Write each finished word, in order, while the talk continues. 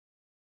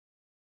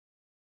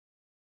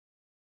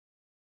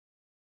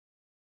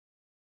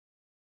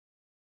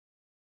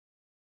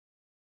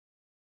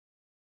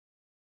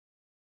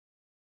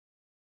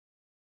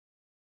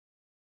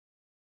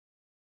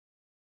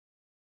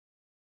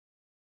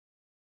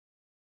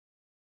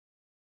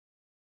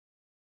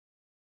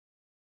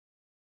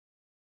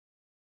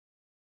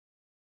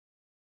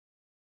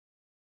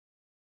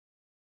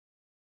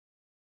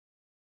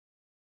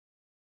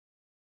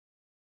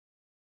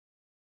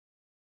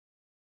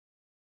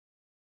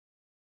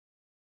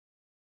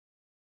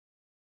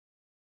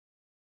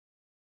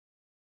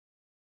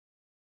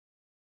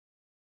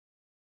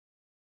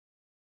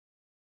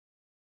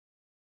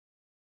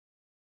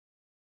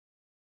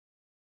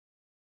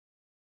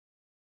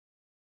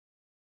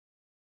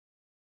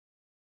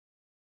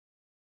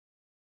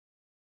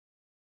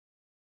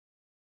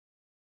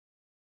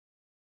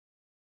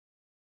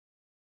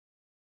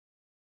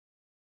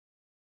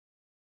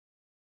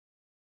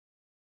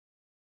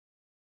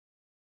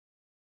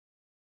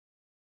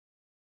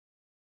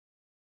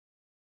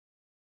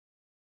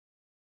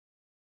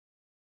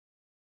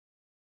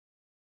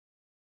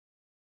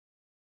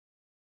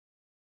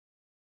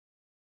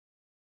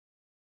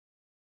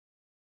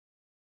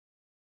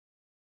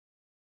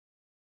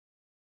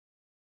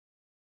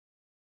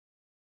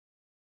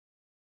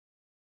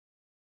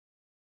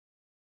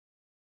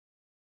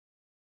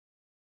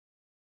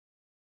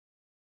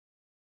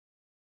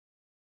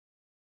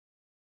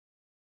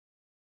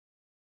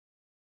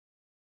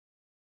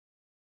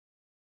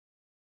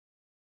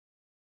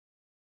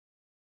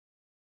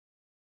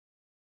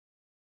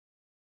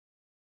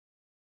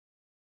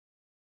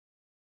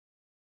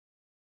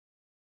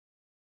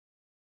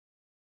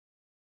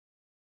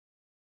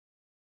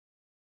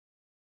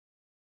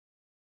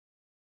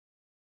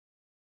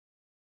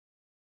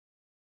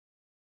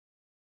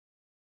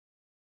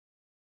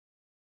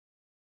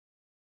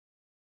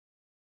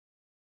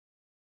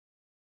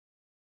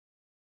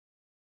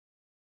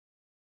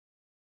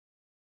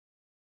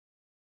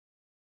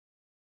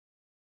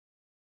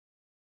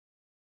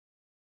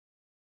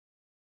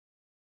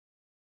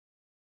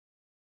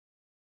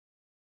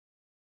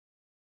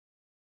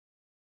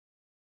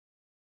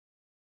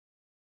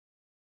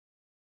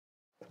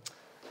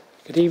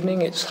Good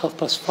evening, it's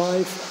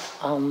 5:30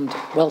 and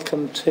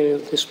welcome to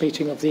this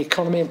meeting of the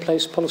Economy and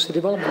Place Policy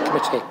Development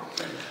Committee.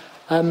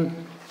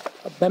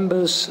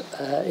 Members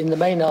in the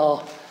main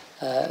are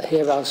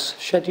here as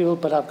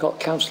scheduled, but I've got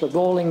Councillor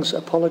Rawlings'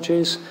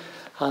 apologies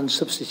and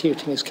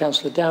substituting is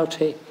Councillor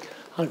Doughty.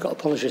 I've got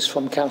apologies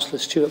from Councillor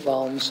Stuart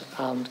Barnes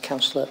and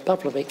Councillor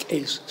Pavlovic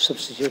is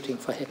substituting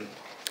for him.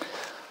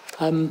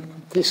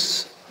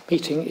 This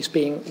meeting is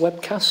being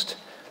webcast,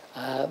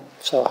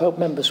 so I hope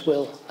members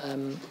will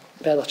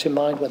bear that in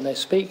mind when they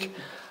speak.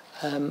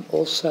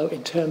 Also,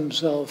 in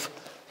terms of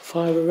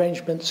fire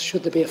arrangements,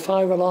 should there be a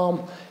fire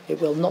alarm, it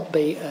will not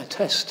be a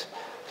test.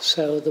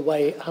 So the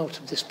way out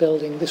of this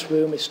building, this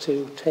room, is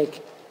to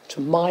take to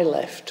my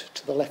left,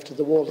 to the left of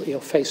the wall that you're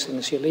facing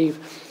as you leave,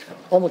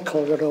 on the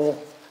corridor,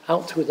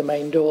 out through the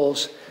main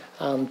doors,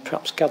 and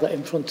perhaps gather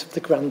in front of the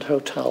Grand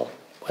Hotel,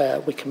 where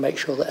we can make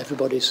sure that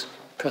everybody's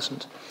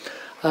present.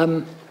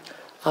 And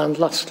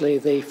lastly,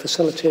 the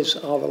facilities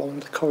are along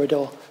the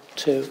corridor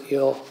to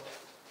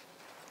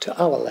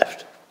our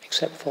left,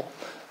 except for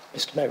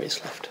Mr.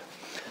 Merritt's left.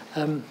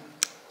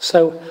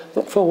 So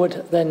look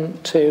forward then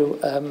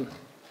to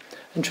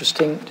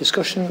interesting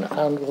discussion,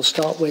 and we'll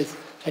start with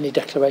any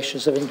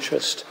declarations of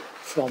interest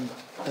from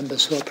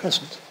members who are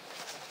present.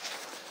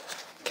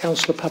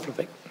 Councillor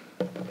Pavlovic.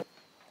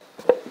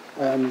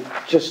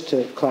 Just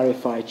to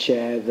clarify,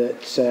 Chair,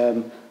 that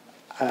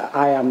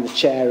I am the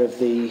chair of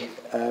the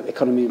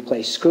Economy and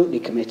Place Scrutiny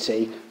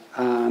Committee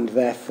and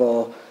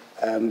therefore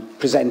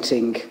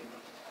presenting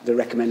the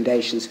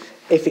recommendations.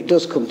 If it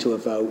does come to a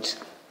vote,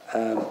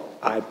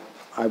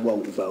 I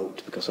won't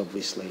vote because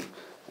obviously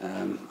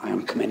I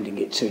am commending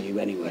it to you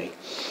anyway.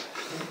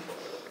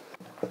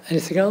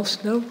 Anything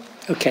else? No?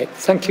 Okay,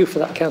 thank you for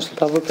that, Councillor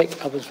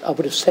Pavlovic. I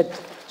would have said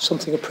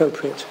something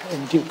appropriate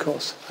in due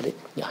course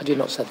had you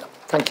not said that.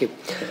 Thank you.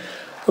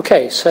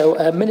 Okay, so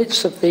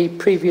minutes of the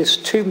previous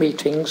two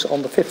meetings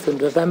on the 5th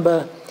of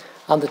November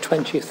and the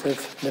 20th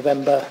of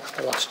November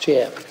last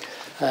year.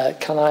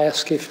 Can I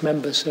ask if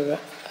members are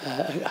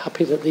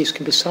happy that these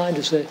can be signed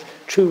as a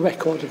true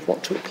record of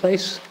what took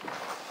place?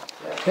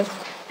 Yeah?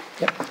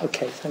 Yeah,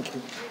 okay, thank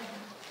you.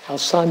 I'll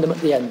sign them at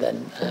the end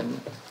then.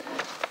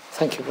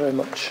 Thank you very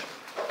much.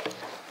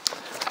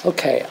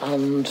 Okay,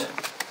 and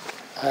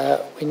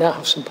we now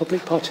have some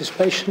public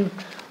participation.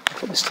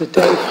 I've got Mr.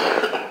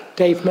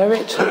 Dave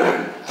Merritt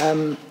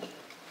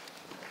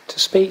to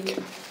speak.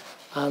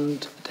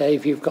 And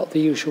Dave, you've got the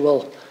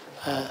usual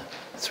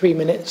 3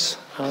 minutes.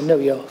 I know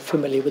you're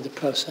familiar with the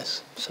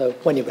process, so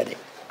when you're ready.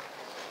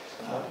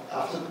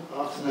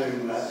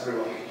 Afternoon,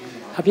 everyone.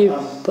 Have you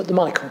put the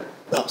mic on?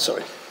 Oh,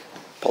 sorry.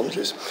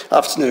 Apologies.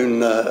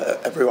 Afternoon,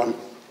 everyone.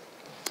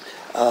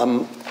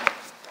 I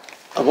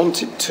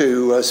wanted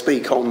to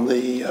speak on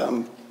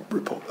the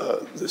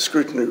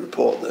scrutiny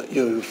report that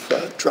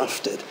you've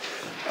drafted.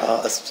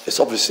 It's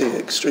obviously an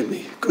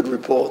extremely good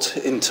report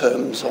in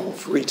terms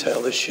of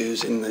retail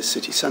issues in the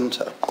city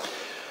centre.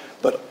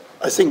 But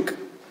I think,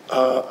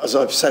 as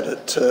I've said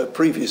at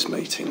previous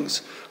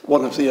meetings,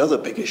 one of the other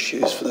big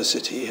issues for the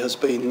city has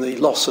been the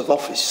loss of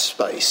office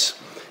space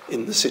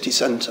in the city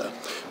centre.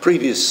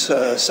 Previous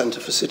Centre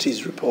for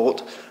Cities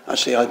report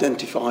actually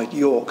identified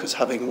York as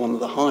having one of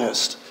the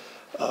highest,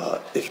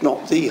 if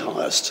not the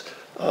highest,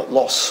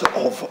 loss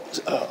of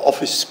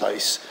office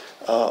space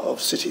of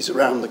cities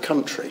around the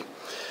country.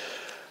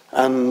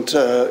 And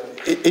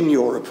in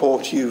your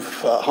report,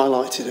 you've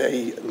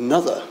highlighted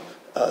another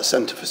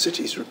Centre for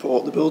Cities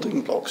report, the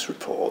Building Blocks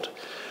report,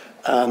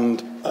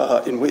 and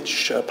in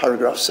which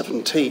paragraph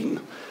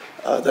 17,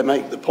 they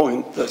make the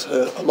point that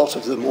a lot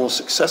of the more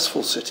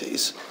successful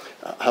cities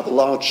have a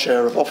large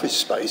share of office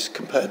space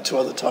compared to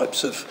other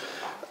types of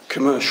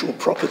commercial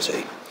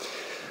property.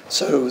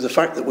 So the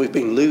fact that we've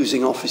been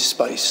losing office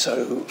space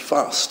so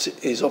fast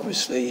is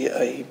obviously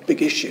a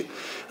big issue.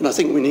 And I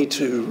think we need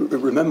to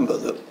remember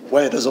that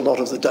where does a lot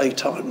of the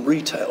daytime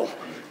retail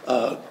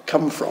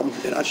come from?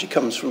 It actually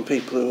comes from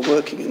people who are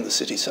working in the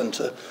city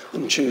centre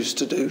and choose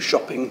to do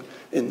shopping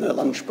in their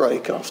lunch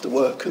break after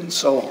work and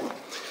so on.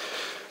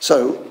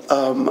 So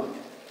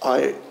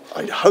I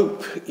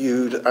hope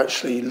you'd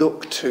actually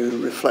look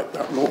to reflect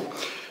that more.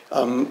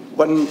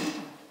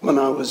 When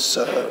I was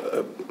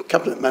a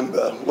cabinet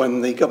member,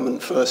 when the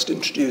government first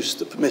introduced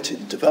the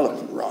permitted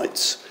development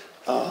rights,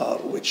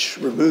 which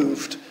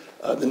removed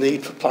the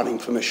need for planning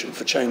permission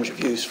for change of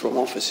use from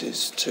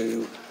offices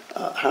to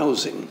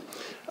housing,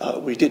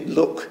 we did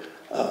look,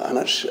 and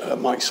actually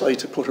Mike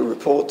Slater put a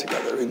report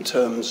together in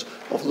terms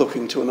of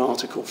looking to an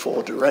Article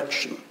 4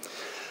 direction.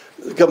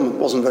 The government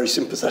wasn't very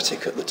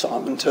sympathetic at the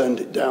time and turned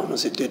it down,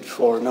 as it did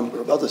for a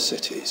number of other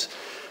cities.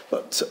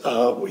 But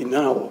we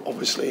now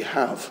obviously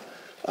have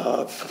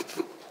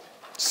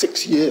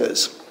 6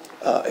 years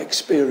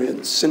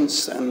experience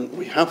since then.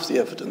 We have the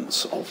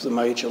evidence of the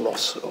major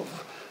loss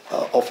of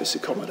office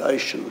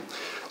accommodation.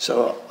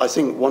 So I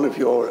think one of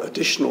your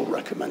additional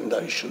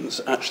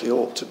recommendations actually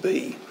ought to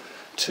be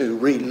to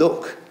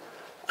re-look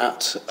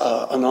at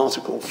an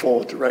Article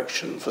 4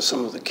 direction for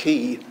some of the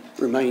key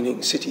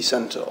remaining city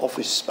centre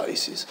office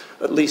spaces,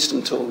 at least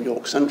until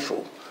York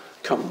Central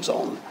comes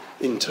on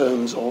in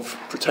terms of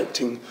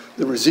protecting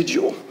the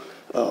residual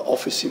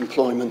office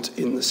employment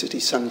in the city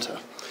centre.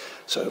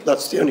 So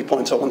that's the only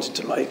point I wanted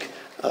to make,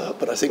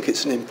 but I think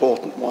it's an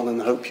important one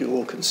and I hope you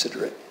will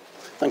consider it.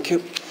 Thank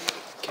you.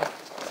 Okay.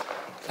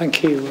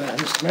 Thank you,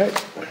 Mr.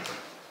 Merritt.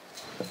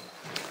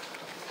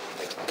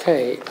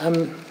 Okay,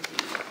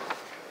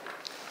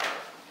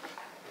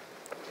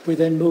 we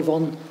then move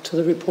on to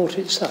the report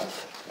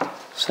itself.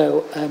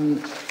 So I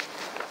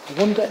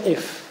wonder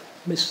if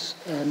Ms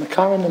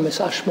McCarran and Ms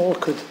Ashmore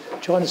could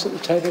join us at the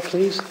table,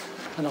 please,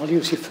 and I'll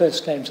use your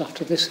first names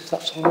after this, if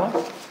that's all right.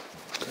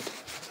 Good.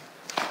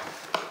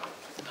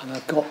 And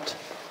I've got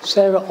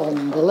Sarah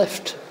on the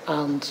left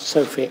and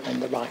Sophie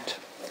on the right.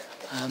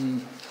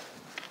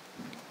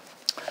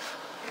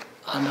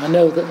 And I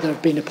know that there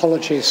have been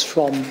apologies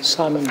from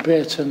Simon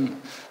Brereton,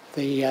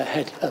 the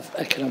head of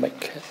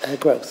economic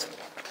growth.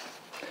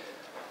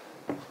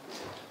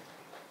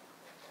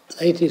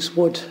 Ladies,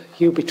 would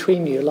you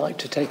between you like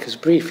to take us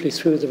briefly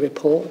through the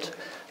report?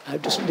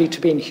 It doesn't need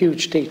to be in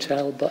huge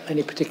detail, but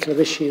any particular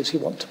issues you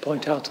want to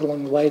point out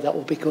along the way, that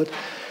will be good.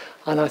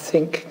 And I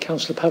think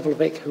Councillor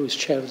Pavlovic, who is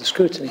chair of the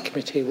Scrutiny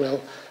Committee,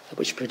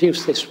 which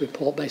produced this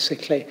report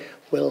basically,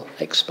 will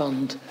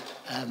expand,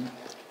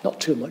 not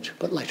too much,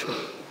 but later on.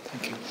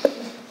 Thank you.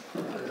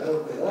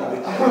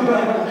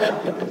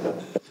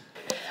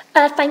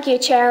 Thank you,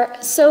 Chair.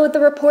 So the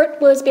report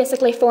was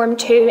basically formed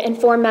to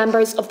inform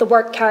members of the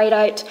work carried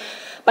out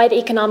by the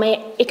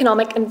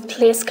Economic and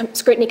Place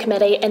Scrutiny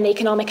Committee in the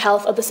economic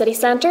health of the city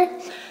centre.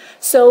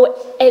 So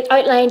it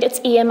outlined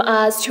its aim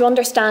as to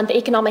understand the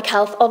economic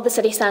health of the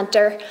city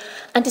centre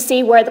and to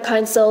see where the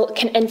council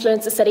can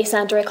influence the city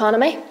centre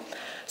economy.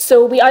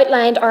 So we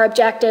outlined our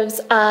objectives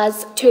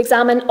as to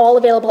examine all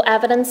available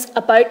evidence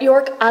about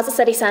York as a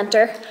city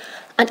centre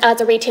and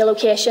as a retail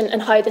location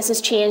and how this has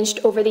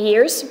changed over the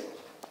years.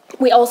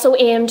 We also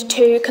aimed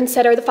to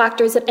consider the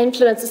factors that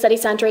influence the city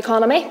centre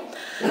economy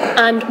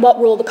and what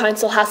role the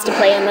council has to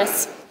play in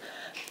this.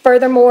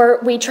 Furthermore,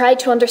 we tried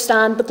to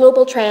understand the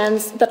global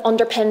trends that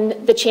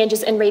underpin the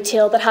changes in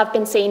retail that have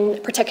been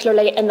seen,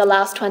 particularly in the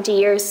last 20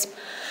 years.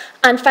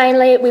 And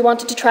finally, we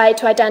wanted to try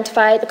to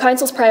identify the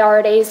council's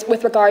priorities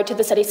with regard to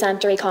the city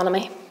centre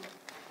economy.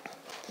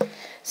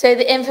 So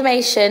the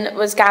information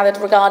was gathered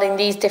regarding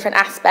these different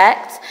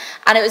aspects,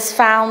 and it was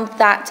found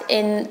that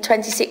in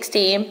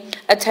 2016,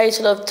 a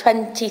total of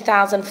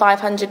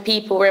 20,500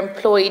 people were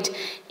employed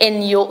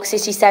in York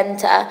city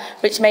centre,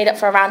 which made up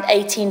for around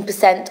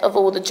 18% of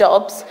all the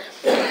jobs.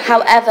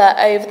 However,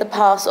 over the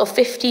past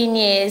 15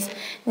 years,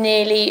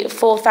 nearly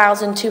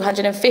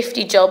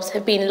 4,250 jobs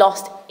have been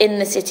lost in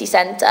the city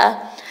centre,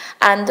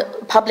 and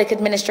public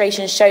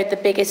administration showed the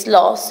biggest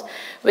loss,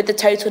 with the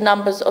total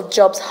numbers of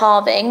jobs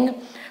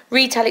halving.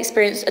 Retail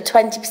experienced a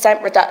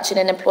 20% reduction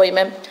in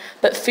employment,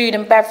 but food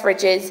and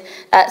beverages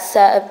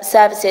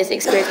services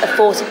experienced a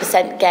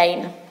 40%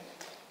 gain.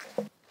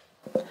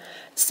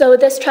 So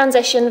this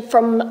transition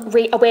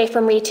away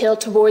from retail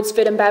towards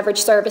food and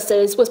beverage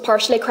services was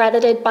partially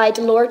credited by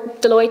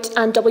Deloitte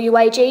and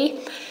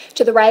WIG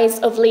to the rise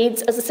of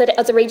Leeds as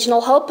a regional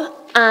hub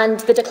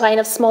and the decline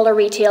of smaller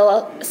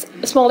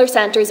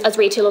centres as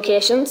retail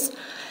locations.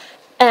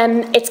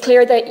 It's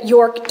clear that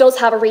York does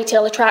have a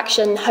retail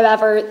attraction.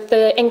 However,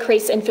 the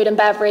increase in food and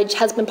beverage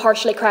has been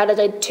partially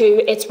credited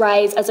to its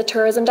rise as a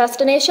tourism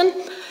destination,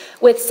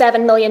 with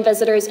 7 million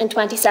visitors in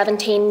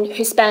 2017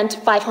 who spent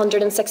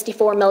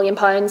 £564 million.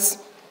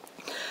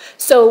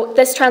 So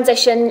this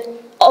transition,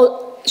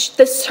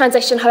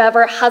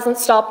 however, hasn't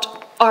stopped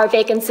our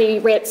vacancy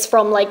rates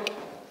from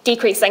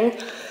decreasing.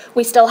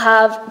 We still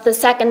have the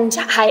second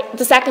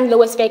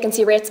lowest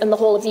vacancy rates in the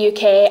whole of the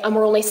UK, and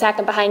we're only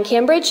second behind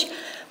Cambridge,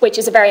 which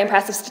is a very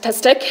impressive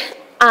statistic.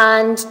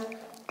 And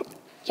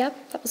yeah,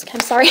 that was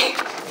sorry.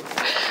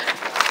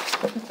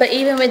 But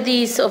even with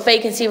these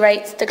vacancy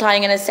rates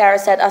declining, and as Sarah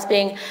said, us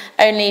being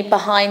only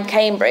behind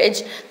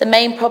Cambridge, the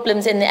main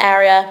problems in the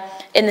area,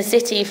 in the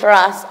city for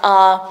us,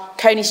 are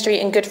Coney Street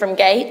and Goodfram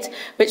Gate,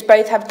 which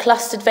both have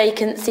clustered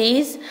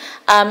vacancies.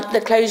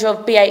 The closure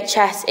of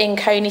BHS in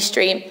Coney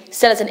Street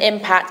still has an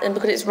impact, and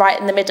because it's right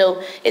in the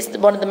middle, it's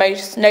one of the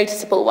most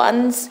noticeable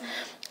ones.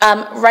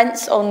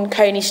 Rents on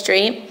Coney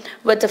Street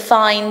were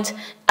defined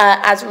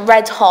as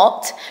red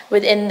hot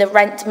within the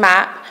rent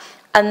map,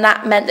 and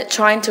that meant that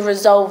trying to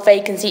resolve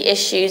vacancy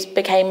issues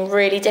became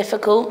really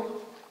difficult,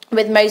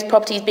 with most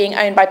properties being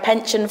owned by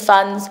pension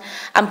funds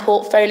and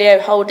portfolio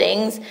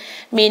holdings,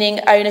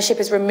 meaning ownership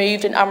is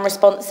removed and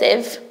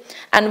unresponsive.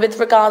 And with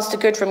regards to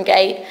Goodfram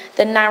Gate,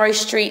 the narrow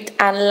street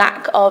and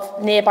lack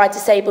of nearby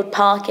disabled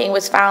parking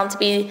was found to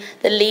be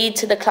the lead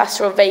to the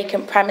cluster of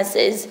vacant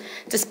premises,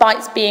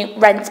 despite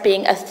rents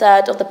being a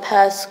third of the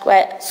per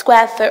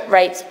square foot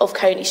rates of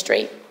Coney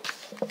Street.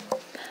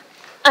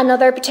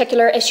 Another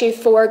particular issue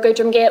for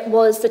Goodfram Gate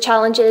was the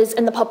challenges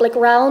in the public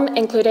realm,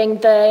 including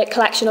the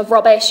collection of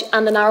rubbish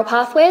and the narrow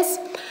pathways.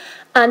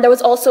 And there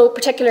was also,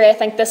 particularly I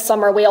think this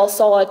summer, we all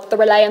saw the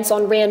reliance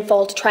on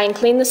rainfall to try and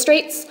clean the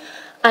streets.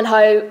 and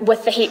how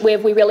with the heat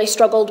wave we really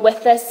struggled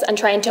with this and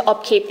trying to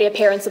upkeep the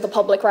appearance of the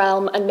public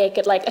realm and make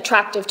it like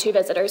attractive to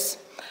visitors.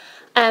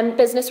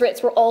 Business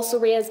rates were also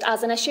raised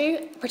as an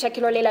issue,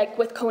 particularly like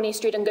with Coney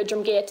Street and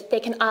Goodrum Gate. They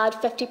can add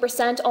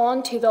 50%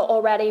 on to the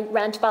already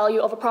rent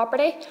value of a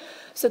property,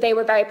 so they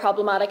were very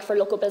problematic for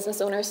local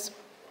business owners.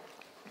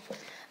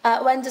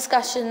 When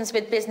discussions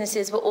with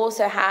businesses were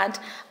also had,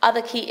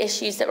 other key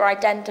issues that were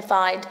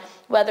identified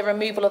were the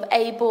removal of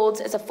A-boards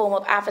as a form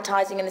of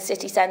advertising in the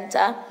city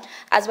centre,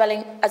 as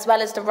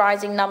well as the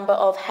rising number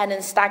of hen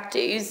and stag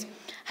do's.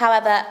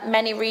 However,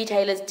 many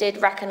retailers did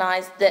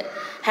recognise that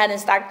hen and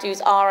stag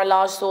do's are a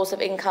large source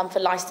of income for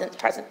licensed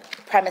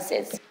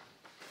premises.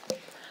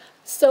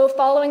 So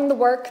following the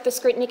work, the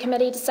Scrutiny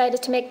Committee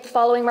decided to make the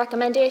following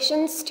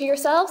recommendations to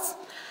yourselves.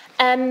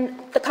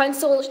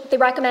 They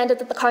recommended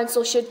that the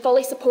Council should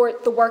fully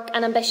support the work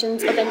and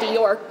ambitions of Indie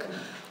York,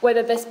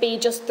 whether this be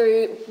just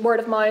through word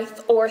of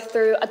mouth or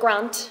through a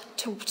grant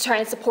to try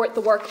and support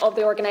the work of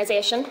the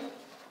organisation.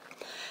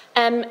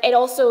 It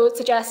also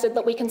suggested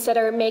that we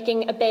consider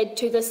making a bid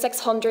to the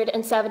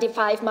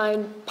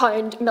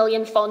 £675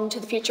 million fund to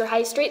the future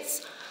high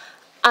streets,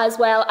 as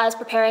well as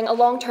preparing a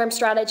long-term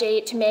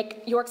strategy to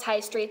make York's high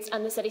streets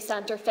and the city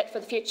centre fit for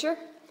the future.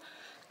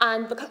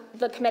 And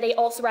the committee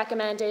also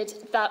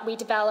recommended that we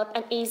develop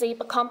an easy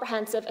but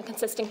comprehensive and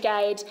consistent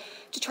guide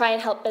to try and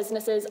help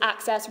businesses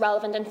access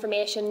relevant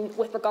information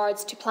with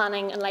regards to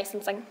planning and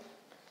licensing.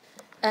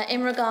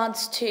 In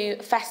regards to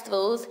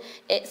festivals,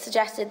 it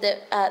suggested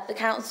that the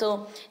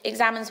Council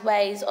examines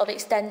ways of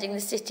extending the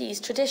city's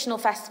traditional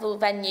festival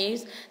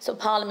venues, so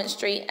Parliament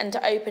Street, and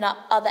to open up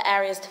other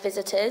areas to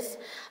visitors.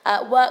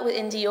 Work with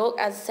Indie York,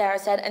 as Sarah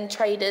said, and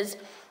traders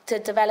to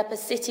develop a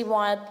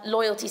citywide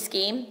loyalty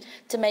scheme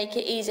to make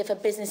it easier for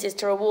businesses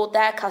to reward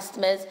their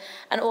customers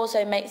and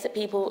also makes it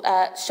people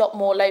shop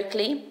more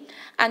locally,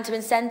 and to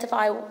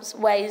incentivise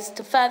ways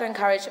to further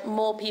encourage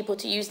more people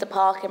to use the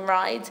park and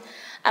ride,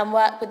 and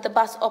work with the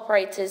bus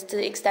operators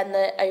to extend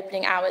the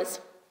opening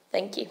hours.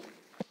 Thank you.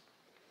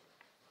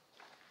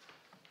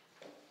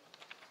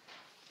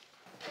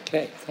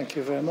 Okay, thank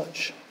you very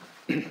much.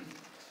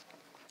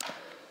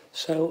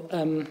 So,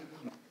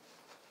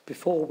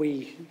 before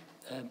we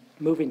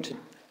move into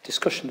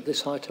discussion of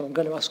this item, I'm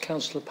going to ask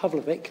Councillor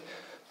Pavlovic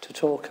to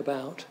talk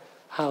about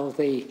how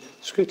the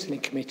Scrutiny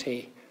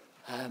Committee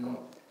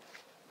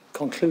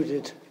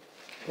concluded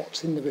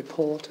what's in the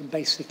report and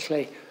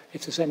basically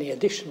if there's any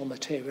additional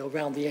material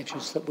around the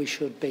edges that we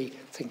should be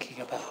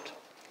thinking about.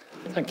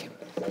 Thank you.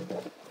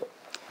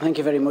 Thank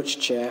you very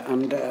much, Chair,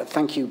 and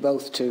thank you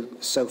both to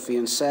Sophie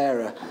and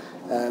Sarah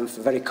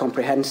for very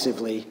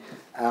comprehensively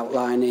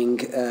outlining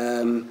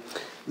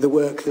the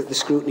work that the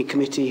Scrutiny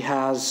Committee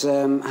has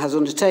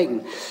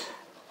undertaken.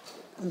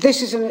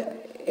 This is,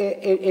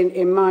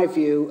 in my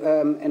view,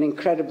 an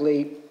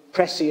incredibly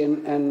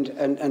prescient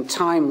and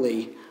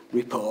timely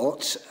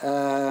report.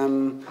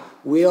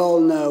 We all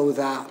know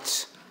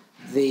that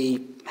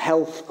the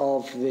health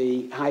of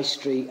the High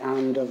Street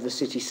and of the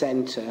city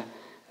centre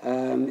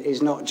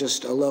is not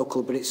just a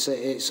local, but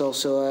it's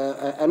also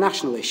a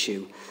national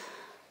issue.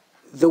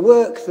 The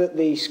work that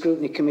the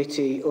Scrutiny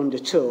Committee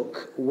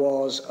undertook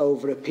was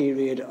over a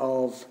period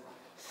of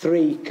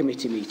 3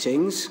 committee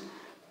meetings.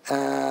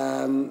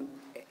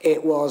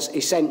 It was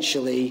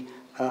essentially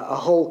a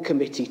whole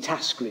committee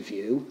task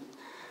review,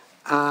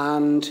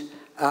 and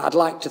I'd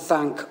like to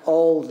thank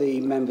all the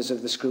members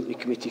of the Scrutiny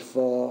Committee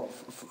for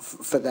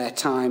their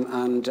time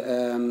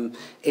and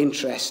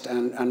interest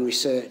and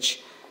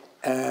research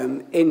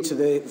into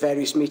the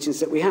various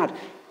meetings that we had.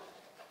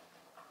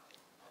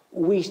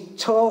 We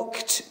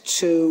talked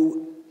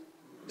to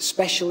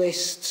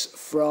specialists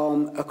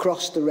from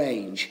across the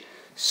range.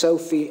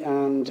 Sophie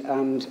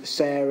and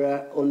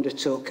Sarah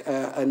undertook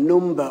a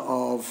number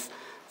of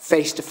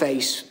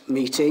face-to-face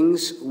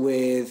meetings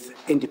with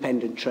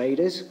independent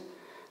traders.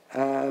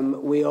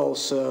 We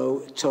also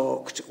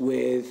talked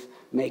with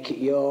Make It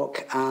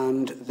York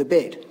and The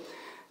Bid.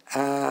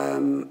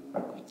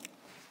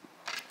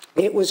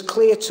 It was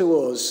clear to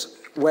us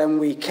when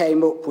we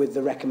came up with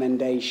the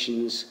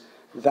recommendations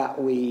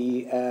that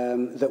we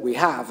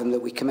have and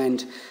that we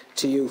commend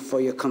to you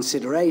for your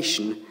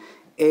consideration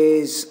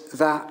is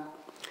that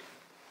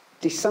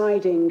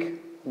deciding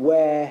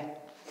where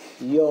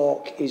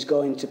York is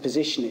going to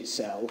position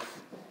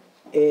itself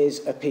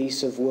is a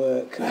piece of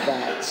work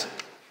that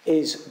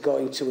is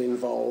going to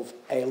involve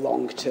a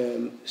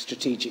long-term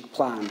strategic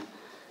plan.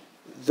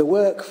 The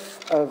work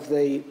of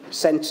the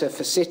Centre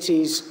for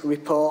Cities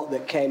report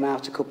that came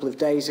out a couple of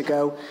days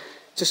ago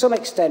to some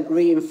extent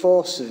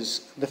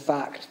reinforces the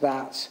fact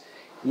that,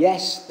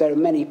 yes, there are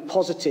many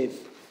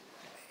positive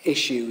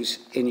issues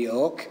in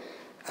York,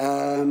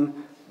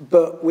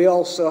 but we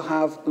also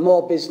have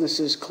more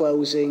businesses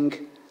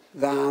closing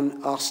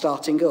than are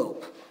starting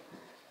up.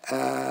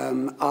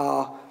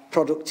 Our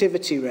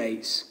productivity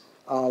rates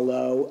are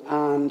low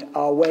and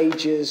our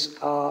wages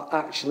are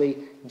actually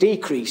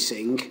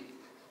decreasing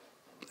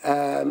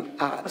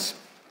at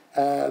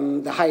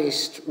the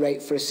highest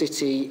rate for a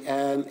city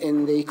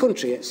in the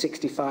country at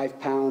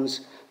 £65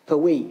 per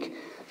week.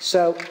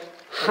 So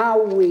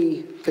how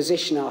we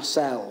position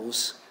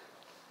ourselves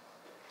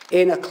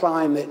in a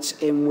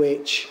climate in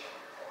which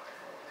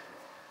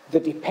the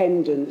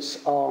dependence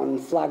on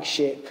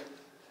flagship,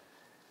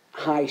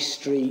 high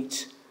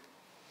street,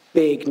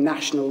 big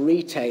national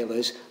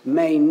retailers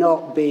may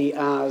not be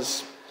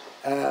as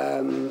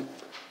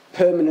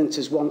permanent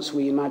as once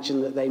we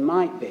imagine that they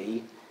might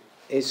be,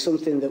 is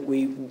something that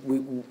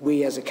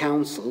we as a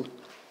council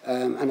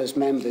and as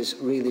members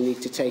really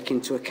need to take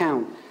into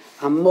account.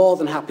 I'm more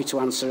than happy to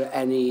answer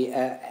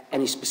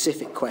any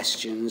specific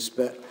questions,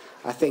 but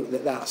I think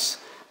that that's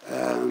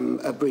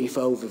a brief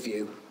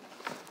overview.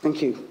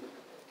 Thank you.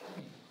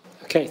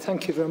 Okay,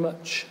 thank you very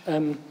much.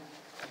 I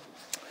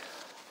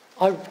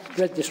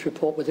read this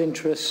report with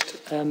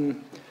interest.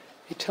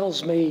 It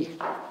tells me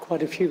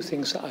quite a few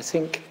things that I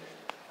think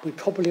we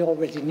probably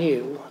already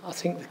knew. I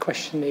think the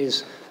question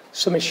is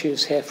some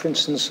issues here, for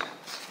instance,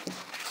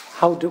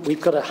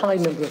 we've got a high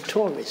number of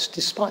tourists,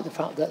 despite the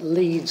fact that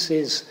Leeds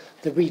is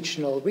the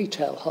regional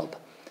retail hub.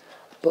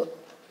 But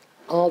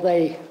are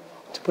they,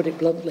 to put it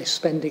bluntly,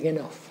 spending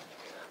enough?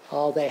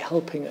 Are they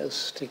helping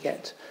us to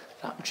get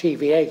that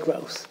GVA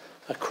growth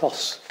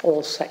across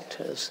all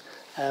sectors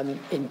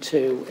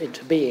into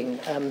being?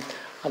 And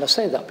I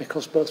say that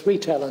because both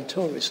retail and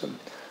tourism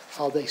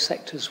are the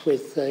sectors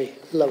with the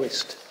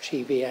lowest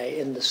GVA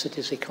in the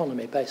city's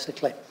economy,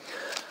 basically.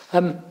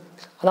 And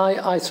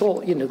I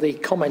thought, you know, the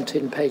comment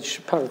in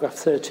paragraph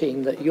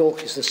 13 that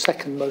York is the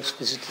second most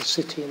visited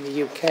city in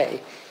the UK,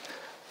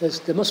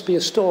 there must be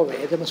a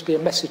story, there must be a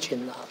message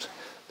in that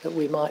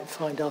we might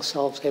find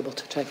ourselves able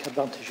to take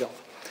advantage of.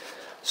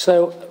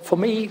 So for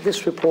me,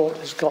 this report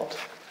has got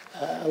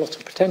a lot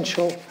of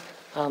potential,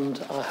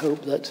 and I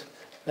hope that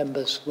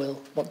members will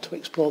want to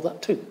explore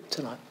that too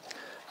tonight.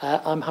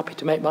 I'm happy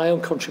to make my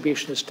own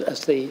contribution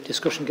as the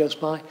discussion goes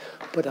by,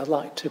 but I'd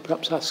like to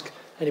perhaps ask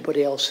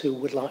anybody else who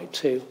would like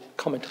to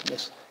comment on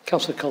this.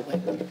 Councillor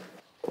Colby.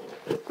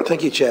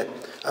 Thank you, Chair.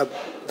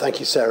 Thank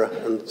you, Sarah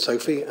and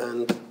Sophie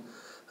and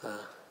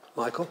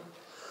Michael.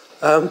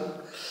 I'd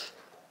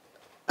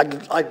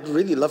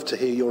really love to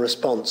hear your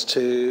response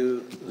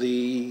to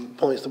the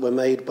points that were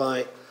made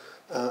by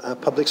our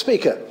public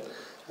speaker,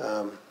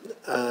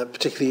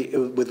 particularly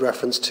with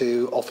reference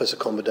to office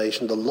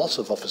accommodation, the loss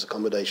of office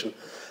accommodation,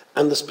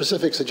 and the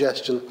specific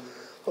suggestion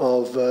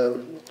of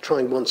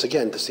trying once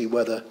again to see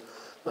whether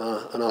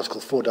an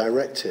Article 4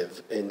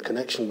 directive in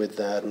connection with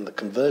that and the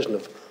conversion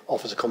of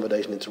office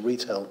accommodation into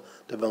retail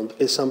development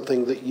is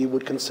something that you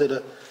would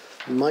consider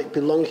might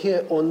belong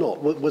here or not.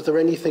 Was there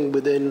anything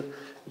within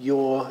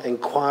your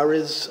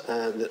inquiries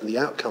and the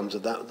outcomes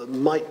of that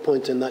might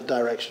point in that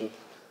direction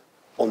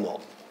or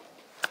not?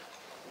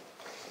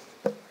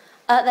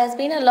 There's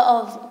been a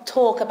lot of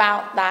talk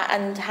about that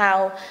and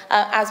how,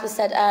 as was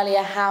said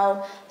earlier,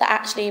 how that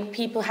actually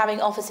people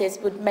having offices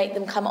would make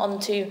them come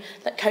onto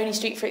like Coney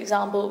Street, for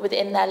example,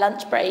 within their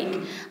lunch break.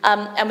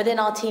 And within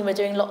our team, we're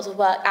doing lots of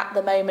work at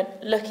the moment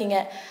looking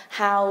at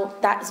how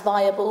that's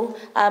viable.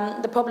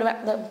 The problem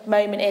at the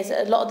moment is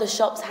a lot of the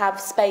shops have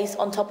space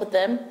on top of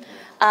them.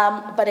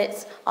 But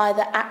it's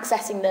either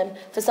accessing them.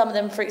 For some of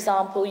them, for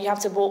example, you have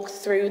to walk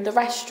through the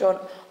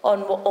restaurant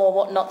or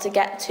whatnot to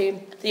get to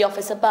the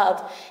office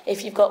above.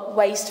 If you've got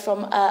waste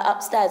from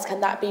upstairs,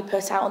 can that be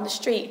put out on the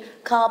street?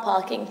 Car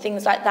parking,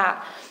 things like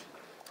that.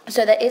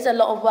 So there is a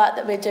lot of work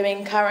that we're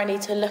doing currently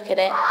to look at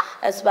it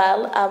as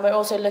well. We're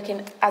also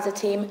looking as a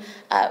team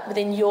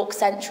within York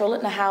Central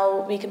and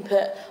how we can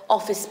put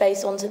office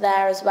space onto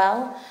there as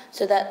well,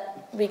 so that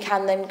we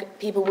can then,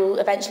 people will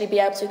eventually be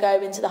able to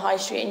go into the high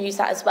street and use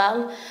that as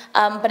well.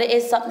 But it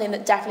is something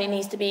that definitely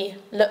needs to be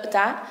looked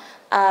at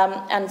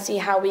and see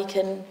how we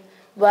can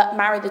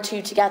marry the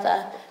two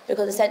together,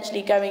 because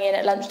essentially going in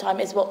at lunchtime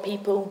is what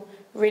people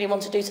really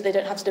want to do, so they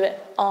don't have to do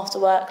it after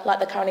work like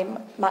they currently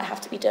might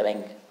have to be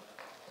doing.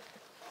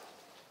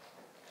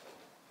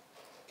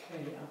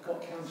 Okay,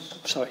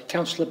 I've got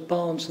Councillor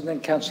Barnes and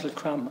then Councillor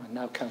Cram and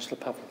now Councillor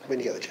Pavel. When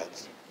you get the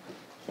chance.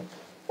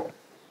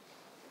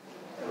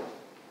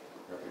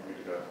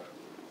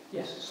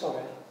 Yes,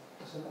 sorry.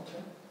 Is there not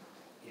time?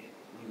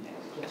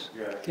 Yes.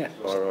 Yeah.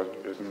 Sorry,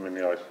 isn't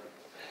really nice.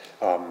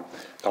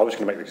 I was going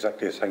to make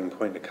exactly the same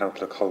point to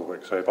Councillor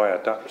Colwick, so if I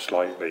adapt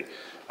slightly,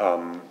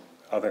 I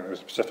think the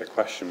specific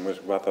question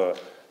was whether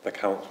the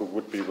council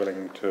would be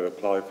willing to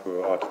apply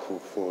for Article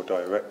 4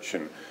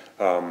 direction.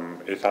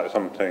 Is that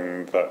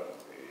something that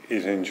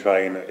is in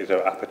train, is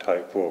there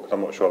appetite for? Because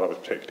I'm not sure that was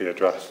particularly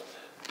addressed.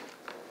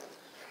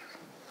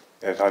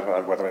 Yes, I don't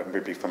know whether it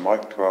would be for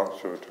Mike to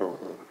answer at all.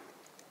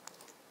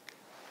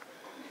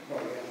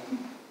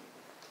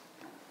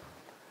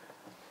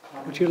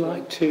 Would you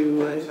like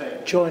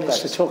to join us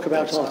to talk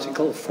about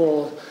Article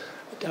 4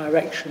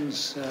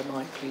 directions,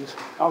 Mike, please?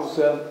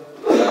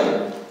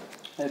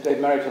 As Dave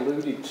Merritt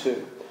alluded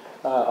to,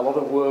 a lot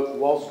of work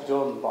was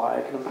done by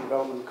economic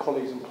development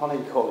colleagues and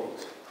planning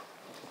colleagues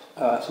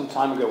some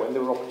time ago when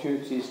there were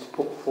opportunities to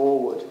put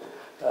forward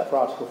for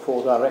Article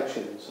 4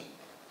 directions.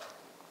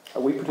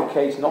 We put a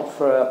case not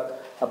for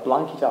a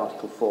blanket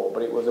Article 4,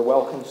 but it was a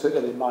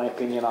well-considered, in my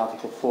opinion,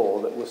 Article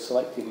 4 that was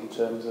selected in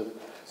terms of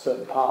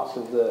certain parts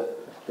of the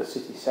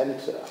city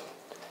centre.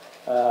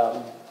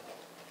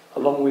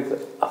 Along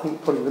with, I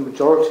think, probably the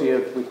majority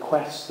of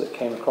requests that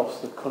came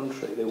across the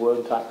country, they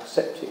weren't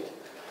accepted,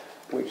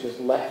 which has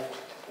left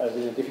us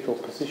in a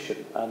difficult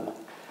position. And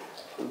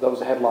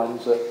those are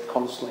headlines that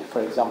constantly,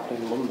 for example,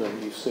 in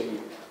London, you see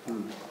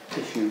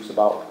issues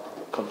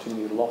about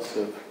continued loss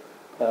of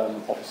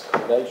office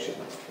accommodation.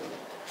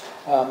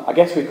 I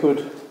guess we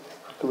could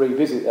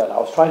revisit that. I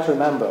was trying to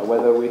remember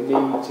whether we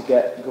need to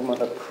get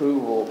government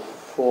approval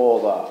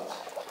for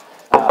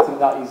that. I think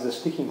that is the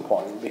sticking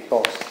point,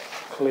 because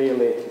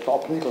clearly, it's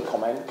not a political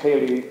comment,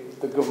 clearly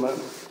the government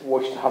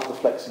wished to have the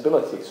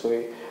flexibility,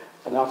 so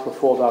an Article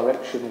 4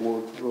 direction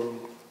would run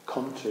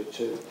contrary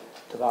to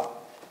that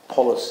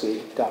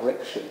policy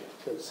direction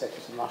that's set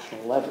at a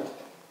national level.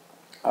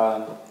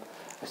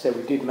 I said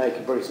we did make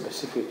a very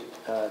specific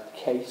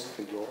case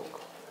for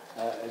York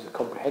as a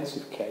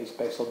comprehensive case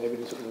based on the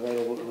evidence that was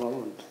available at the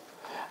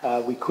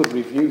moment. We could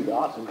review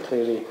that, and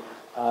clearly,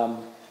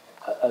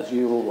 as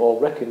you will all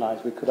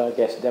recognise, we could, I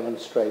guess,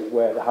 demonstrate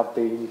where there have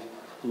been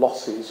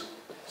losses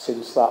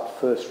since that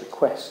first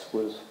request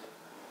was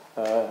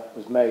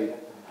made.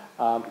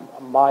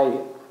 My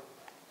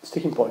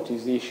sticking point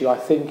is the issue I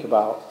think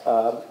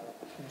about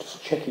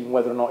just checking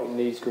whether or not it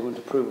needs government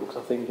approval,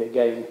 because I think,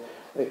 again,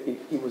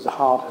 it was a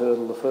hard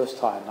hurdle the first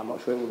time. I'm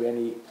not sure it will be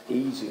any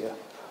easier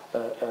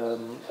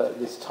at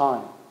this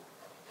time.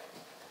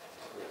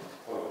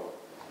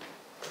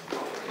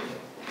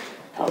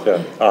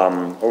 Yeah,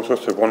 I was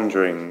also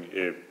wondering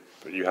if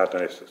you had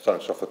any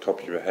sense off the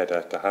top of your head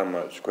as to how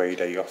much Grade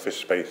A office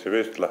space there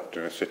is left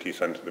in the city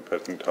centre at the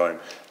present time,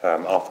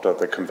 after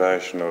the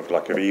conversion of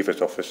like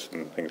Aviva's office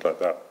and things like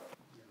that.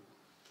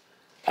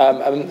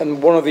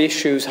 And one of the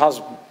issues has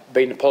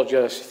been,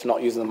 apologise for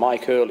not using the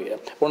mic earlier,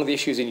 one of the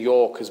issues in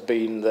York has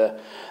been the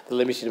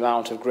limited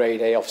amount of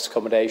Grade A office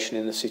accommodation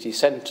in the city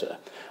centre.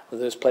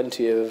 There's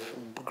plenty of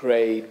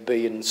Grade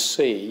B and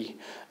C,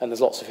 and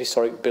there's lots of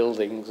historic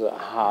buildings that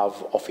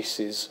have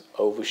offices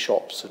over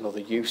shops and other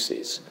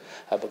uses,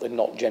 but they're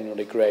not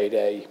generally Grade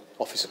A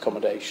office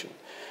accommodation.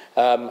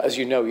 As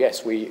you know,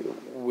 yes,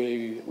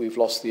 we've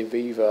lost the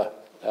Aviva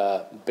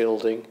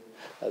building.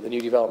 The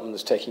new development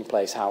that's taking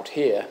place out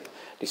here,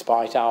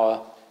 despite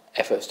our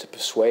efforts to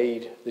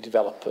persuade the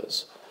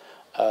developers,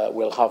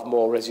 will have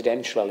more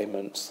residential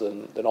elements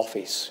than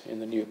office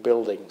in the new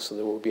building, so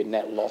there will be a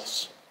net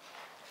loss,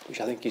 which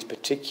I think is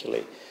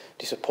particularly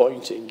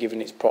disappointing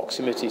given its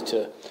proximity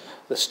to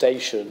the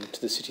station,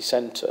 to the city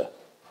centre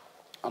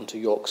and to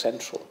York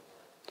Central.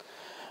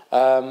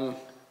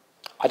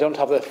 I don't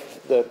have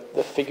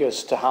the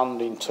figures to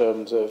hand in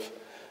terms of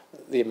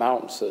the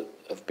amounts that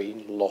have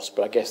been lost,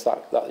 but I guess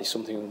that is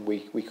something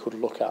we could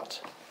look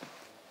at.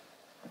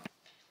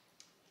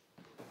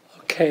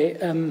 Okay,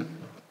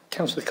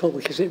 Councillor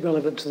Colwick, is it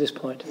relevant to this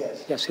point?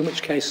 Yes. Yes, in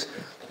which case,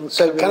 we'll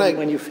So can I,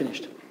 when you've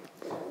finished.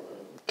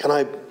 Can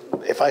I,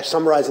 if I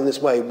summarise in this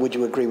way, would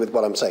you agree with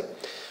what I'm saying?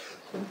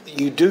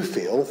 You do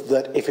feel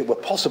that if it were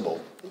possible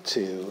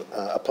to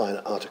apply an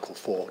Article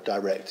 4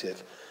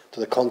 directive to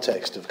the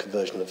context of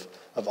conversion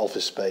of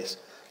office space,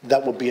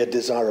 that would be a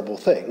desirable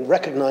thing,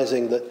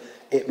 recognising that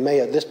it may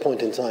at this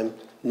point in time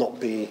not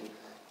be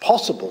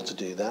possible to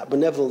do that, but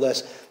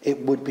nevertheless it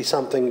would be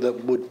something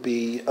that would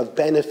be of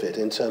benefit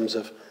in terms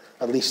of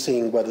at least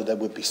seeing whether there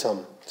would be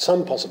some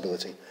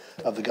possibility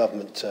of the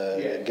government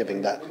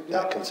giving that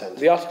consent.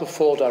 The Article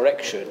 4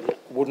 direction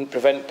wouldn't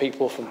prevent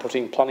people from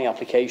putting planning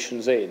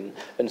applications in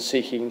and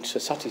seeking to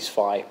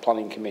satisfy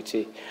planning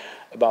committee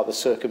about the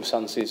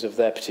circumstances of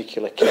their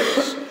particular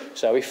case.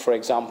 So if, for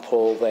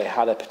example, they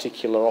had a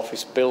particular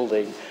office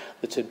building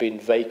that had been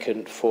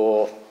vacant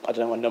for, I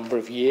don't know, a number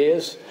of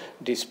years,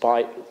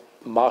 despite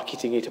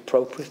marketing it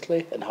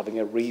appropriately and having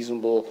a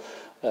reasonable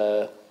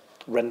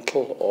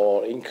rental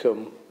or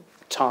income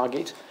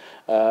target,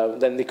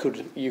 then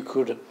you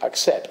could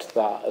accept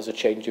that as a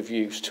change of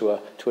use to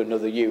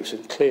another use.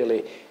 And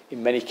clearly,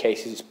 in many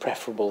cases, it's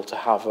preferable to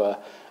have a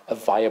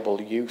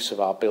viable use of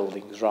our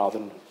buildings rather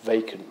than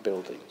vacant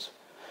buildings.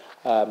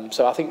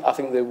 So I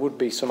think there would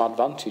be some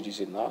advantages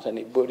in that,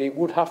 but it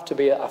would have to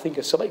be, I think,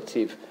 a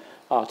selective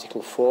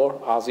Article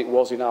 4, as it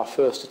was in our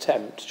first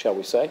attempt, shall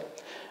we say,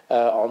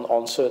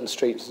 on certain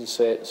streets and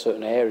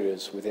certain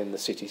areas within the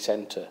city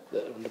centre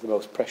that are under the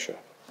most pressure.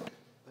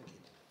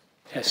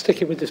 Yeah,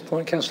 sticking with this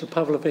point, Councillor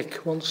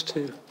Pavlovic wants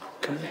to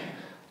come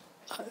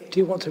in. Do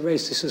you want to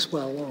raise this as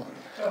well? Or?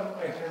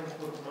 I can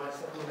put my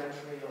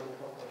supplementary on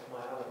top of my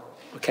other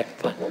one. Okay,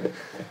 fine.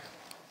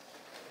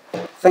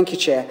 Thank you,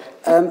 Chair.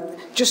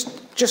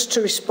 Just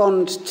to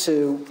respond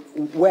to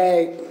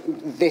where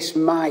this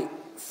might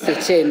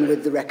fit in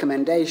with the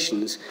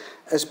recommendations,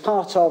 as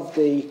part of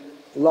the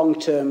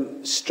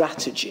long-term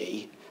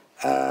strategy,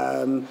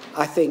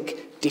 I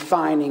think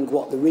defining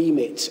what the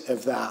remit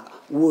of that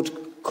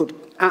could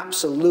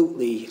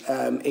absolutely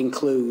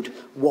include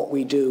what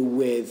we do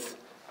with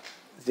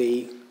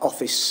the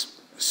office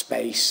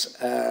space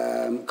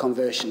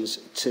conversions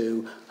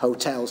to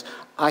hotels.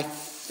 I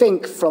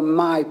think from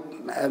my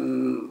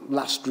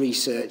last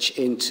research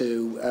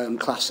into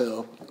Class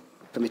O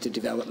permitted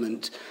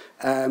development,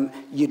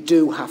 you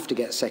do have to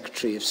get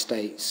Secretary of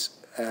State's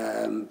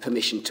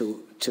permission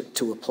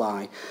to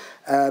apply.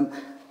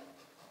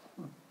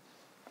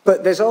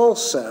 But there's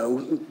also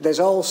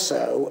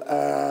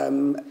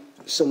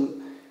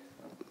some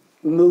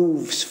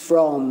moves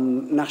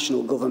from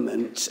national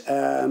government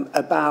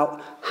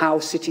about how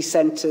city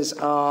centres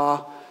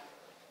are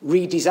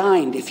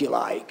redesigned, if you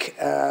like,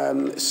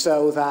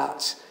 so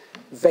that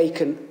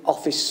vacant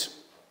office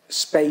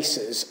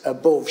spaces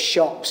above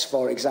shops,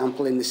 for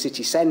example, in the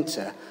city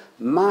centre,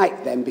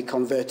 might then be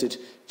converted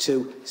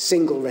to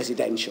single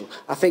residential.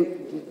 I think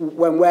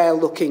when we're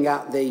looking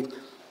at the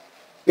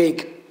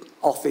big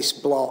office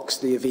blocks,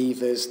 the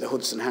Avivas, the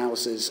Hudson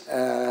Houses,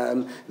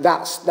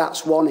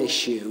 that's one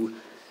issue.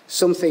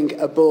 Something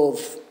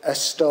above a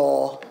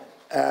store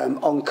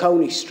on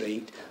Coney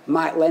Street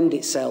might lend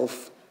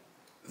itself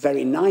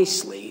very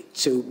nicely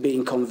to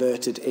being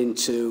converted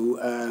into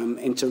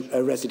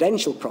a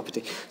residential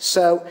property.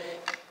 So,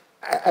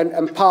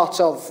 and part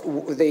of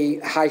the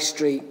High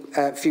Street,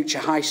 future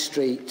High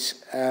Street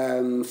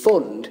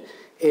fund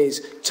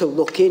is to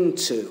look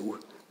into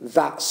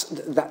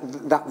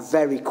that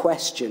very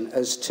question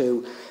as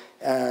to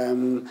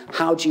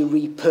how do you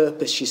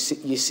repurpose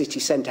your city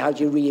centre? How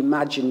do you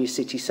reimagine your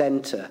city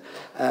centre?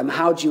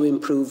 How do you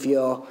improve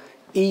your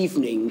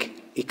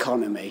evening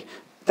economy?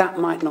 That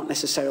might not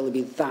necessarily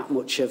be that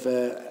much of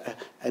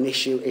an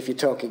issue if you're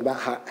talking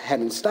about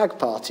hen and stag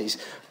parties,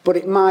 but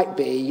it might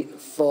be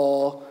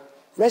for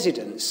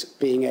residents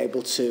being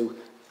able to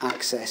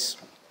access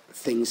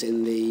things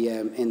in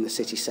the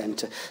city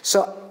centre.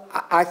 So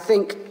I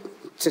think,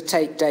 to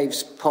take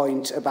Dave's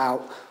point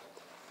about,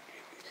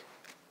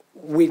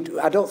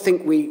 I don't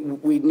think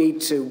we need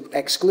to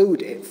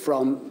exclude it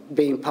from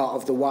being part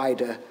of the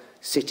wider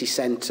city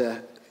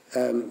centre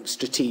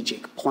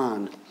strategic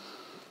plan.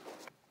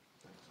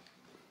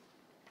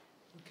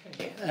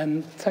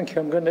 Okay, thank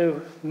you. I'm going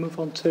to move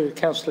on to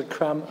Councillor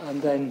Cram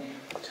and then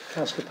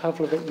Councillor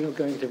Pavlovic. You're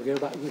going to go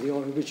back with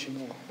your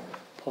original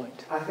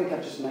point. I think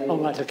I've just made it. Oh,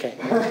 right, okay.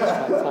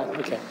 Fine,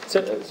 okay.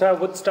 So I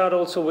would start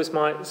also with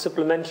my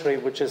supplementary,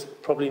 which is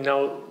probably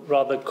now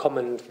rather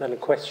common than a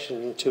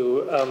question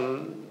to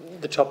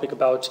the topic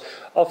about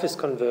office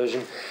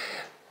conversion.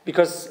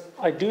 Because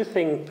I do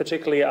think,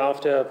 particularly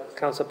after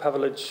Councillor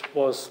Pavlovic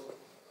was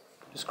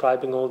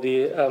describing all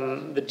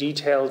the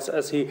details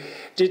as he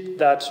did,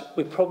 that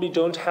we probably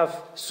don't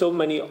have so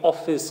many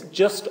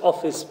just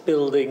office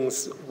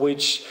buildings,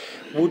 which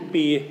would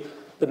be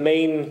the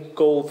main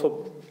goal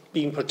for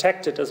being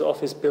protected as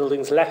office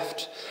buildings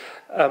left.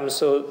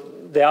 So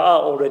they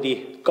are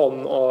already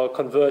gone or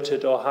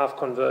converted or half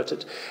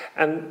converted.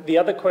 And the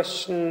other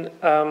question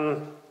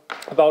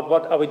about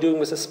what are we doing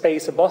with the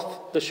space above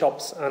the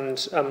shops, and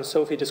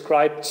Sophie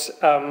described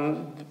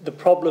the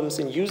problems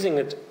in using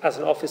it as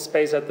an office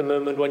space at the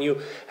moment when you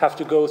have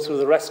to go through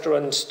the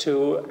restaurant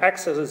to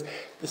access it.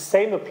 The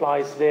same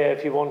applies there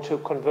if you want to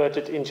convert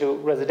it into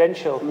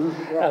residential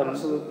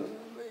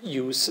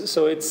use.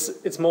 So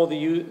it's more the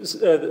use.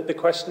 The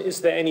question: is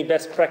there any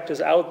best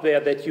practice out there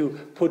that you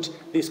put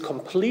this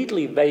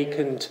completely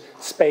vacant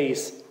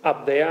space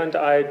up there? And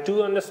I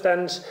do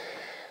understand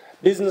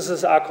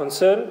businesses are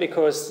concerned,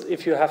 because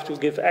if you have to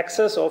give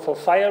access or for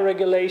fire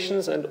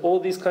regulations and all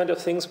these kind of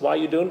things, why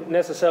you don't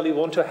necessarily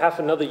want to have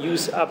another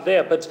use up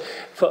there. But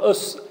for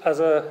us as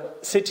a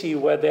city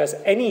where there's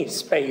any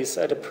space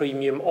at a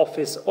premium,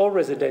 office or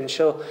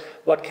residential,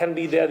 what can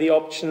be there the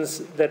options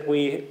that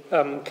we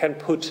can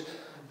put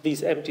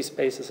these empty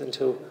spaces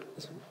into?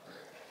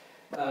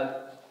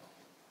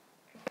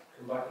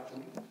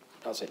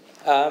 That's it.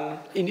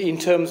 In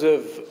terms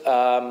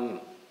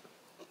of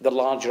the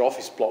larger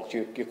office block,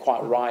 you're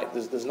quite right.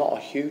 There's not a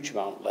huge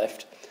amount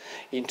left.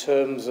 In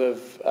terms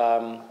of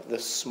the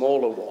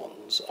smaller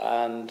ones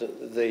and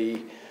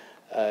the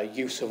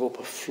use of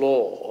upper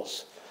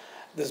floors,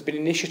 there's been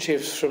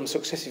initiatives from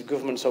successive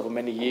governments over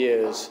many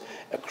years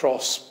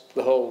across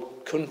the whole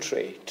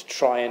country to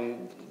try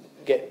and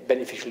get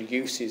beneficial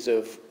uses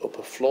of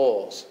upper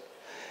floors.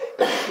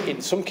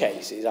 In some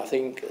cases, I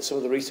think some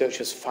of the research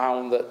has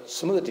found that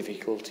some of the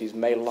difficulties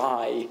may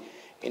lie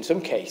in some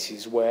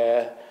cases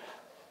where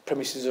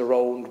premises are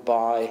owned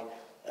by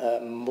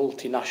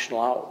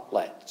multinational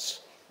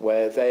outlets,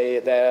 where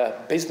their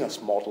business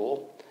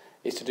model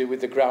is to do with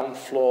the ground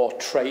floor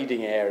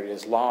trading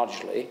areas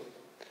largely.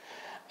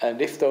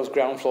 And if those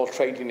ground floor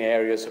trading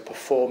areas are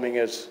performing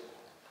as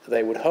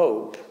they would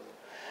hope,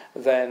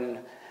 then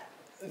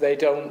they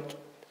don't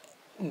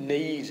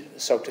need,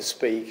 so to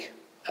speak,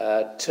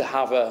 to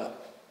have a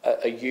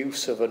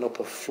use of an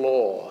upper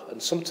floor.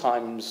 And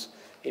sometimes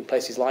in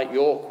places like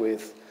York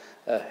with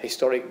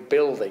historic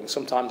buildings,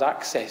 sometimes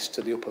access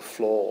to the upper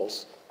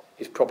floors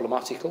is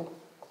problematical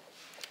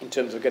in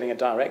terms of getting a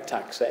direct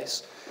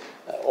access,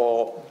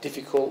 or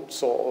difficult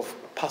sort of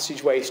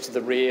passageways to the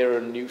rear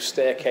and new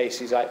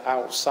staircases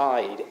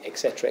outside,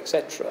 etc.,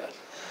 etc.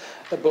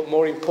 But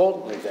more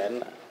importantly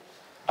then,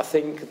 I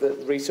think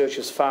that research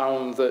has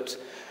found that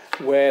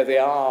where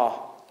there are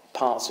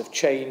parts of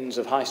chains,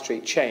 of high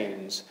street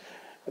chains,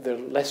 they're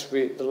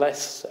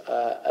less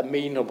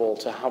amenable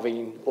to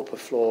having upper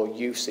floor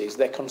uses.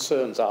 Their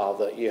concerns are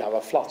that you have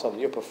a flat on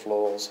the upper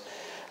floors,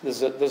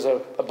 there's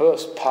a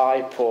burst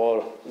pipe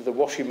or the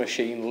washing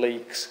machine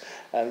leaks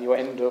and you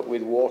end up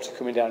with water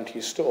coming down to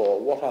your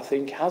store. What I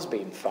think has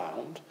been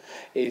found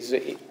is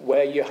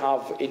where you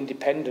have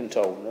independent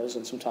owners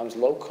and sometimes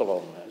local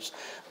owners,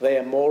 they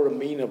are more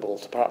amenable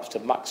to perhaps to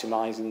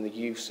maximising the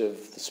use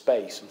of the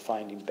space and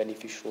finding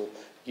beneficial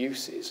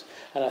uses.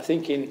 And I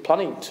think in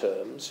planning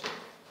terms,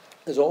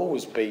 there's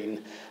always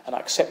been an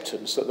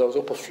acceptance that those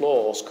upper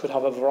floors could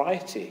have a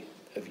variety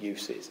of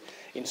uses.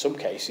 In some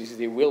cases,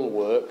 they will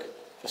work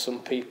for some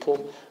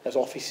people as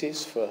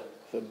offices for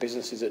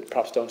businesses that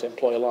perhaps don't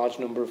employ a large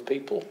number of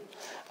people.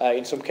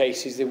 In some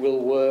cases, they will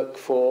work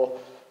for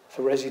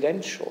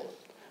residential.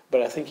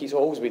 But I think it's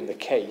always been the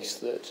case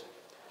that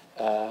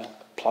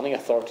planning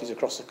authorities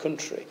across the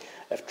country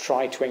have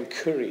tried to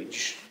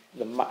encourage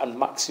and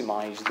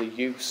maximise the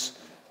use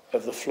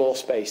of the floor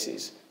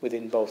spaces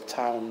within both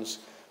towns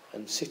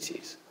and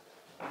cities.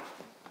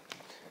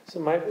 So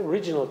my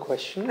original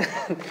question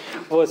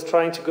was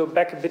trying to go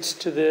back a bit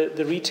to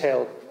the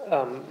retail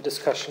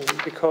discussion,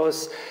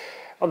 because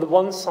on the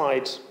one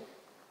side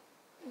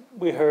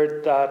we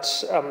heard that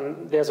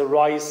there's a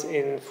rise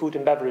in food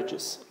and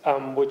beverages,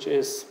 which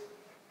is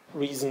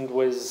reasoned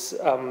with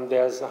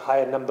there's a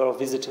higher number of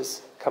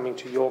visitors coming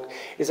to York.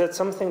 Is that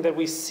something that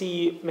we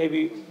see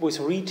maybe with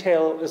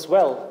retail as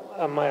well?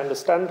 I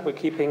understand we're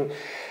keeping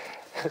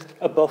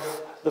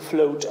above the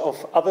float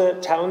of other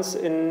towns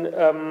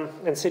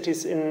and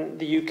cities in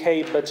the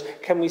UK, but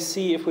can we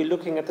see, if we're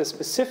looking at the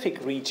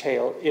specific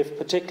retail, if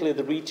particularly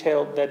the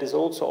retail that is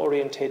also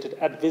orientated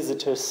at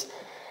visitors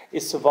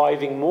is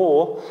surviving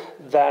more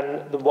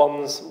than the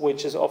ones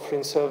which is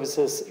offering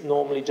services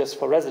normally just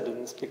for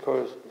residents?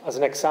 Because, as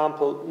an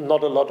example,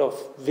 not a lot of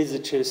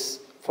visitors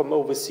from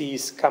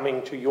overseas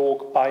coming to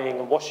York buying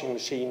a washing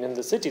machine in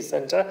the city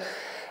centre.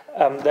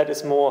 That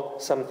is more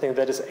something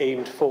that is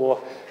aimed for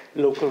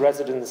local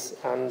residents,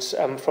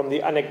 and from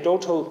the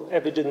anecdotal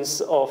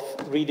evidence of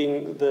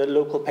reading the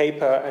local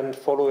paper and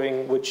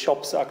following which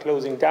shops are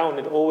closing down,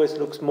 it always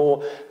looks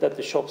more that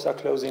the shops are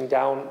closing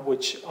down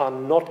which are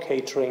not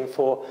catering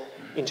for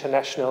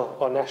international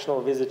or national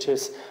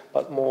visitors,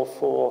 but more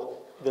for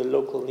the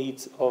local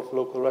needs of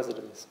local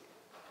residents.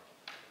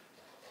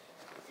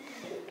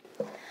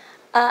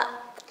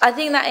 I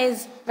think that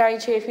is very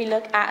true. If we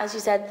look at, as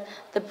you said,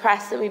 the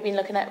press that we've been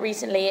looking at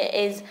recently, it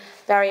is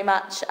very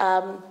much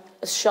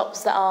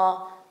shops that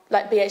are,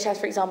 like BHS,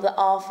 for example, that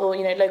are for,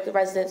 you know, local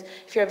residents.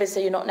 If you're a visitor,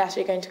 you're not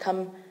necessarily going to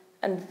come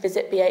and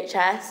visit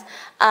BHS.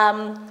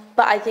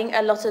 But I think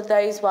a lot of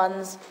those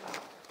ones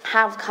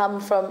have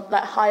come from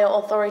like higher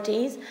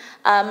authorities.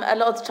 A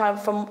lot of the time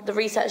from the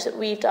research that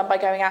we've done by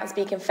going out and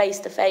speaking face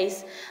to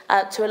face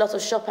to a lot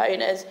of shop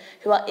owners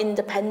who are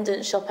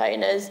independent shop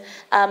owners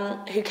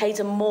who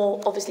cater more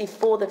obviously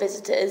for the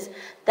visitors,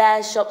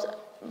 their shops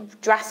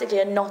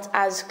drastically are not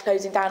as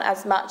closing down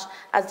as much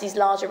as these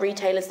larger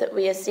retailers that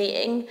we are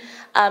seeing.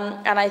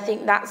 And I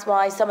think that's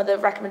why some of the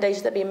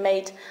recommendations that are being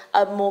made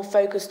are more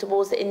focused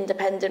towards the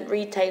independent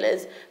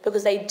retailers,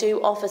 because they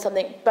do offer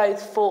something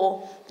both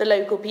for the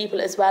local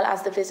people as well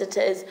as the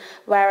visitors,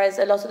 whereas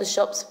a lot of the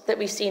shops that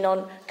we've seen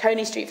on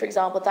Coney Street, for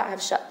example, that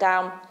have shut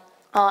down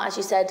are, as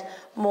you said,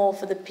 more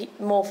for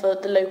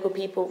the local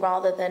people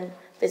rather than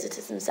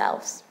visitors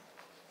themselves.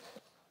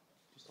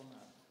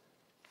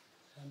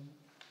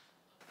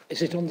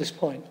 Is it on this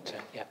point?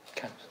 Yeah,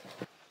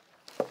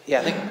 Councillor.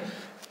 Yeah,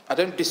 I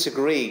don't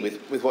disagree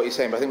with what you're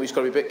saying, but I think we've just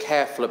got to be a bit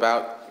careful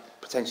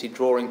about potentially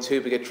drawing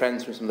too big a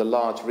trends from some of the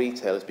large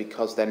retailers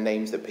because they're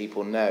names that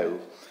people know.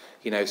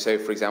 You know, so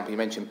for example, you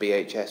mentioned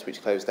BHS,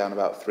 which closed down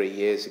about 3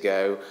 years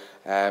ago.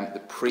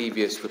 The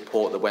previous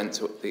report that went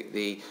to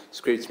the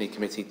Scrutiny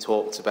Committee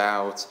talked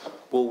about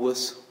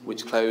Woolworths,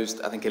 which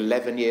closed, I think,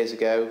 11 years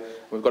ago.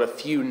 We've got a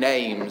few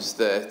names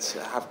that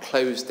have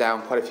closed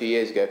down quite a few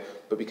years ago,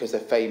 but because they're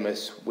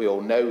famous, we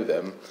all know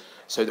them.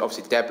 So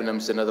obviously Debenhams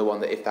is another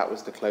one that if that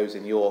was to close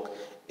in York,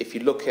 if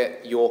you look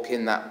at York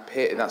in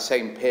that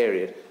same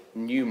period,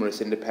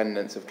 numerous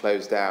independents have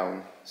closed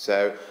down.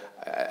 So,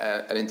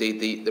 and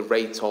indeed the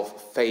rate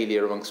of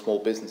failure among small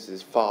businesses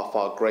is far,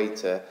 far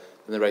greater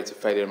than the rate of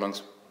failure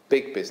amongst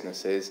big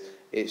businesses.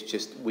 It's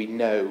just, we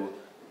know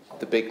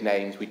the big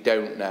names, we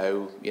don't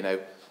know, you know,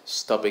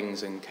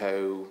 Stubbings and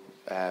Co,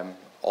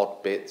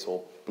 Odd Bits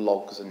or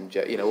Blogs and,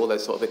 you know, all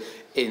those sort of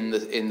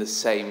things in the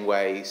same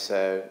way.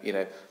 So, you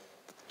know,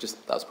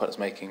 just that's the point it's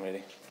making,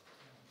 really.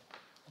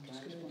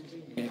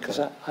 Because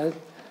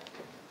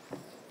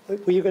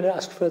were you going to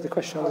ask a further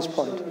question on this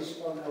point?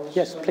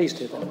 Yes, please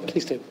do. Then.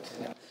 Please do.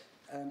 Yeah.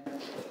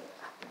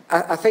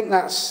 I think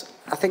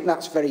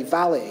that's very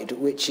valid,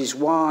 which is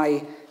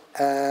why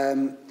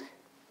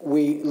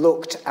we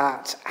looked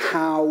at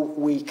how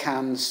we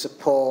can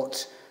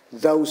support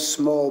those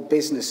small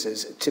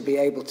businesses to be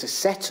able to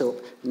set up,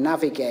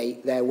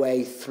 navigate their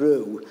way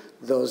through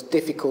those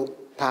difficult,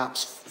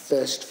 perhaps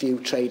first few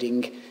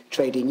trading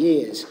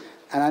years.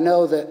 And I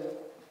know that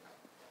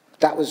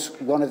that was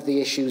one of the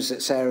issues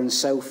that Sarah and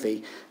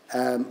Sophie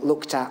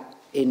looked at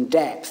in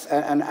depth,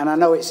 and I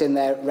know it's in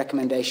their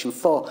recommendation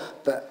 4,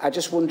 but I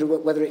just wonder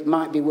whether it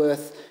might be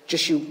worth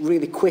just you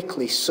really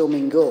quickly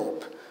summing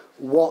up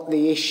what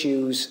the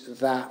issues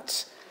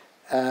that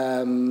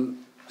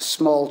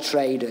small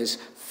traders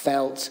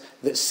felt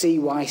that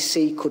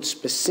CYC could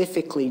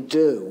specifically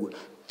do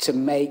to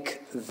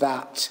make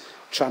that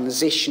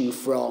transition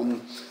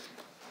from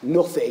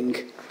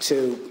nothing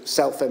to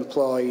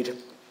self-employed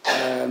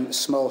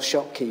small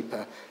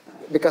shopkeeper,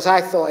 because I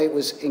thought it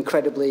was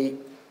incredibly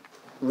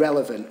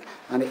relevant,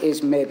 and it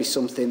is maybe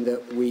something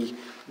that we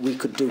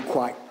could do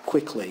quite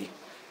quickly.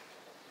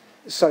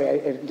 Sorry,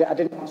 I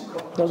didn't want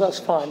to... No, that's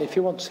fine. If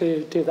you want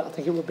to do that, I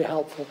think it would be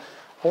helpful.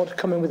 I want to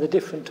come in with a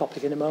different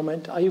topic in a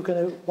moment. Are you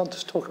going to want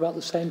us to talk about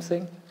the same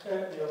thing?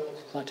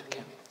 Right,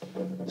 okay.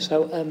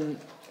 So,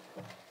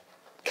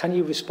 can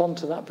you respond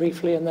to that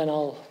briefly, and then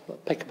I'll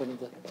pick up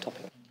another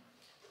topic.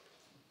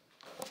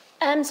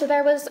 So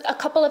there was a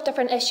couple of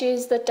different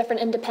issues that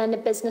different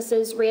independent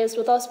businesses raised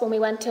with us when we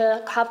went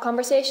to have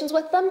conversations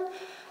with them.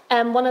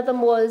 One of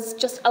them was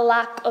just a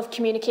lack of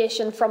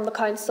communication from the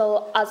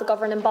council as a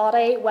governing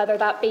body, whether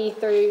that be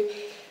through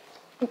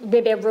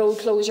maybe a road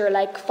closure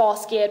like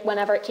Fosgate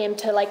whenever it came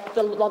to like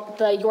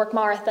the York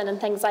Marathon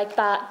and things like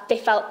that. They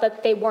felt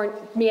that they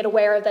weren't made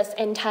aware of this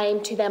in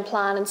time to then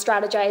plan and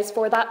strategise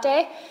for that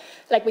day.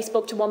 Like, we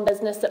spoke to one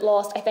business that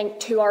lost, I think,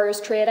 2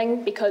 hours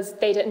trading because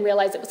they didn't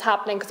realise it was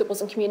happening because it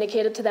wasn't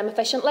communicated to them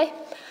efficiently.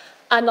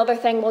 Another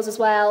thing was as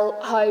well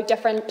how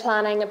different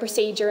planning and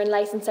procedure and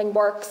licensing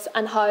works,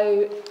 and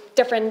how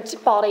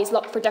different bodies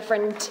look for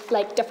different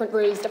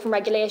rules, different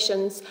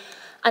regulations,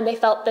 and they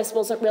felt this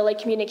wasn't really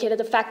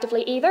communicated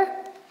effectively either.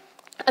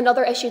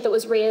 Another issue that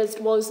was raised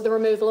was the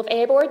removal of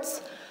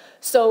A-boards.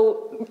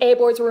 So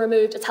A-boards were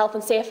removed as health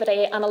and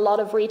safety, and a lot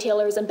of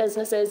retailers and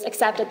businesses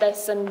accepted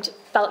this and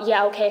felt,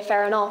 yeah, okay,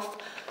 fair enough.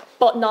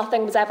 But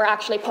nothing was ever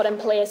actually put in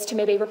place to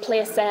maybe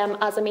replace them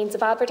as a means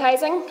of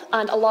advertising.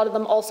 And a lot of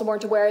them also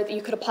weren't aware that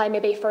you could apply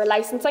maybe for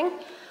licensing.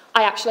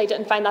 I actually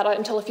didn't find that out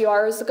until a few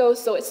hours ago.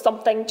 So it's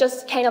something,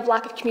 just kind of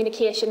lack of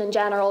communication in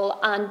general,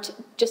 and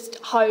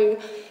just how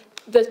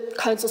the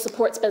council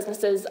supports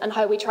businesses and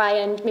how we try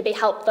and maybe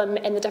help them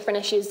in the different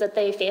issues that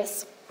they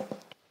face.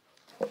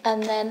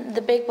 And then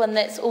the big one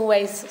that's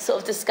always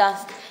sort of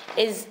discussed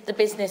is the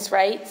business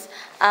rates.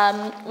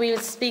 We were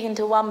speaking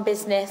to one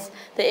business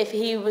that if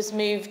he was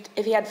moved,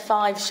 if he had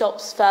 5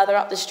 shops further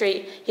up the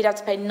street, he'd have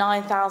to pay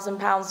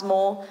 £9,000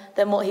 more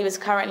than what he was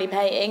currently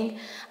paying.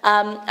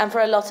 And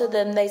for a lot of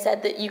them, they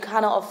said that you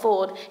cannot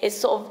afford. It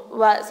sort of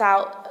works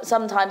out,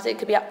 sometimes it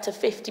could be up to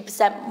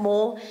 50%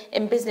 more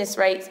in business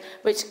rates,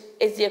 which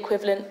is the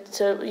equivalent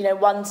to, you know,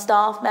 1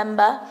 staff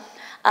member.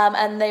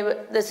 And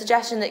the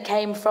suggestion that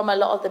came from a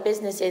lot of the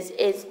businesses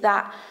is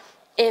that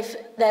if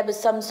there was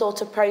some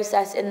sort of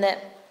process in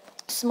that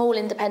small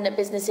independent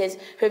businesses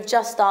who have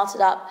just started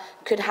up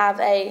could have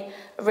a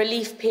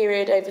relief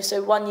period over,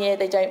 so 1 year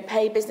they don't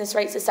pay business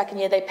rates, the second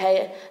year they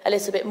pay a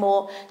little bit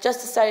more,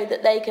 just so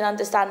that they can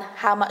understand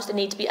how much they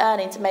need to be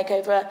earning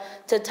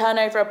to turn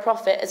over a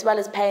profit, as well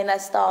as paying their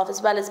staff,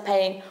 as well as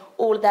paying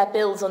all of their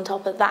bills on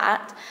top of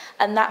that.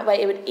 And that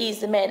way it would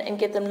ease them in and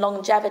give them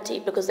longevity,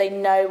 because they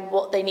know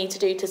what they need to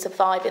do to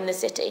survive in the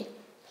city.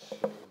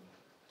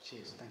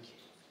 Cheers, thank you.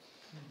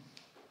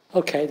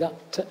 Okay,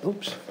 that's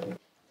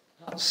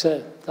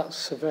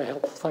very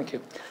helpful, thank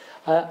you.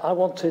 I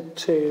wanted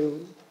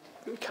to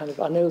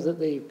I know that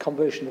the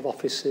conversion of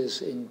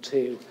offices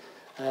into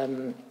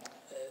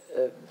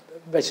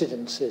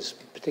residences,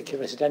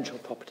 particularly residential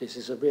properties,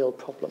 is a real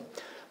problem.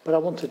 But I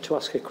wanted to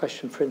ask a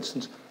question, for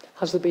instance,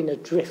 has there been a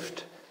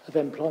drift of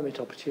employment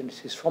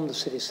opportunities from the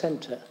city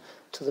centre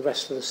to the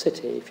rest of the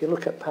city? If you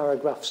look at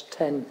paragraphs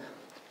 10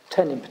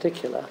 in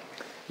particular,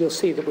 you'll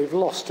see that we've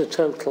lost a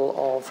total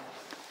of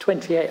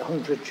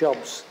 2,800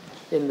 jobs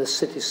in the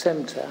city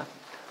centre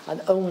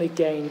and only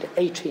gained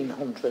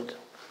 1,800.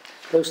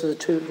 Those are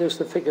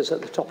the figures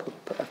at the top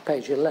of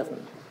page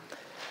 11.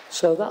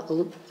 So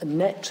that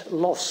net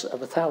loss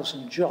of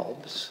 1,000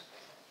 jobs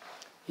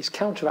is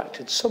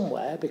counteracted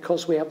somewhere,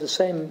 because we have the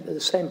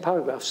same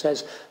paragraph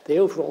says the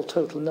overall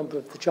total number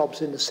of the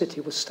jobs in the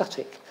city was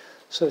static.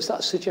 So is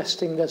that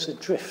suggesting there's a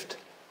drift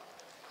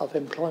of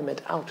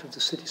employment out of the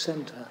city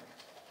centre?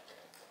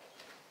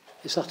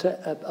 Is that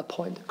a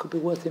point that could be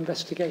worth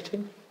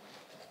investigating?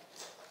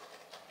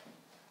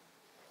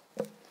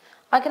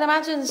 I can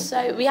imagine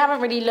so. We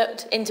haven't really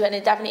looked into it, and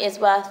it definitely is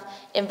worth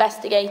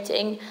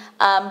investigating.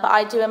 But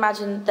I do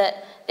imagine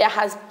that it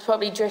has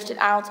probably drifted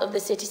out of the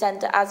city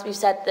centre. As we've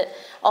said, that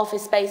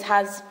office space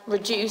has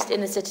reduced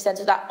in the city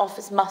centre. That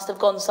office must have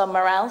gone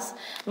somewhere else,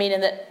 meaning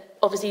that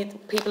obviously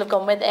people have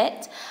gone with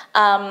it.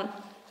 And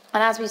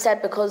as we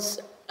said, because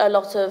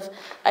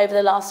over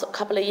the last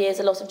couple of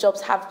years, a lot of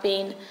jobs have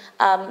been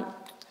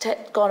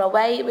gone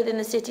away within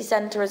the city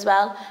centre as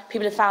well.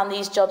 People have found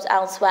these jobs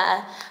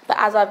elsewhere. But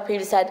as I've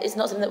previously said, it's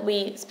not something that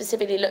we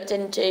specifically looked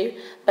into,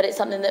 but it's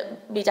something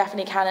that we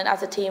definitely can, and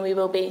as a team we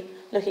will be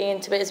looking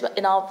into it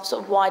in our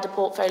sort of wider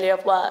portfolio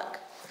of work.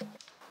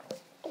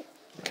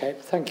 Okay,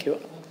 thank you.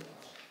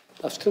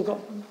 I've still got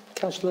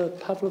Councillor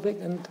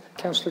Pavlovic and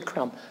Councillor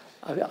Cram.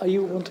 Are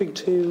you wanting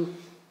to...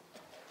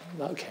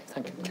 Okay,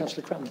 thank you.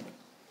 Councillor Cram.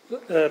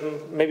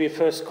 Maybe a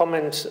first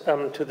comment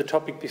to the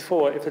topic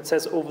before. If it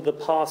says over the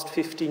past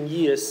 15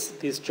 years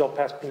this job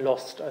has been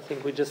lost, I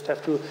think we just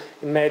have to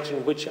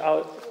imagine which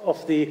out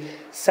of the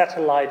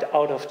satellite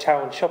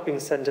out-of-town shopping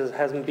centres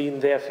hasn't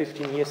been there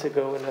 15 years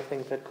ago, and I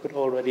think that could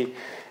already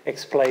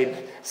explain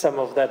some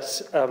of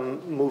that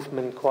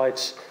movement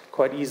quite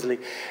easily.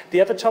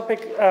 The other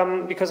topic,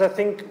 because I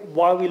think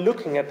while we're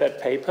looking at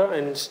that paper,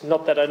 and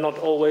not that I not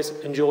always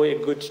enjoy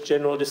a good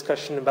general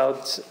discussion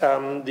about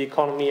the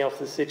economy of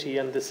the city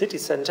and the city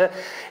centre,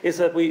 is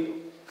that we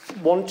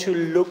want to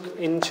look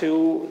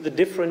into the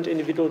different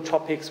individual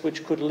topics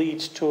which could lead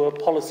to a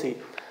policy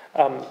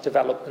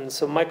development.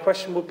 So my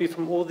question would be,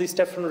 from all these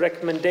different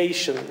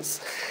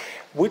recommendations,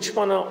 which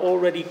one are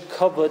already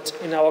covered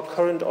in our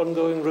current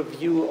ongoing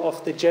review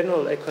of the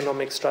general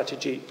economic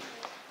strategy?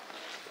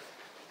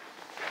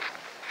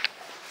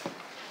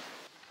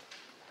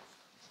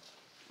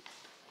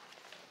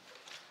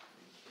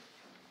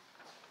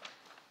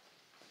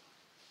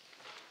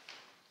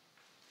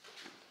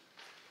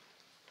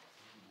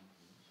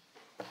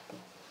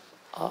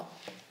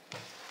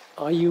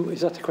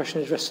 Is that a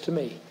question addressed to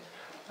me?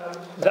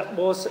 That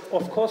was,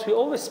 of course, we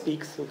always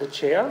speak through the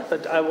chair,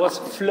 but I was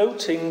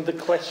floating the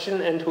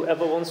question, and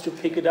whoever wants to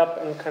pick it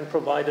up and can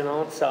provide an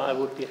answer, I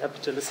would be happy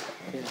to listen.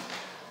 Yeah.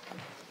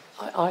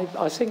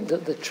 I think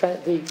that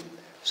the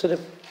sort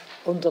of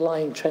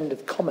underlying trend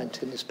of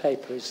comment in this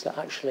paper is that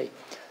actually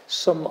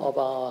some of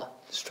our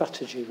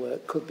strategy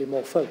work could be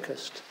more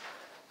focused,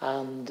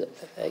 and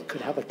it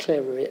could have a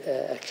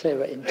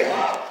clearer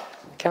intent.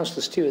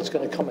 Councillor Stewart's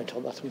going to comment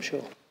on that, I'm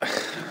sure.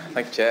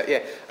 Thank you, Chair.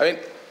 Yeah, I mean,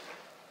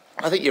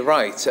 I think you're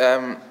right.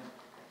 And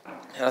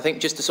I think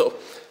just to sort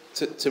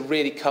of, to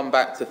really come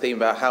back to the theme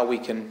about how we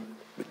can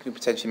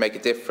potentially make a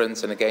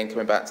difference, and again,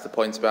 coming back to the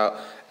point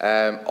about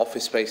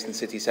office space in the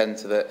city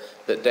centre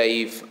that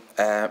Dave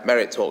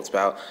Merritt talked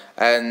about.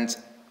 And,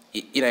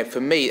 you know,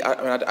 for me,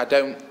 I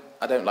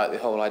don't like the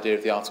whole idea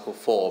of the Article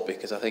 4,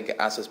 because I think,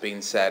 as has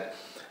been said,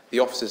 the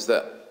officers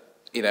that,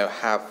 you know,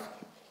 have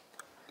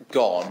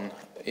gone,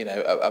 you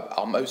know,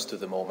 are most of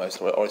them almost,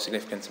 or a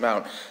significant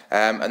amount.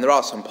 And there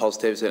are some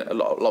positives, and a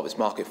lot of it's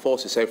market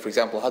forces. So, for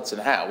example, Hudson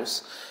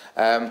House,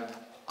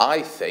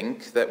 I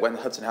think that when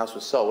Hudson House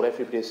was sold,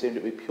 everybody assumed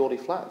it would be purely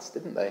flats,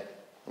 didn't they?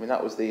 I mean,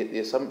 that was the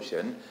assumption.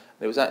 And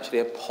it was actually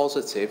a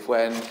positive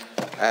when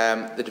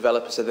the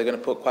developer said they're going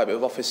to put quite a bit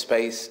of office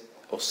space,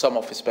 or some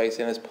office space,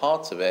 in as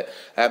part of it.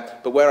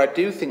 But where I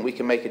do think we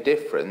can make a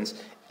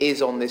difference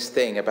is on this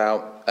thing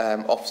about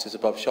offices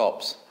above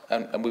shops.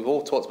 And we've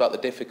all talked about the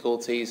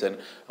difficulties and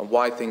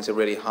why things are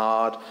really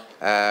hard.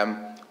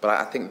 But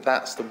I think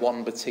that's the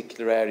one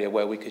particular area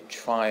where we could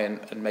try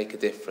and make a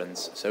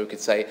difference. So we could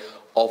say,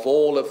 of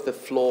all of the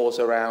floors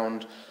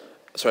around,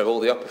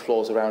 all the upper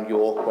floors around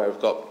York, where we've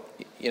got,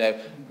 you know,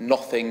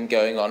 nothing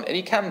going on. And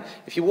you can,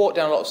 if you walk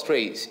down a lot of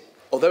streets,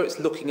 although it's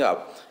looking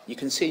up, you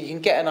can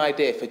get an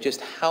idea for just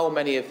how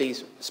many of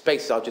these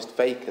spaces are just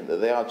vacant, that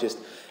they are just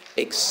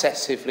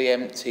excessively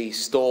empty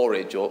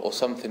storage or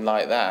something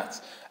like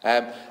that.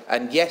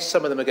 And yes,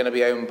 some of them are going to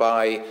be owned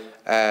by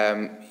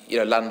you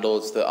know,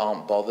 landlords that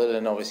aren't bothered,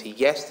 and obviously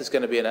yes, there's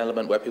going to be an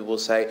element where people will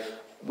say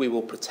we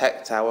will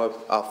protect our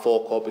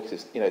forecourt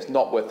because, you know, it's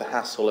not worth the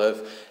hassle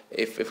of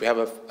if we have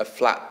a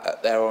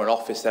flat there or an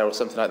office there or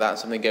something like that and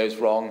something goes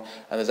wrong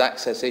and there's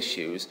access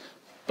issues.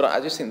 But I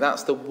just think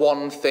that's the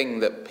one thing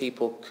that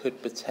people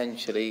could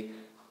potentially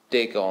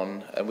dig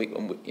on, and we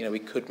you know, we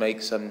could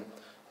make some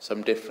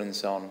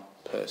difference on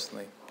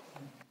personally.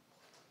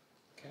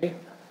 Okay.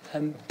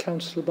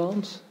 Councillor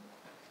Barnes?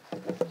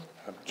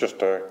 Just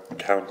to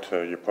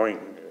counter your point,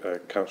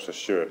 Councillor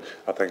Stewart,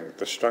 I think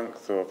the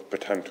strength of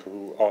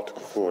potential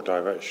Article 4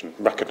 direction,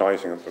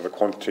 recognising that the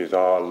quantities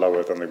are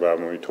lower than they were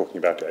when we were talking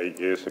about it 8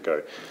 years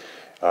ago,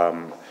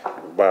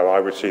 where I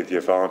would see the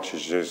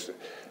advantage is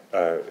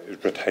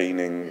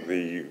retaining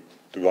the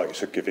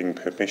rights of giving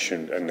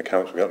permission, and the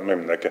council at the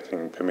moment they're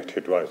getting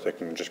permitted rights, they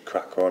can just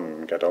crack on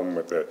and get on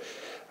with it.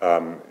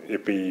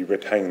 If we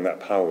retain that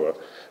power,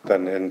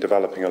 then in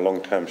developing a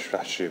long-term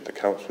strategy, the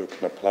council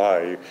can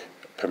apply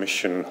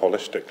permission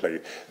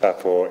holistically.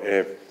 Therefore,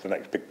 if the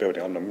next big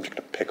building, I'm just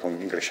going to pick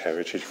on English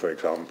Heritage, for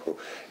example,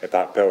 if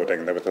that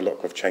building, there was a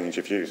look of change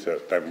of use,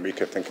 then we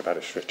could think about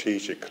it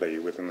strategically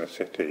within the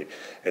city.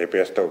 If we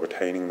are still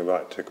retaining the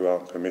right to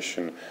grant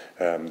permission,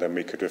 then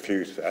we could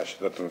refuse to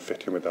actually let them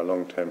fit in with our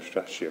long-term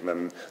strategy, and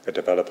then the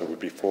developer would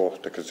be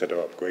forced to consider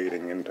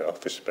upgrading into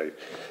office space.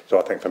 So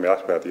I think for me,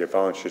 that's where the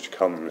advantage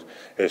comes,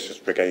 is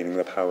just regaining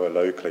the power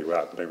locally, where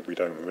at the moment we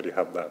don't really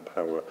have that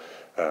power.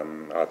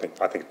 I think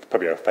it's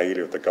probably a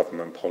failure of the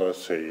government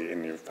policy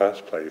in the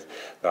first place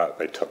that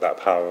they took that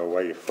power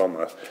away from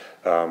us,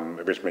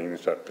 which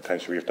means that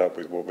potentially we've dealt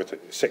with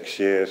 6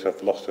 years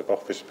of loss of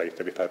office space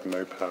that we've had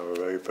no power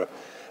over.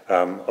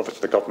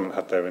 Obviously the government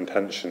had their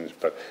intentions,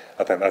 but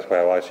I think that's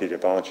where I see the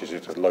advantages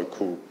is the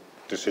local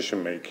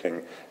decision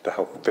making to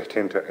help fit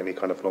into any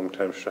kind of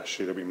long-term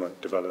strategy that we might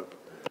develop.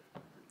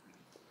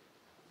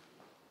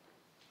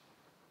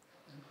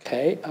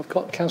 Okay, I've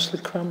got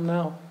Councillor Cram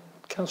now.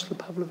 Councillor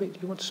Pavlovic, do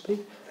you want to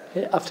speak?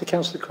 Yeah, after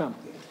Councillor Cram.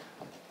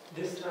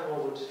 This time I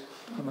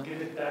would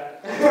give it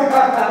back.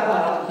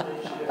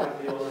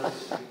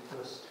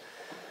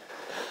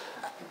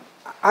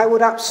 I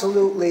would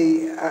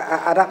absolutely,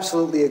 I'd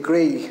absolutely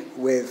agree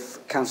with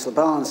Councillor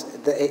Barnes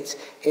that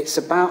it's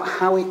about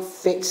how it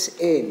fits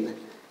in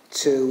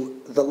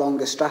to the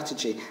longer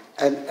strategy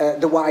and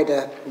the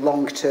wider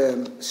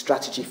long-term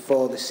strategy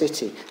for the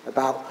city,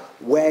 about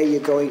where you're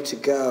going to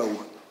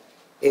go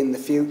in the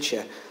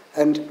future.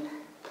 And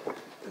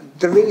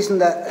the reason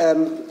that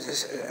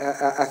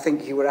I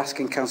think you were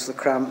asking, Councillor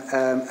Cram,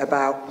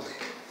 about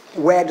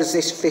where does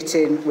this fit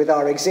in with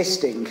our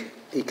existing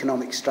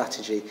economic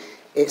strategy,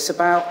 it's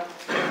about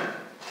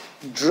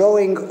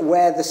drawing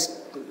where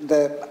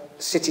the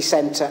city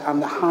centre and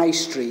the high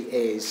street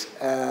is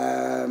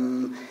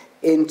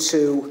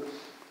into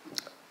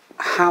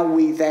how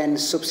we then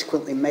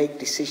subsequently make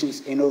decisions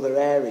in other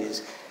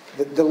areas.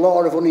 The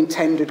law of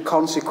unintended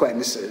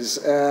consequences.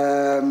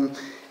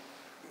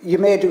 You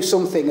may do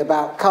something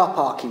about car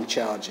parking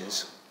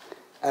charges.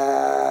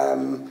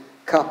 Car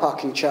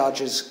parking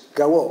charges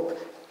go up.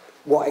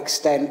 What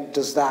extent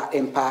does that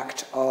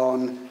impact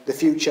on the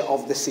future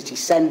of the city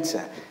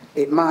centre?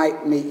 It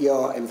might meet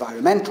your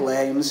environmental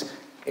aims,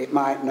 it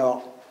might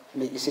not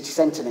meet your city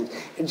centre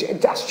aims.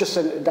 That's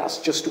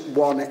just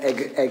one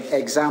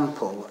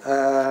example.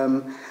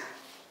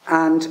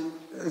 And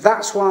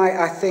that's why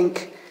I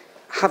think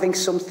having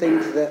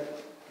something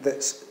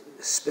that's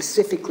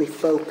specifically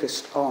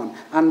focused on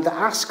and that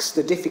asks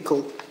the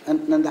difficult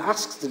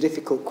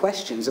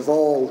questions of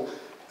all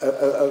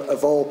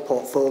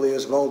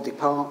portfolios, of all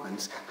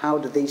departments, how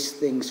do these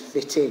things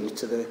fit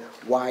into the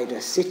wider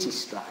city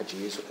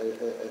strategy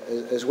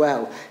as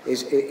well,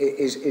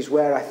 is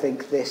where I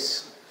think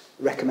this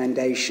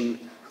recommendation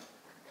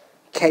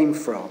came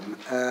from.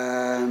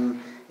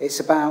 It's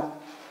about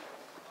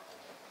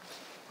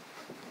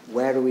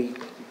where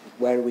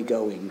are we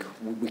going?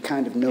 We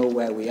kind of know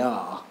where we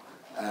are,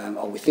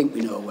 or we think we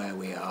know where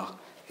we are.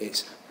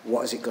 It's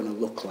what is it going to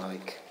look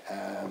like?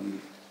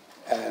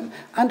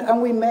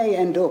 And we may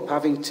end up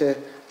having to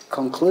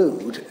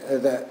conclude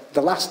that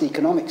the last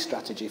economic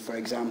strategy, for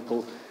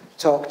example,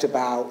 talked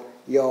about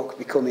York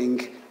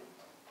becoming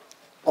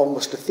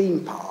almost a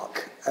theme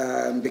park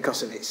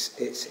because of its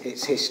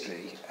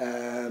history.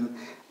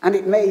 And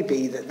it may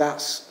be that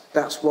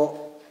that's what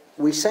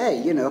we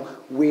say, you know,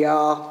 we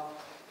are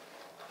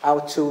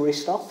our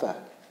tourist offer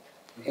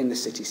in the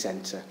city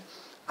centre.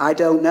 I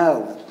don't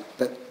know,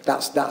 but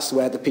that's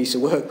where the piece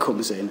of work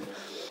comes in.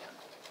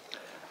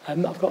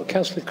 I've got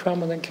Councillor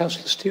Cram and then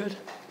Councillor Stewart.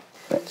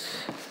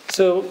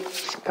 So,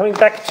 coming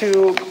back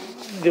to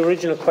the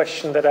original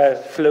question that I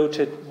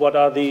floated, what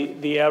are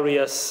the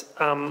areas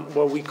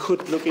where we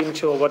could look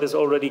into, or what is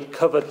already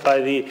covered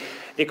by the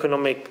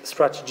economic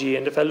strategy?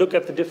 And if I look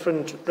at the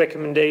different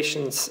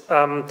recommendations,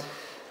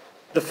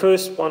 the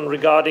first one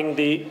regarding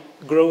the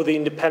grow the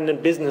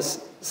independent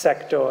business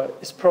sector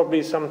is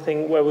probably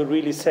something where we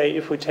really say,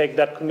 if we take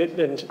that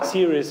commitment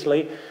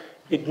seriously,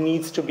 it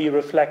needs to be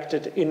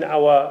reflected in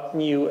our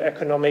new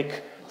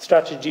economic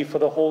strategy for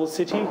the whole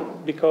city,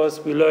 because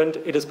we learned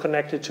it is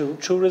connected to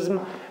tourism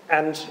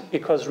and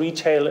because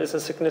retail is a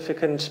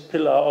significant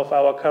pillar of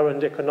our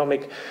current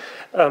economic.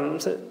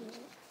 So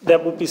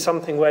that would be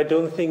something where I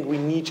don't think we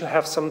need to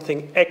have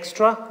something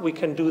extra. We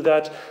can do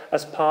that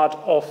as part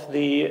of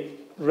the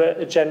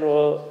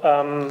general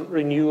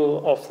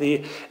renewal of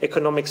the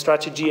economic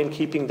strategy and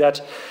keeping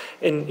that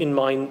in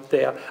mind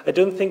there. I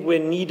don't think we're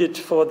needed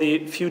for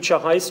the future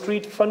High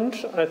Street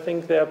Fund. I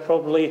think there are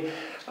probably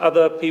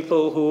other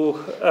people who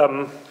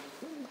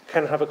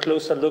can have a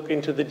closer look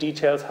into the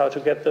details, how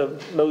to get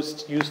the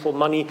most useful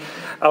money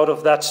out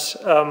of that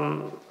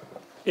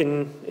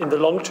in the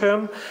long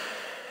term.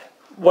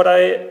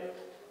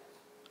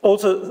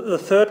 Also, the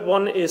third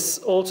one is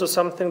also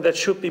something that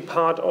should be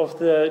part of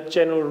the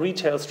general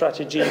retail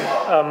strategy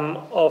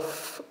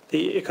of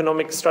the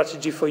economic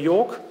strategy for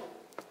York.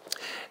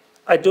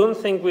 I don't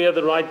think we are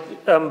the right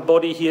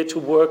body here to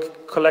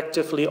work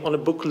collectively on a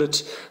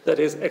booklet that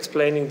is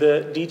explaining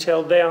the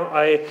detail there.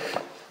 I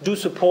do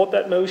support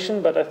that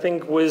motion, but I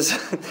think with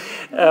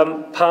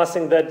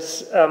passing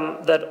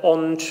that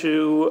on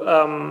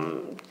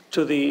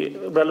to the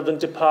relevant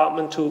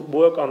department to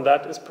work on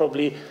that is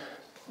probably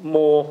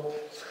more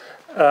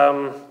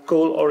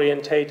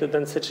goal-orientated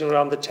than sitting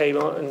around the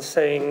table and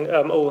saying,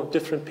 oh,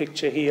 different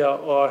picture here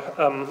or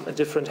a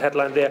different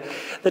headline there.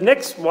 The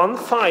next one,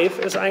 5,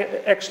 is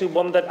actually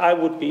one that I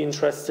would be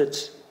interested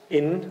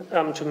in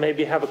to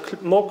maybe have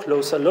a more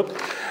closer look.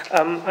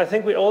 I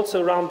think we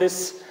also around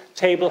this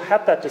table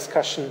had that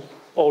discussion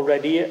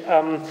already,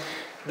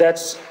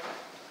 that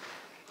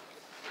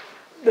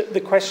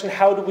the question,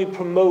 how do we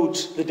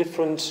promote the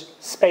different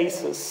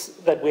spaces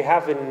that we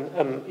have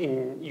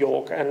in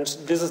York? And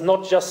this is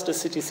not just a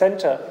city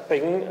centre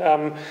thing.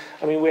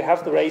 I mean, we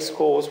have the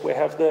racecourse, we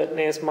have the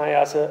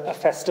Neesmeijer as a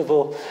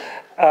festival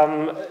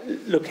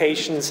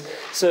locations.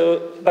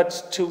 So,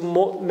 but to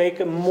make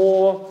a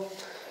more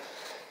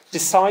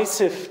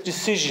decisive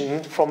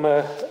decision from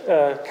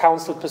a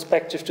council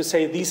perspective to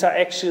say these are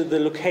actually the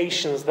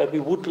locations that we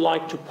would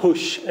like to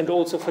push, and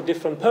also for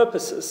different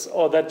purposes,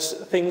 or that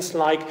things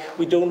like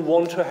we don't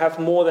want to have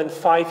more than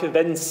 5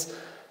 events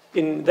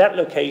in that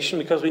location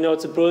because we know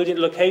it's a brilliant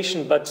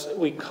location, but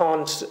we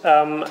can't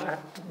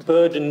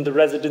burden the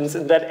residents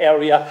in that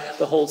area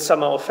the whole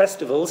summer of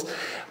festivals.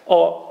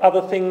 Or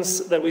other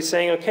things that we're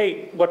saying,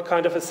 okay, what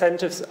kind of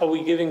incentives are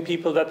we giving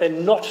people that they're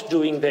not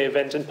doing their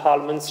event in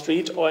Parliament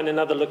Street or in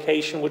another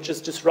location which is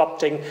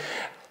disrupting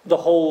the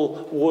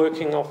whole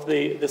working of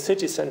the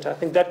city centre? I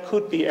think that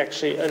could be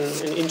actually an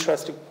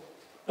interesting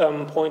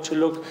point to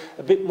look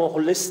a bit more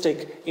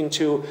holistic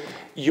into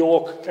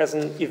York as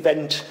an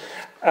event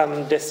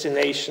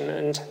destination,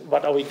 and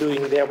what are we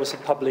doing there with the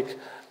public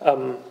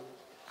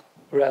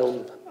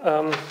realm.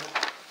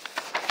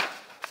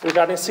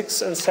 Regarding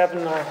 6 and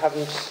 7, I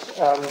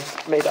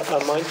haven't made up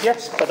my mind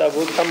yet, but I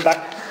will come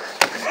back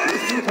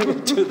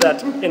to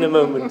that in a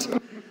moment.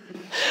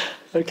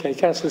 Okay,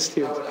 Councillor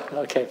Stewart.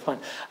 Okay, fine.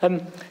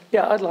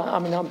 Yeah,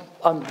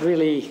 I'm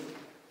really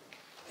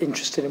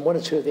interested in one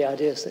or two of the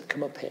ideas that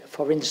come up here.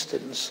 For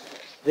instance,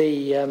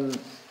 the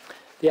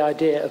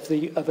idea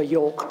of a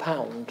York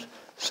pound.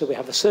 So we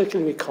have a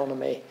circular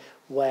economy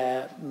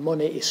where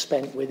money is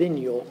spent within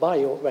York by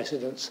York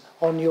residents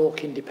on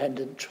York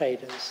independent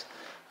traders,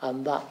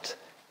 and that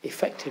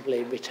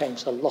effectively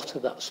retains a lot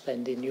of that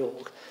spend in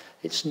York.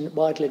 It's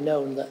widely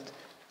known that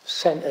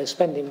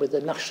spending with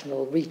the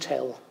national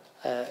retail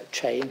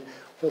chain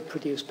will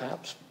produce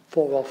perhaps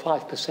 4 or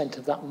 5%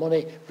 of that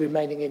money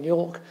remaining in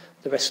York.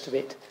 The rest of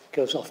it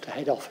goes off to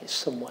head office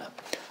somewhere.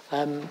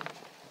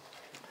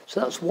 So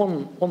that's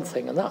one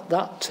thing, and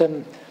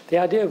the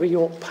idea of a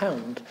York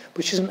pound,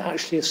 which isn't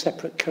actually a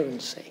separate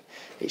currency,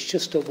 it's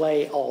just a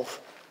way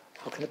of,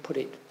 how can I put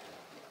it,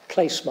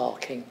 place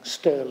marking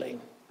sterling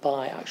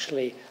by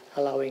actually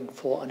allowing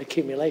for an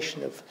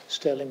accumulation of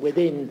sterling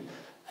within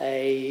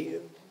a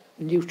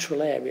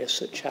neutral area,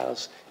 such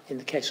as, in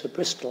the case of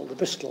Bristol, the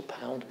Bristol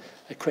pound,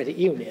 a credit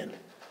union.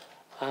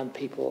 And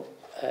people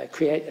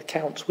create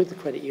accounts with the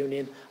credit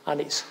union,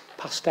 and it's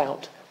passed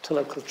out to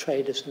local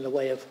traders in the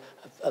way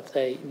of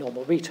their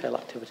normal retail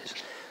activities.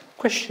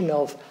 Question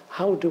of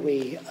how do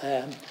we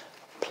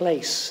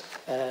place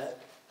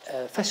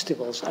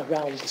festivals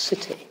around the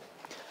city.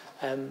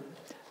 A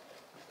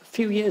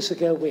few years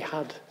ago we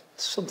had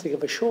something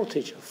of a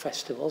shortage of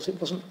festivals.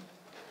 It wasn't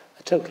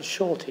a total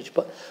shortage,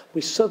 but we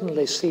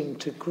suddenly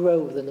seemed to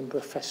grow the number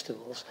of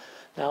festivals.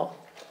 Now,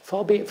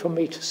 far be it from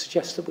me to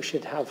suggest that we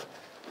should have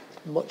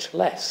much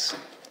less,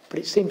 but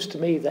it seems to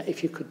me that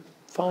if you could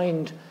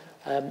find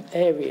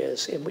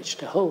areas in which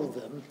to hold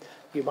them,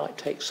 you might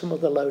take some of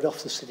the load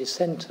off the city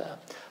centre.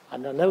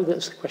 And I know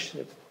there's a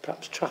question of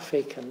perhaps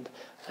traffic and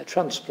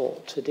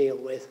transport to deal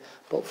with,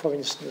 but for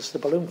instance, the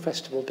Balloon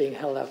Festival being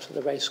held out at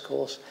the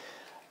racecourse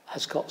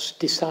has got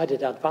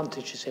decided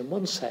advantages in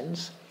one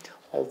sense,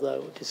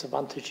 although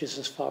disadvantages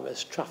as far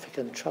as traffic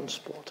and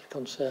transport are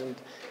concerned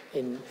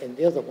in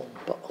the other one.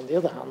 But on the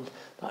other hand,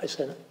 that is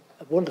a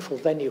wonderful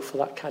venue for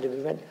that kind of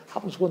event. It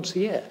happens once a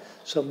year,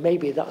 so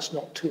maybe that's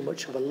not too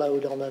much of a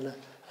load on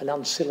an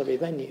ancillary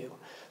venue.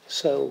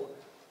 So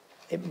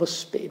it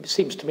must be, it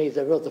seems to me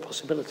there are other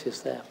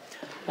possibilities there.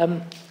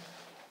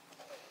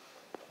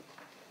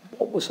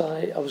 What was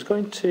I was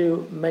going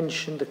to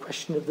mention the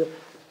question of the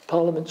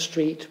Parliament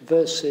Street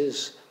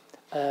versus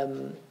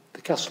the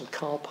Castle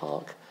Car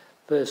Park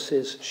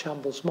versus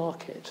Shambles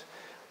Market.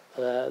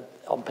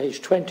 On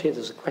page 20,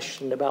 there's a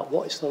question about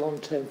what is the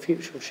long-term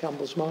future of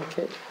Shambles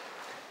Market.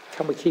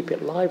 Can we keep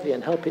it lively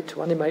and help it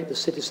to animate the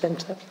city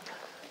centre?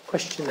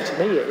 Question to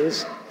me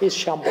is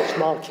Shambles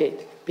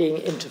Market being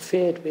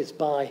interfered with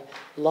by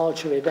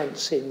larger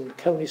events in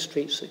Coney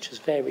Street, such as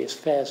various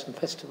fairs and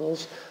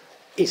festivals?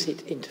 Is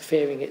it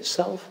interfering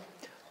itself?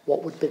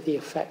 What would be the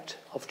effect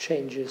of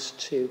changes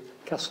to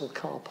Castle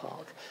Car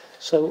Park?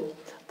 So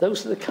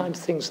those are the kind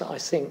of things that I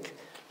think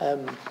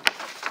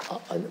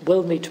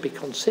will need to be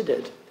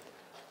considered.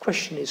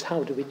 Question is,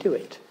 how do we do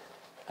it?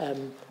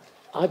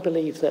 I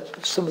believe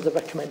that some of the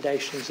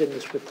recommendations in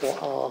this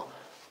report are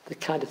the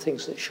kind of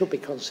things that should be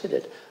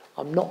considered.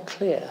 I'm not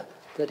clear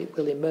that it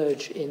will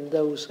emerge in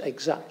those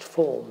exact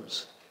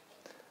forms.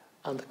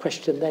 And the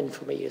question then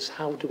for me is,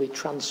 how do we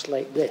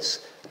translate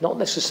this? Not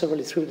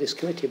necessarily through this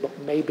committee, but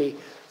maybe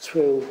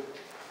through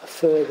a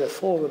further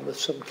forum of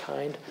some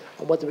kind,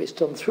 and whether it's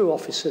done through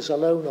officers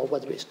alone or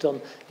whether it's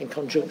done in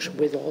conjunction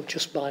with or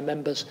just by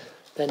members,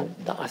 then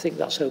I think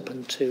that's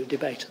open to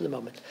debate at the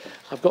moment.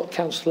 I've got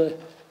Councillor...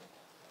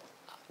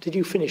 Did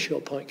you finish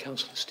your point,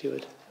 Councillor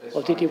Stewart?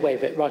 Or did you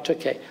waive it? Right,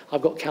 okay.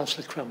 I've got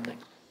Councillor Cramning.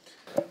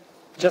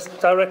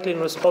 Just directly in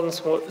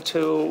response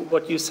to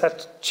what you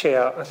said,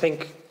 Chair, I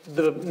think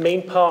the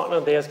main partner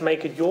there is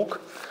Make It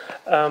York,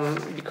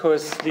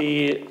 because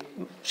the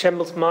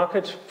Shambles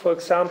Market, for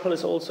example,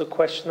 is also a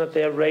question that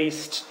they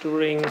raised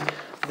during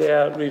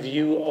their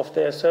review of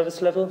their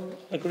service level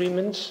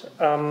agreement.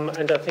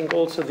 And I think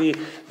also the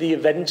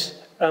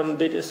event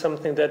bit is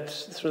something that,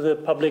 through the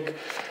public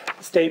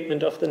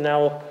statement of the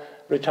now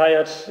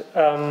retired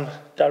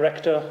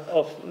director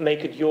of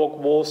Make It York,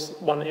 was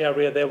one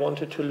area they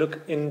wanted to look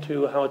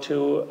into, how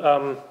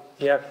to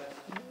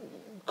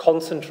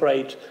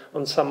concentrate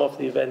on some of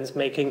the events,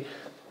 making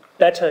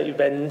better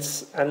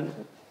events and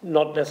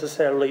not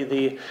necessarily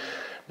the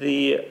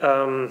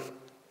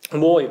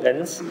more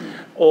events,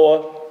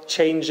 or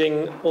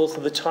changing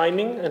also the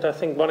timing. And I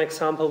think one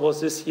example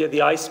was this year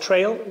the Ice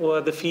Trail,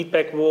 where the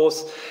feedback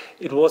was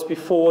it was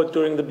before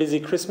during the busy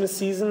Christmas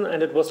season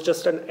and it was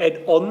just an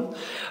add-on,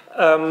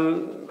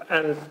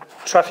 and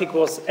traffic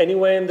was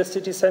anywhere in the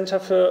city centre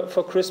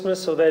for Christmas,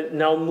 so they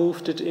now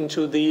moved it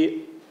into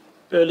the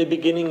early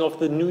beginning of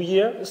the new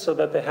year, so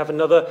that they have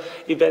another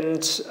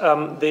event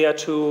there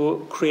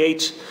to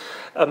create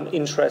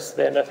interest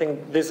there. And I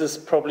think this is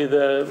probably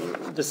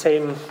the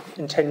same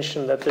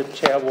intention that the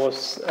chair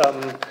was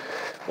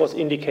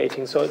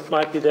indicating. So it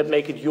might be that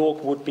Make It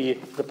York would be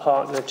the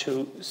partner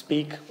to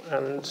speak,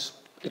 and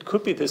it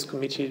could be this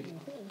committee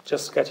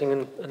just getting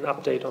an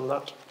update on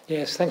that.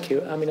 Yes, thank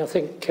you. I mean, I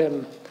think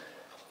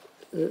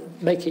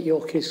Make It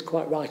York is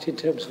quite right in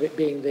terms of it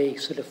being the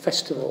sort of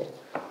festival.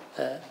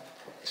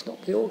 It's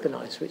not the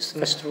organiser, it's the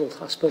festival,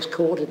 I suppose,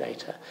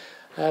 coordinator.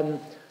 And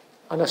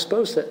I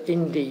suppose that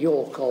Indie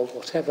York, or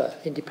whatever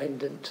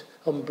independent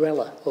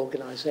umbrella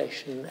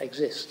organisation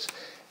exists,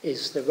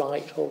 is the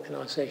right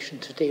organisation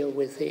to deal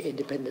with the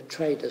independent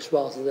traders,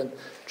 rather than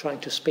trying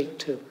to speak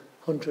to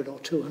 100 or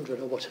 200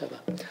 or whatever.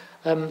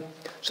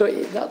 So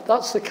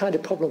that's the kind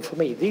of problem for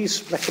me.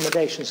 These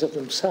recommendations of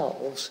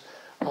themselves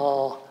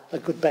are a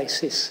good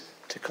basis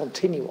to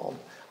continue on.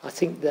 I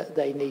think that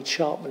they need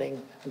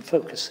sharpening and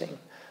focusing,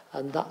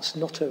 and that's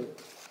not a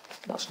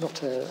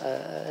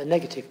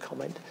negative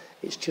comment.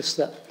 It's just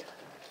that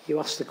you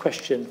ask the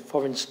question,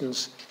 for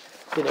instance,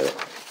 you know,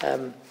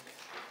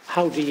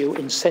 how do you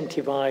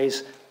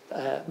incentivise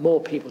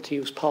more people to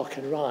use park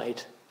and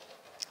ride?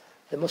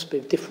 There must be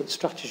different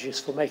strategies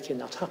for making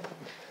that happen.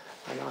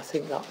 And I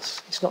think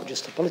it's not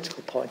just a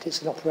political point,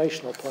 it's an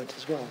operational point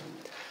as well.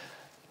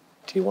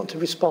 Do you want to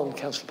respond,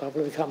 Councillor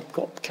Pavlovic? I've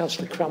got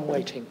Councillor Cram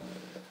waiting.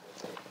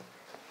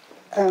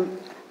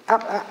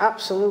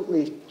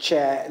 Absolutely,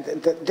 Chair.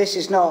 This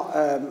is not.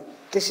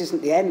 This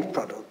isn't the end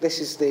product. This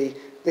is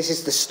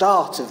the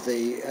start of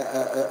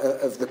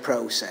the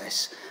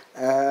process.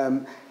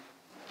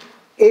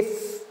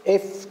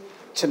 If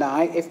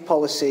tonight, if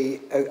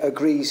policy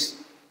agrees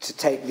to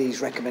take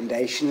these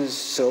recommendations,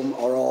 some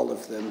or all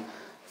of them,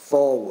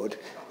 forward,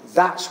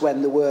 that's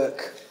when the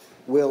work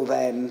will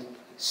then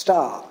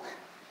start.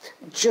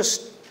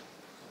 Just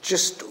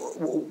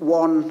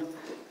one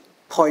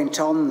point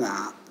on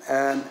that.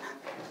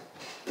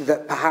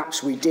 That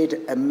perhaps we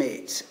did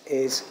omit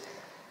is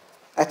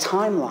a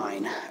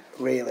timeline,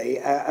 really,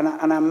 and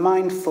I'm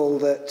mindful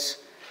that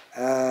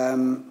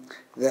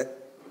that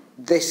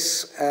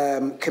this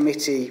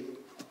committee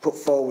put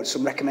forward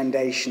some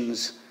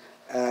recommendations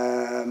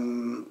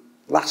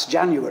last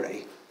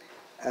January,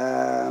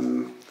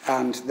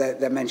 and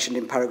they're mentioned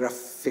in paragraph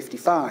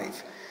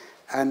 55,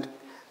 and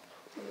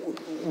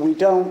we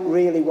don't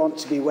really want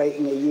to be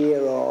waiting a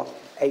year or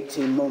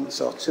 18 months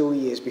or 2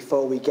 years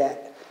before we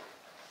get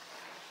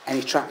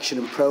any traction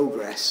and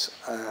progress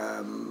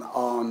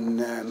on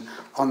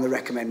the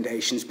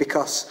recommendations,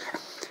 because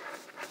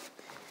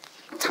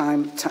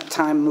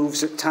time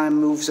moves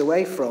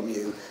away from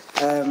you.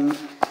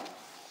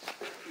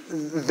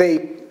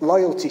 The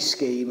loyalty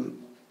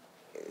scheme,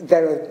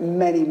 there are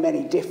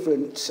many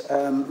different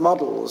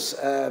models.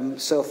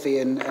 Sophie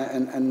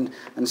and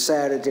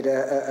Sarah did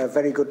a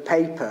very good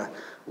paper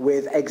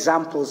with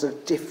examples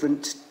of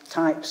different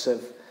types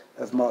of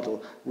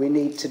model. We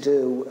need to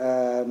do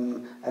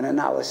an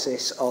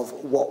analysis of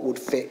what would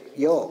fit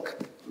York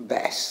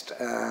best,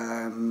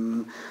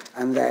 and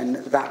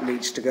then that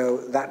needs to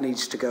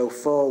go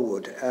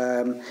forward.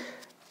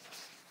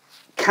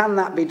 Can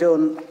that be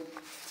done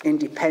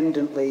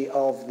independently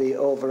of the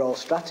overall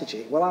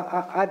strategy? Well,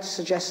 I'd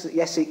suggest that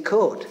yes, it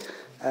could.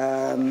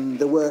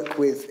 The work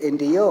with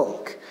Indie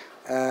York,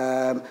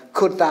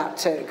 could that,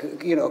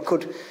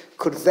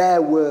 could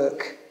their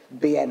work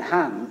be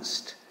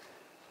enhanced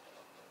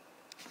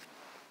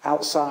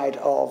outside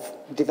of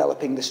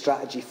developing the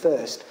strategy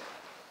first?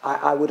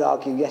 I would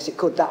argue yes, it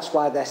could. That's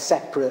why they're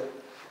separate.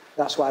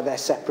 That's why they're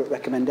separate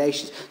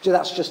recommendations. So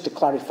that's just to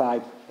clarify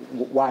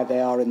why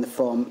they are in the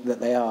form that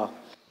they are.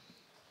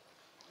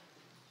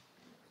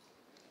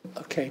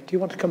 Okay, do you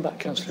want to come back,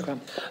 Councillor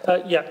Cram?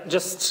 Yeah,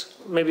 just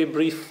maybe a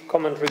brief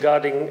comment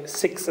regarding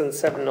 6 and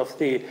 7 of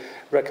the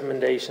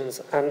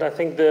recommendations. And I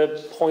think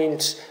the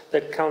point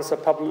that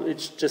Councillor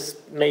Pavlovic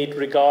just made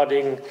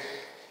regarding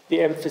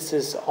the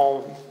emphasis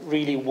on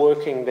really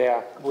working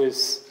there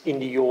with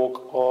in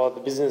York or the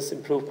Business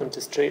Improvement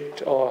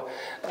District, or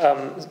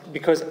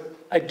because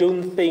I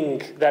don't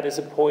think that is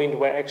a point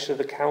where actually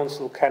the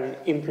council can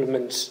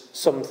implement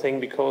something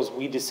because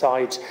we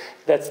decide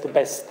that's the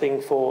best thing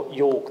for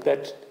York.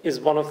 That is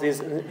one of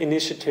these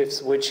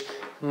initiatives which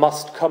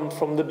must come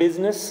from the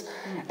business,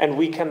 and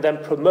we can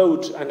then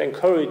promote and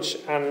encourage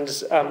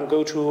and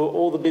go to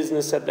all the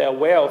business that they're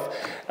aware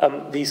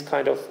of these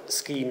kind of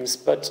schemes.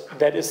 But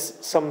that is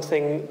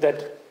something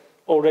that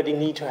already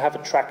need to have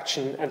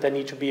attraction, and there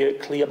need to be a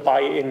clear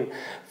buy-in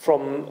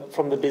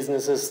from the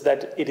businesses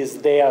that it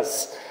is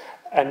theirs,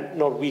 and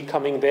not we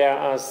coming there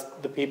as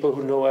the people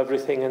who know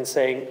everything and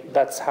saying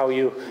that's how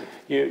you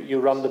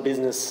run the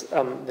business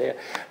there.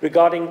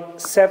 Regarding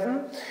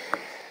 7,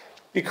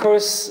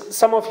 because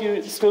some of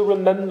you still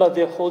remember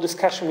the whole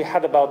discussion we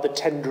had about the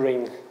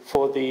tendering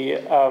for the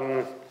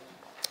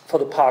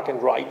park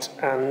and ride,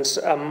 and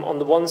on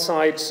the one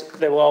side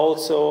there were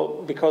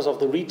also, because of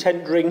the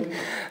retendering,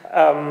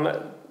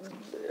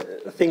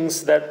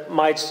 things that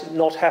might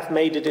not have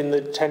made it in the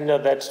tender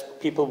that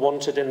people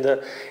wanted in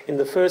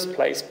the first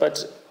place.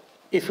 But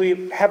if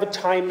we have a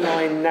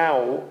timeline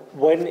now,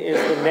 when is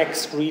the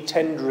next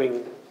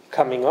retendering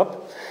coming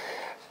up?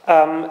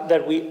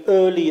 That we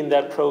early in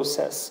that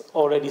process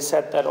already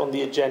set that on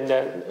the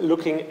agenda,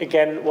 looking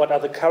again what are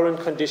the current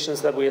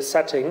conditions that we are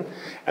setting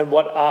and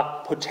what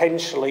are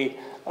potentially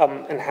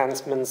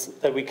enhancements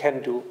that we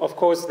can do. Of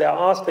course, there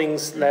are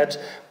things that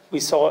we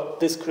saw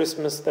this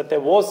Christmas, that there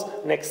was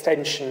an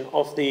extension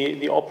of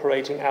the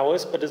operating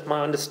hours, but it's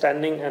my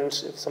understanding, and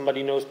if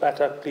somebody knows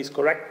better, please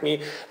correct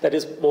me, that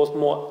it was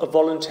more a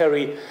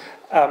voluntary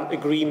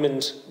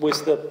agreement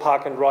with the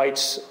park and ride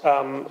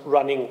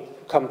running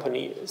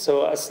company.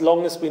 So as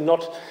long as we're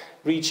not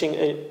reaching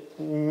a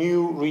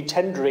new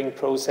retendering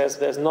process,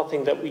 there's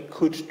nothing that we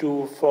could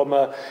do from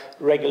a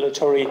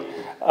regulatory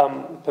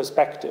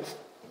perspective.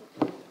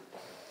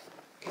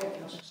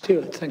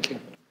 Stuart, thank you.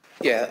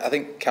 Yeah, I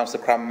think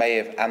Councillor Cram may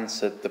have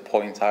answered the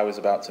point I was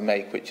about to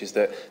make, which is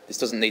that this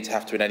doesn't need to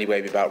have to in any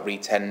way be about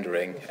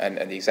retendering, and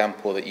the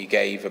example that you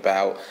gave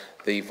about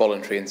the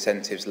voluntary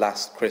incentives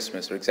last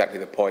Christmas are exactly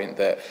the point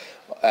that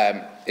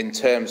in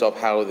terms of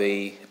how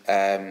the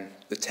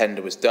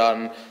tender was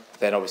done,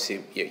 then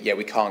obviously, yeah,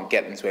 we can't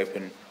get them to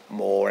open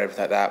more and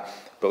everything like that,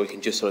 but we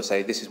can just sort of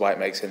say, this is why it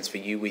makes sense for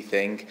you, we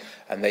think,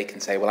 and they can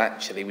say, well,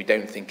 actually, we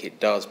don't think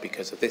it does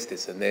because of this,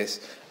 this and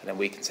this, and then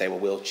we can say, well,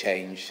 we'll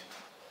change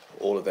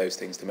all of those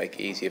things to make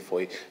it easier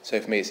for you. So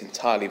for me, it's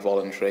entirely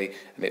voluntary,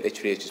 and it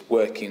literally is just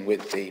working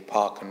with the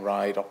park and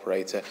ride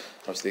operator.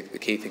 Obviously, the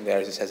key thing there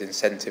is it says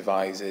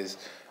incentivises,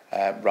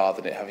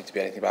 rather than it having to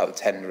be anything about the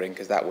tendering,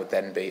 because that would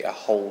then be a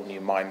whole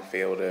new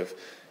minefield of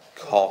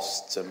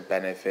costs and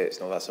benefits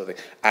and all that sort of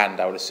thing.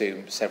 And I would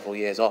assume several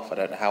years off. I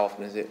don't know how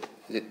often is it?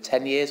 Is it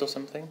 10 years or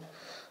something?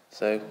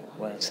 So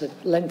when it's a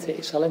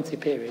lengthy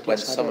period. When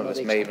some of us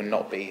may even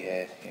not be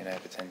here, you know,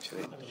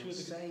 potentially. I'm sure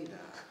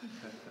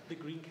the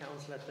Green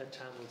Council at that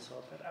time will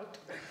sort that out.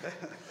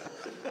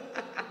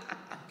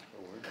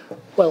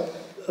 Well,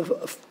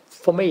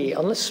 for me,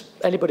 unless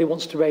anybody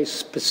wants to raise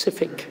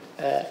specific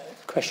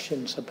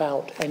questions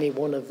about any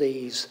one of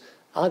these,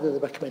 either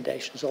the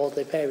recommendations or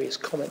the various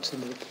comments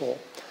in the report,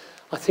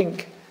 I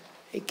think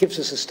it gives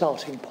us a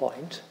starting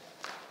point.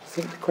 I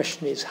think the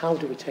question is, how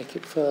do we take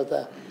it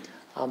further?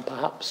 And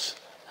perhaps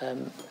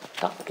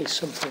that is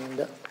something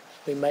that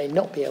we may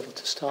not be able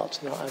to start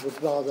tonight. I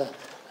would rather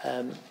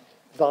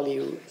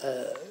value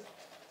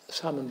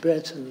Simon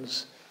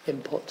Burton's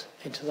input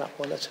into that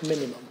one at a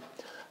minimum.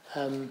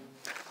 And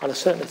I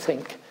certainly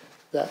think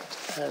that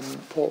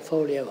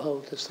portfolio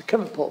holders, the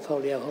current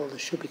portfolio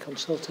holders, should be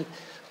consulted,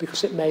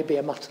 because it may be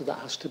a matter that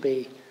has to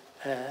be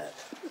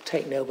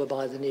taken over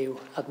by the new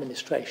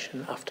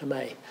administration after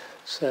May.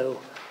 So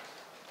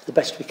the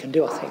best we can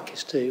do, I think,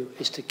 is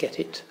to get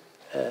it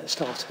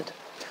started.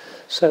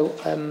 So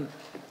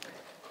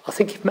I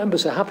think if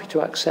members are happy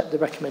to accept the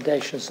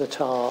recommendations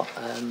that are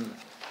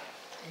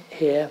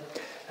here,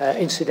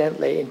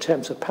 incidentally, in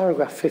terms of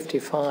paragraph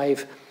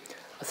 55,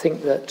 I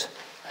think that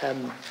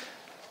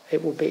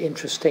it will be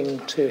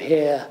interesting to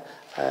hear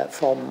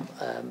from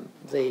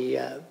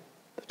the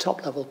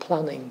top-level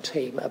planning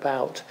team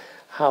about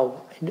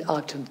how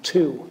item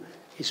 2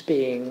 is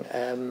being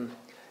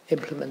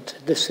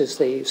implemented. This is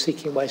the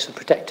seeking ways of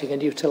protecting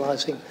and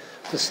utilising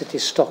the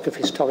city's stock of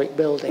historic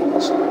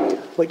buildings,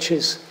 which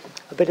is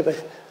a bit of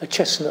a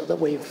chestnut that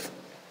we've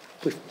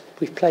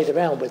played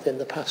around with in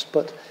the past,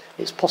 but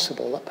it's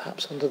possible that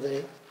perhaps under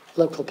the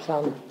local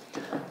plan,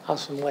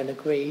 as and when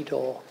agreed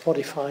or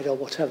modified or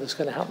whatever's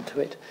going to happen to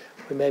it,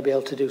 we may be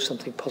able to do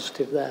something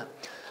positive there.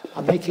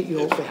 I make it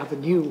York, we have a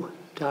new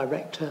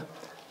director,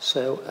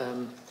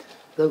 so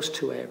those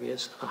two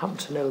areas. I happen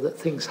to know that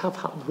things have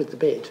happened with the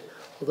bid,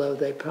 although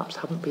they perhaps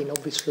haven't been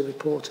obviously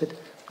reported,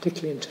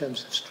 particularly in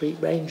terms of street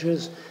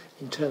rangers,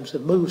 in terms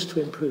of moves to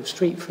improve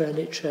street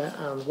furniture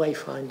and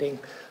wayfinding.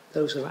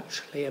 Those are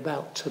actually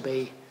about to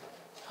be,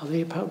 are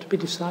they about to be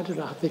decided,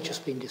 or have they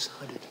just been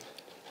decided?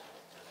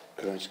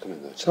 Could I just come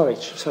in there? Sorry.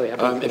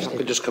 If I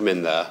could just come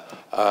in there,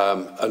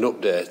 an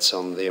update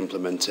on the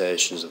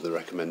implementations of the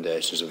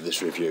recommendations of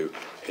this review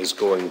is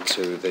going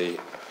to the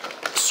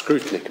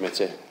Scrutiny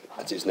Committee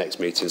at its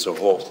next meeting, so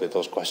hopefully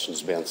those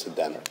questions will be answered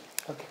then.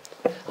 Okay.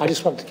 I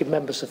just want to give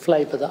members a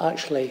flavour that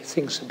actually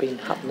things have been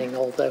happening,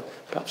 although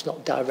perhaps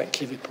not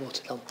directly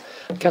reported on.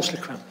 Councillor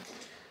Cram.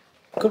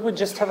 Could we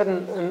just have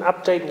an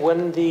update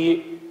when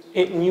the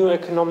new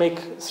economic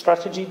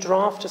strategy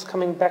draft is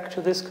coming back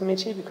to this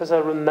committee? Because I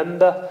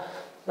remember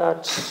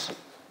that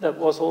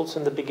was also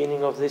in the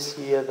beginning of this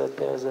year that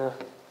there's a...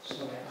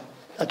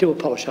 I do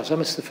apologise, I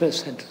missed the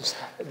first sentence.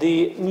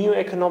 The new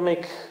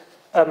economic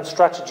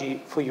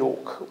strategy for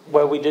York,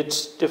 where we did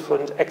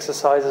different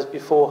exercises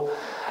before,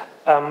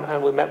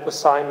 and we met with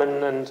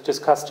Simon and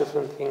discussed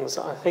different things.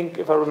 I think,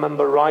 if I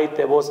remember right,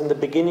 there was in the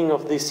beginning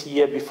of this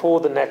year, before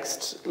the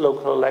next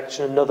local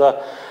election,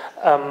 another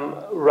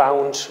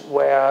round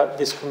where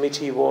this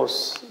committee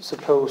was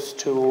supposed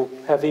to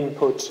have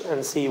input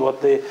and see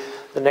what the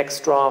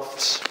next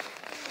draft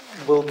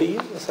will be.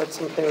 Is that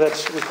something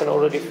that we can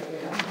already...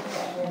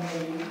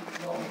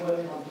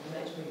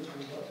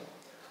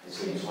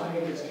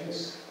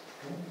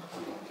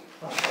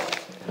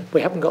 We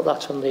haven't got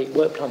that on the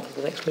work plan for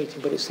the next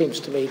meeting, but it seems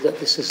to me that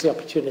this is the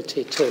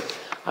opportunity to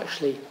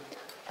actually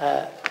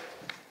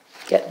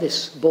get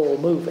this ball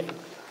moving.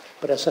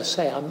 But as I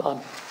say, I'm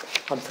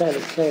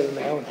fairly clear in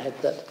my own head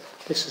that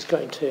this is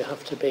going to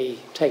have to be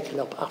taken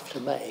up after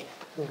May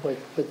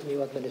with the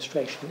new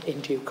administration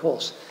in due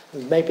course.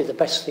 And maybe the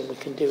best thing we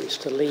can do is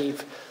to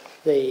leave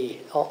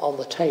on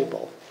the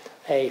table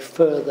a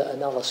further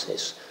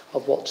analysis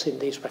of what's in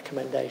these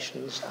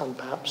recommendations and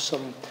perhaps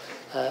some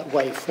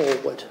way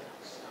forward,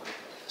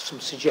 some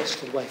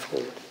suggested way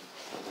forward.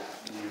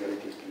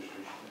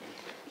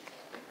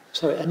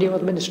 Sorry, a new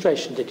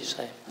administration, did you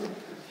say?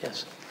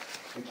 Yes.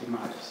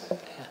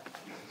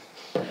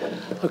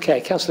 Okay,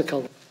 Councillor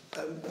Colvin.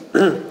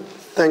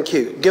 Thank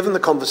you. Given the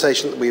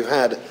conversation that we've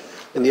had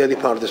in the early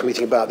part of this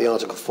meeting about the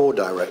Article 4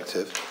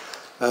 directive,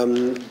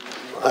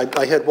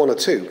 I heard one or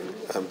two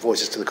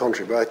voices to the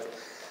contrary, but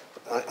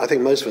I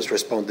think most of us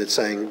responded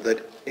saying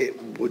that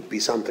it would be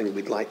something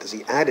we'd like to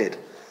see added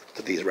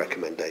to these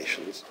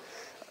recommendations.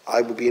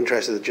 I would be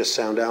interested to just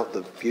sound out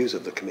the views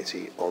of the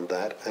committee on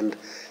that, and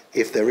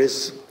if there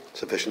is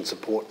sufficient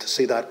support to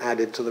see that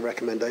added to the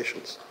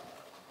recommendations.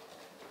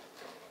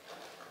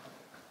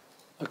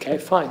 Okay,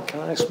 fine. Can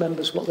I ask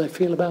members what they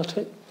feel about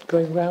it,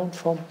 going round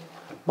from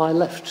my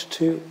left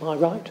to my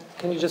right?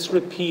 Can you just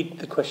repeat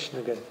the question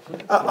again?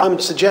 I'm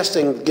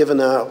suggesting, given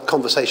our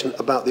conversation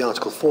about the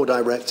Article 4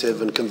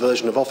 directive and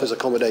conversion of office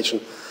accommodation,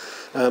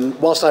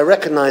 whilst I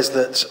recognise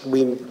that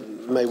we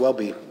may well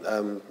be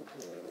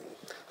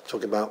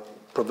talking about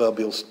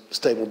proverbial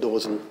stable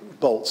doors and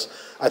bolts,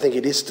 I think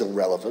it is still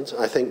relevant.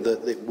 I think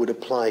that it would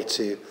apply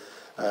to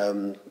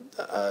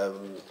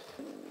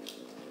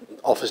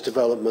office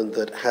development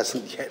that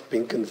hasn't yet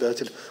been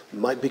converted,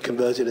 might be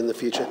converted in the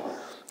future.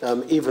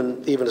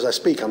 Even as I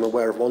speak, I'm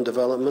aware of one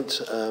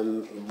development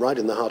right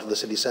in the heart of the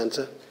city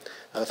centre,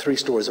 3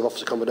 stories of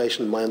office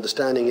accommodation. My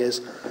understanding is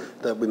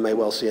that we may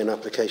well see an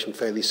application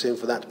fairly soon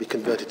for that to be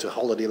converted to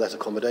holiday let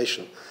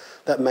accommodation.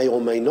 That may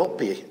or may not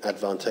be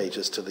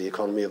advantageous to the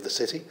economy of the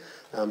city.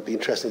 Be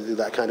interesting to do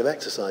that kind of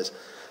exercise.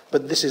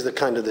 But this is the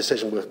kind of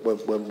decision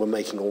we're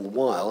making all the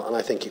while, and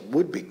I think it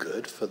would be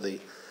good for the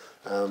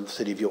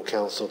City of York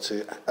Council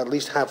to at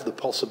least have the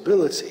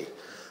possibility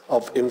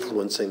of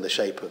influencing the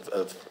shape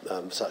of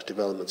such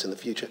developments in the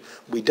future.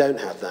 We don't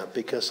have that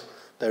because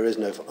there is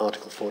no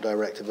Article 4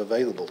 directive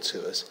available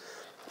to us.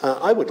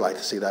 I would like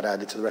to see that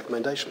added to the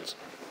recommendations.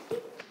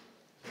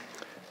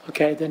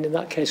 Okay, then in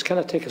that case, can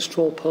I take a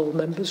straw poll,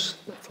 members,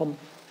 from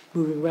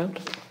moving round?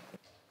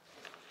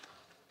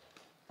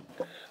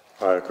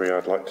 I agree,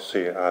 I'd like to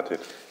see it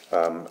added.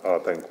 I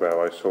think where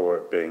I saw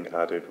it being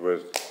added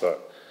was that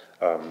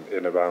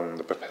in around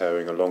the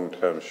preparing a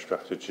long-term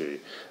strategy,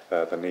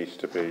 there needs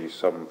to be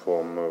some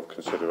form of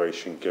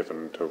consideration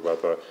given to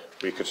whether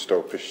we could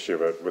still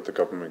pursue it. Would the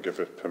government give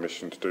it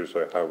permission to do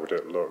so? How would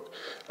it look?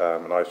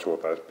 And I saw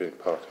that as being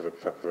part of the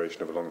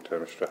preparation of a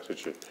long-term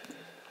strategy.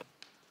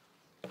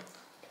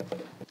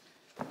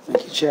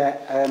 Thank you, Chair.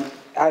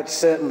 I'd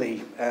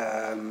certainly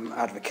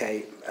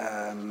advocate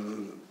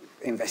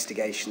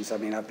investigations. I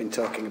mean, I've been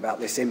talking about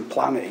this in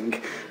planning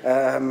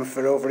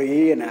for over a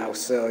year now,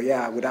 so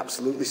yeah, I would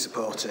absolutely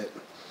support it.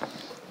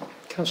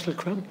 Councillor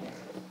Cram?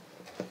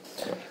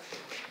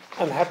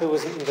 I'm happy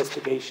with the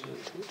investigation.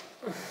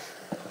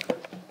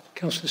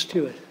 Councillor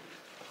Stewart?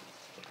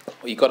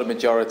 Well, you've got a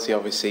majority,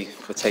 obviously,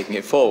 for taking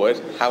it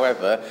forward.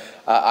 However,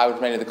 I would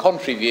remain of the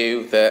contrary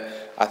view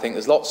that I think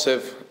there's lots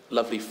of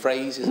lovely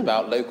phrases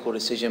about local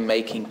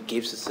decision-making,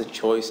 gives us a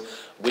choice.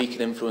 We can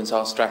influence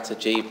our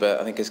strategy, but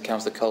I think, as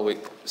Councillor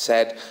Colwick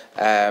said,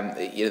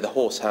 the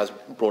horse has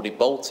broadly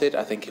bolted.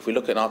 I think if we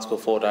look at an Article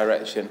 4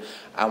 direction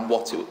and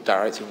what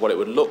it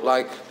would look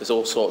like, there's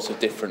all sorts of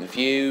different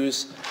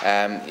views,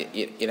 and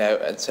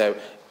so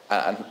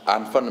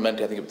And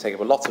fundamentally, I think it would take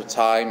up a lot of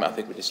time. I think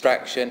it would be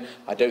distraction.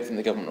 I don't think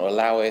the government will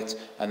allow it,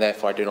 and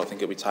therefore I do not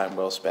think it would be time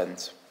well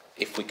spent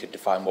if we could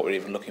define what we're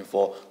even looking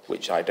for,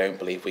 which I don't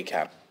believe we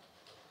can.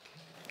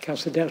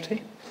 Councillor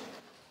Doughty?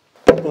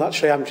 Well,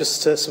 actually, I'm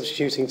just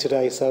substituting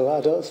today, so I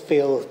don't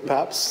feel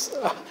perhaps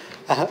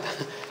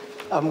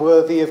I'm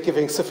worthy of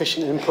giving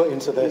sufficient input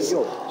into this.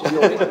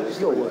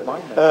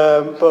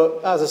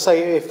 But as I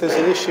say, if there's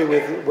an issue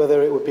with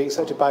whether it would be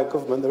accepted by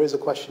government, there is a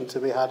question to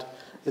be had.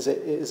 Is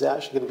it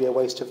actually going to be a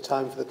waste of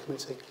time for the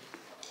committee?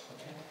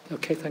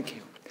 Okay, thank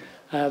you.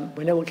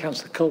 We know what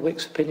Councillor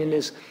Colwick's opinion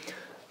is.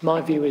 My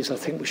view is I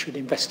think we should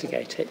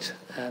investigate it.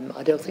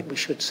 I don't think we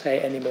should say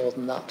any more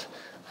than that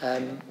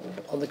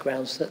on the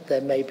grounds that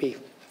there may be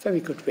very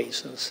good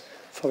reasons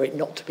for it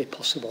not to be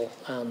possible,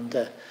 and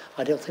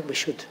I don't think we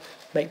should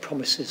make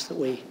promises that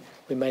we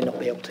may not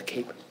be able to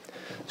keep.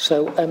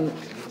 So I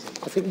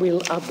think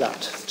we'll add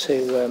that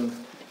to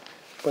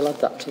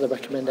the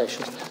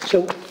recommendations.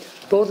 So,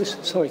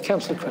 sorry,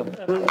 Councillor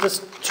Crabb.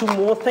 Just two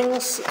more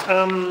things.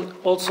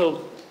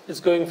 Also, it's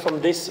going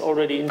from this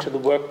already into the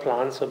work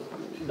plan. So,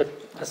 but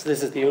as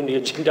this is the only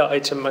agenda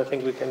item, I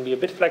think we can be a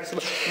bit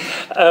flexible.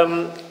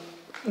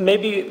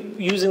 Maybe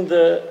using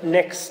the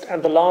next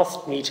and the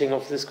last meeting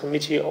of this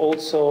committee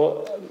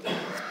also,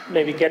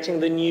 maybe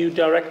getting the new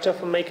director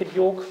for Make It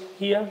York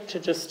here to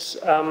just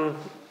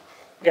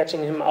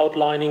getting him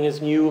outlining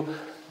his new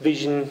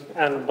vision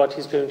and what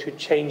he's going to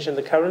change in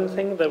the current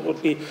thing. That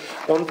would be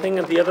one thing.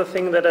 And the other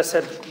thing that I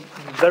said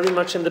very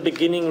much in the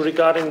beginning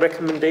regarding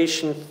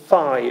recommendation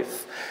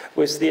 5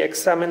 was the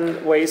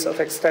examine ways of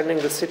extending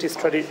the city's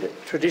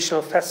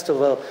traditional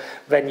festival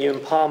venue in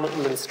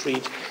Parliament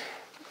Street.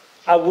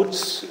 I would,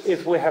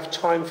 if we have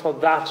time for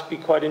that, be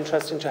quite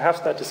interesting to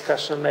have that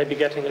discussion and maybe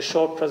getting a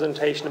short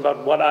presentation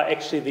about what are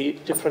actually the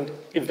different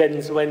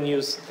events,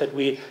 venues that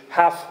we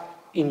have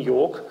in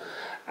York,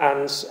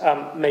 and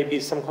maybe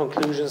some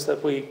conclusions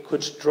that we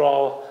could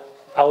draw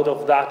out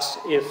of that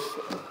if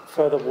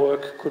further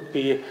work could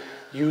be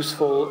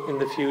useful in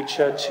the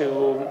future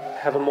to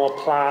have a more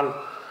plan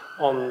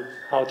on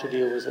how to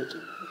deal with it.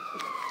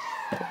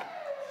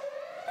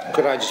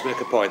 Could I just make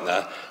a point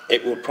there?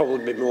 It would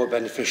probably be more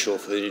beneficial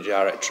for the new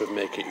director of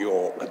Make It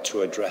York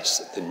to address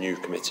the new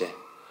committee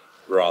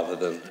rather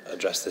than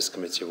address this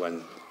committee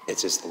when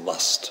it is the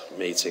last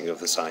meeting of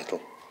the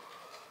cycle.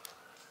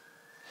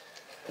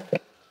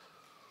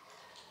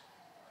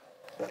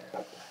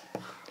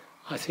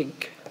 I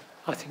think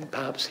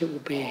perhaps it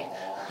would be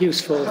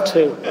useful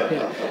to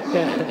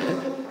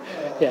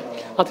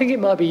I think it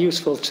might be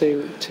useful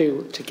to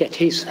get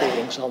his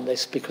feelings on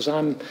this, because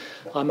I'm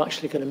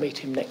actually going to meet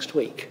him next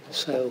week,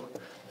 so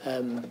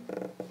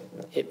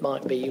it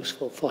might be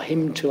useful for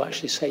him to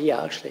actually say,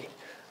 yeah, actually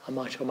I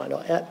might or might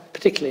not,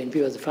 particularly in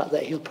view of the fact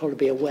that he'll probably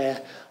be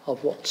aware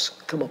of what's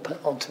come up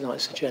on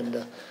tonight's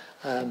agenda,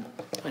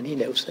 and he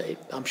knows that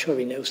I'm sure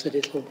he knows that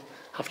it'll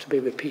have to be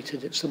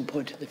repeated at some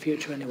point in the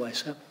future anyway.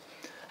 So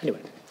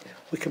anyway,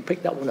 we can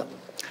pick that one up.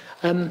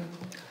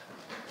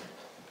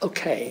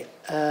 Okay,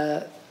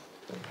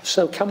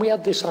 so can we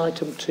add this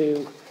item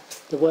to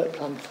the work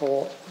plan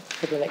for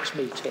the next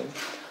meeting,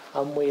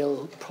 and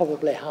we'll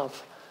probably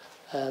have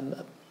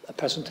a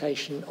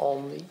presentation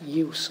on the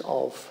use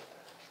of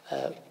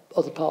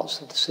other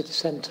parts of the city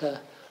centre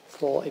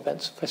for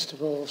events and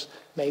festivals,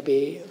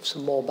 maybe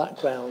some more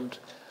background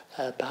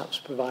perhaps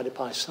provided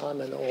by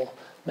Simon or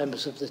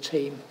members of the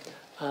team,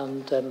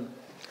 and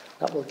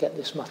that will get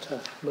this matter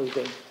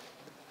moving.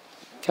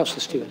 Councillor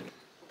Stewart.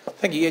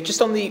 Thank you. Yeah,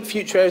 just on the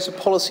future areas of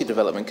policy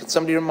development, could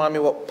somebody remind me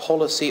what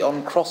policy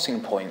on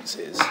crossing points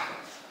is?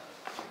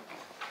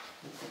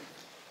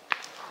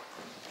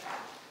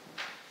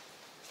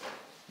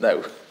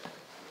 No.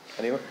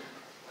 Anyone?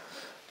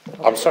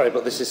 I'm sorry,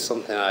 but this is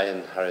something I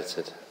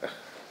inherited.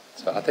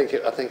 So I think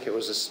it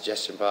was a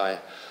suggestion by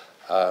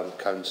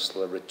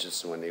Councillor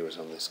Richardson when he was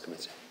on this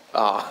committee.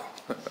 Ah.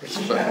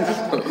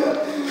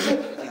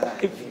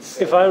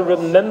 If I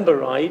remember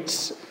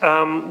right,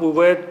 we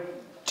were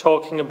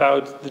talking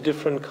about the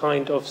different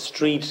kind of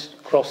street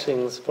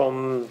crossings,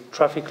 from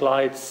traffic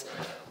lights,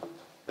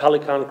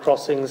 pelican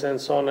crossings and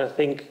so on. I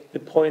think the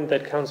point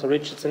that Councillor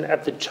Richardson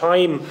at the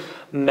time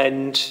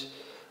meant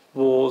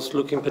was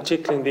looking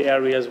particularly in the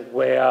areas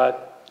where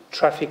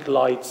traffic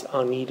lights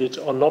are needed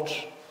or not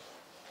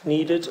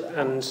needed,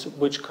 and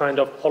which kind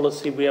of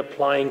policy we're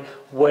applying,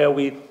 where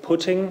we're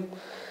putting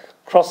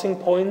crossing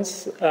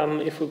points,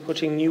 if we're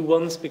putting new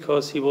ones,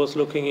 because he was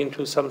looking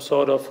into some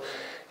sort of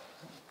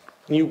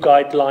new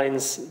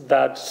guidelines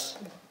that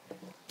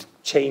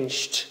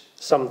changed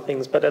some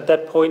things. But at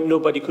that point,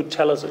 nobody could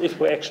tell us if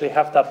we actually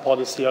have that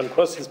policy on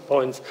crossing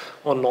points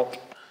or not.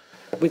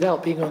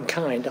 Without being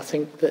unkind, I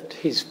think that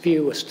his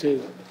view as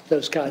to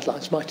those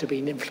guidelines might have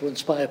been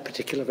influenced by a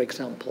particular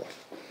example.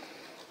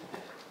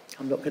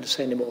 I'm not going to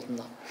say any more than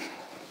that.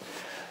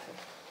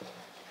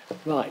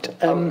 Right.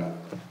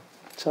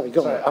 Sorry,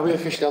 go on. Are we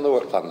officially on the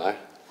work plan now?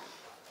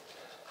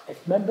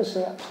 If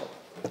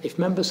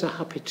members are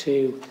happy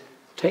to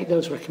take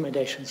those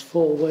recommendations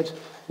forward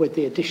with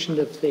the addition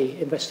of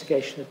the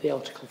investigation of the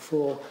Article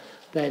 4,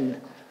 then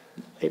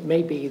it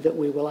may be that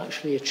we will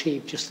actually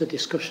achieve just the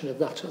discussion of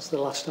that as the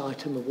last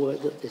item of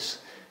work that this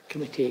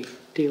committee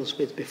deals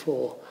with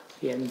before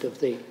the end of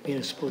the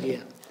municipal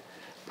year.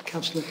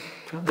 Councillor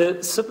Cranmer.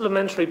 The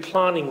supplementary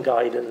planning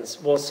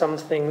guidance was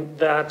something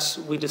that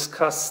we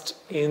discussed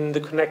in the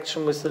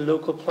connection with the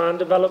local plan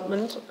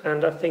development,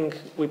 and I think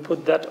we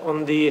put that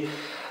on the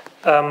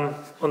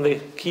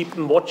keep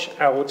and watch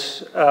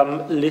out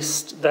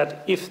list,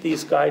 that if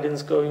these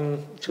guidance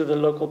going to the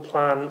local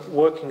plan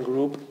working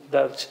group,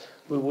 that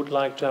we would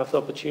like to have the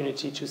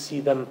opportunity to see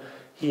them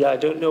here. I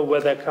don't know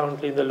where they're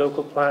currently in the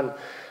local plan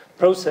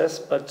process,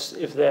 but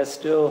if there's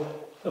still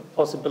a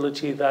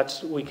possibility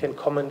that we can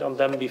comment on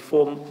them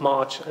before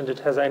March and it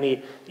has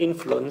any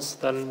influence,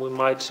 then we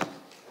might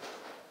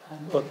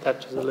put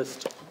that to the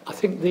list. I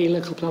think the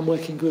local plan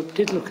working group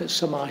did look at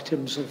some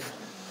items of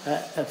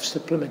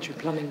supplementary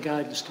planning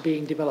guidance to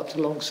being developed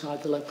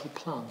alongside the local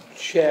plan.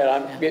 Chair,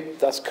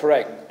 that's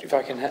correct. If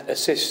I can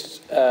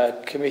assist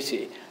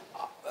committee.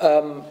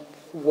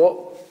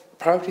 What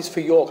priorities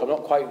for York? I'm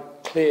not quite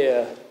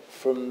clear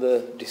from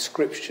the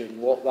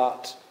description what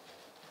that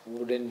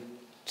would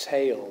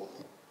entail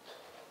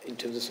in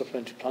terms of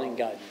supplementary planning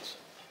guidance.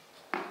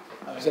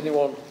 Is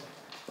anyone...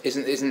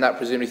 Isn't that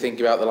presumably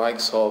thinking about the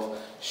likes of,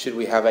 should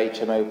we have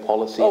HMO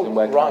policies and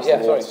where Council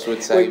Waters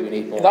would say we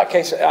need more? In that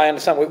case, I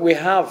understand. We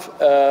have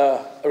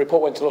a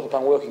report went to the local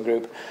plan working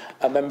group,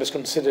 and members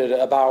considered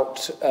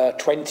about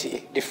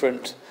 20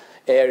 different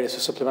areas for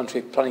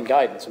supplementary planning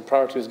guidance, and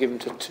priority was given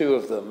to 2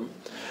 of them.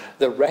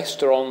 The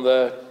rest are on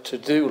the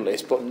to-do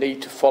list, but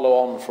need to follow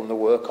on from the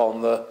work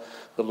on the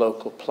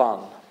local plan.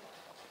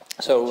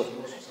 So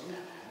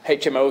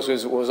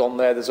HMOs was on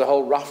there. There's a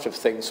whole raft of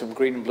things, from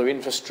green and blue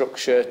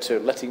infrastructure to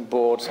letting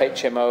boards,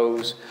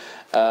 HMOs,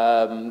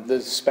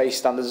 there's space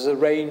standards. There's a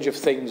range of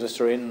things that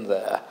are in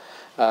there.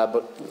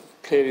 But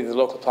clearly the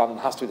local plan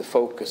has to be the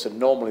focus, and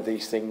normally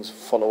these things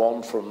follow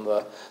on from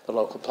the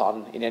local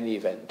plan in any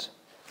event.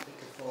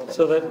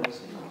 So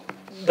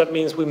that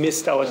means we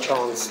missed our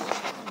chance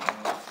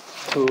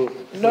to...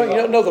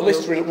 No, the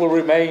list will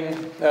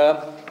remain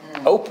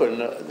open.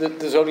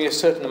 There's only a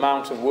certain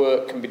amount of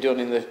work can be done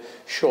in the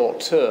short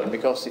term,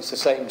 because it's the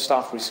same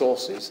staff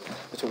resources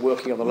that are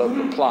working on the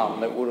local plan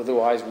that would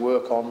otherwise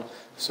work on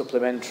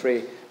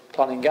supplementary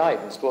planning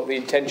guidance. But the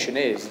intention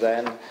is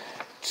then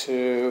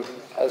to,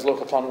 as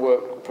local plan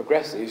work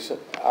progresses,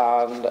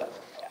 and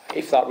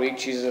if that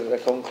reaches a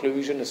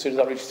conclusion, as soon as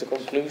that reaches a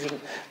conclusion,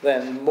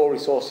 then more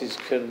resources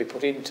can be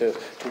put into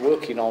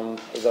working on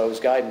those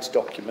guidance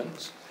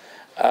documents.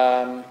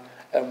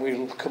 And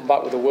we'll come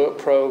back with a work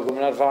programme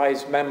and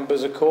advise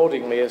members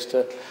accordingly as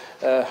to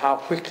how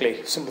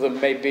quickly. Some of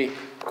them may be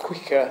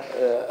quicker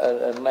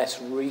and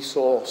less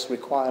resource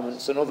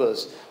requirements than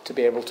others to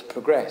be able to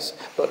progress.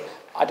 But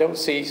I don't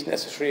see it's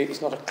necessary,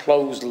 it's not a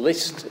closed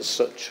list as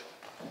such.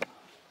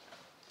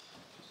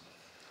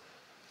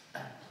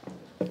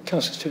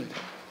 Councillor Stewart.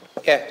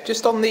 Yeah,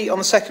 just on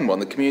the second one,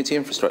 the community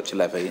infrastructure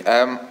levy.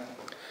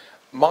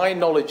 My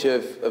knowledge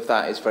of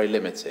that is very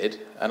limited,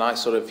 and I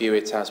sort of view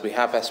it as we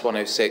have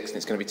S106 and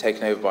it's going to be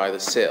taken over by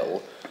the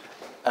SIL,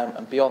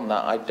 and beyond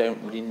that I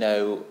don't really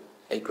know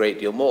a great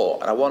deal more,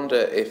 and I wonder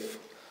if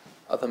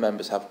other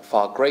members have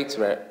far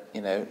greater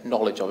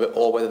knowledge of it,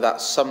 or whether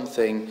that's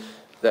something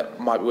that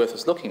might be worth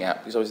us looking at,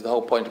 because obviously the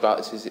whole point about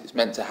this is it's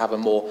meant to have a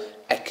more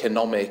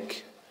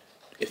economic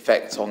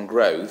effect on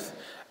growth,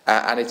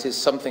 and it is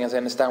something, as I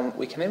understand,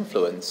 we can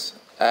influence.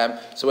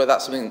 So whether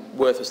that's something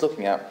worth us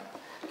looking at.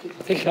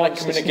 Can I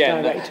come in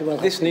again?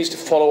 This needs to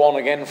follow on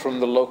again from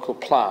the local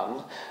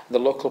plan. The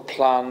local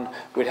plan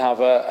would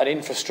have an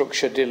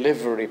infrastructure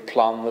delivery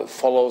plan that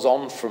follows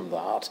on from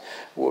that,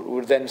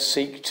 would then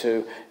seek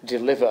to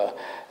deliver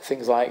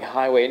things like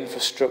highway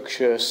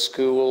infrastructure,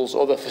 schools,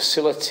 other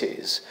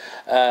facilities.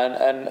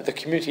 And the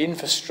community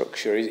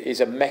infrastructure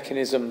is a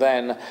mechanism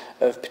then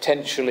of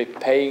potentially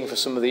paying for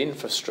some of the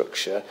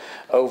infrastructure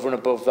over and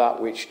above that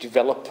which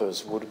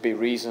developers would be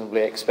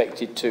reasonably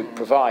expected to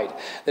provide.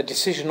 The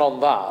decision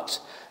on that,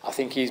 I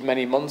think, is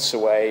many months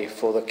away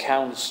for the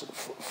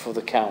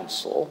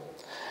council.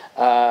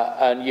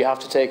 And you have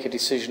to take a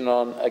decision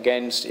on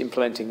against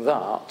implementing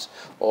that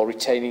or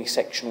retaining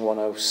Section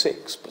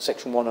 106. But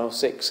Section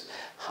 106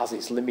 has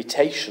its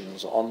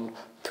limitations on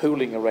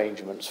pooling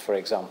arrangements, for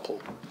example.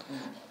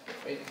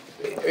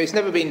 It's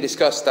never been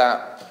discussed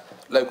at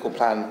local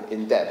plan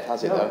in depth,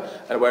 has it, though?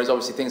 And whereas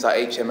obviously things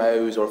like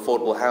HMOs or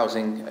affordable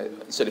housing,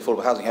 certainly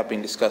affordable housing, have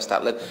been discussed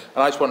at length.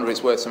 And I just wonder if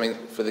it's worth something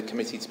for the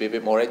committee to be a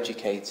bit more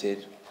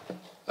educated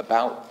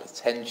about,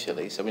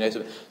 potentially, so we know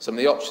some of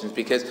the options,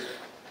 because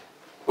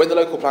when the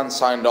local plan's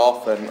signed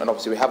off, and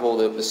obviously we have all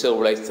the SIL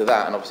related to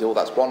that, and obviously all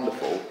that's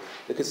wonderful,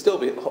 there could still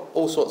be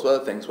all sorts of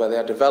other things where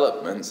there are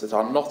developments that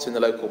are not in the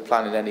local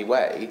plan in any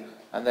way,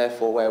 and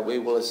therefore where we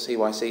will, as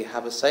CYC,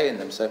 have a say in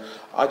them. So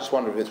I just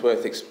wonder if it's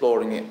worth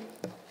exploring it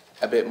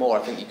a bit more.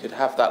 I think you could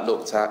have that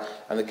looked at,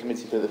 and the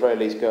committee could at the very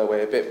least go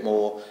away a bit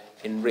more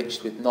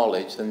enriched with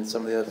knowledge than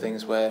some of the other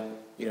things where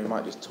we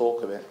might just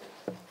talk a bit.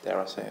 dare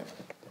I say it.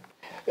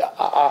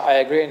 I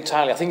agree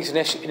entirely. I think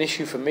it's an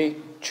issue for me,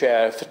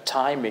 Chair, for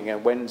timing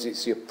and when's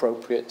it's the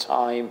appropriate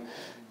time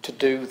to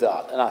do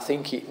that. And I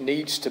think it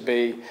needs to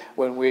be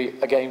when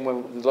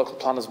the local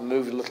planners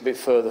move a little bit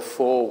further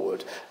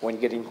forward, when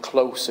you're getting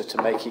closer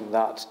to making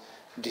that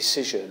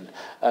decision.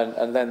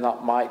 And then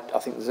that might, I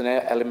think there's an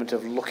element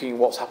of looking at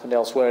what's happened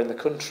elsewhere in the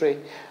country,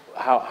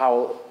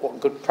 what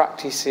good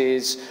practice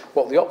is,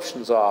 what the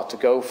options are to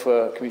go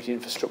for community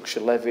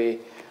infrastructure levy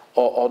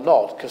or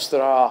not, because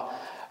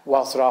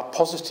whilst there are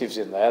positives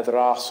in there, there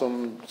are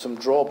some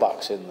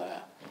drawbacks in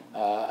there.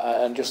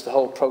 And just the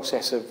whole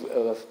process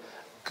of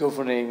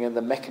governing and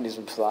the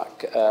mechanism for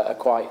that are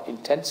quite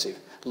intensive.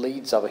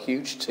 Leeds have a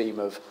huge team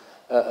of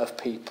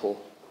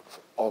people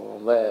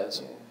on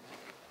theirs.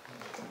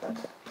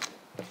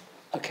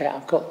 Okay,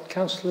 I've got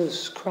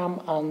Councillors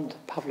Cram and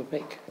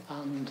Pavlovic,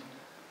 and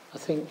I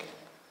think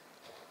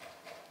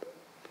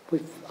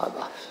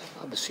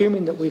I'm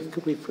assuming that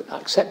we've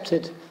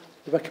accepted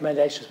the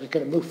recommendations. We're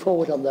going to move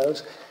forward on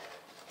those.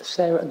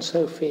 Sarah and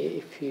Sophie,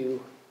 if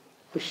you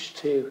wish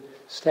to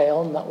stay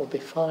on, that will be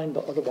fine,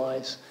 but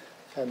otherwise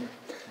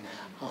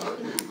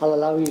I'll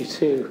allow you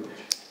to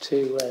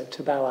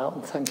bow out,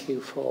 and thank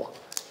you for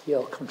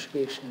your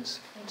contributions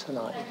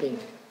tonight. It's been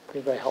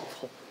very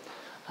helpful.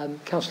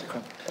 Councillor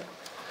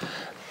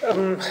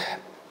Cram.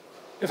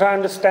 If I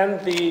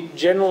understand the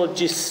general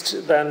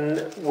gist,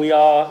 then we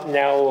are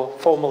now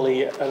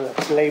formally a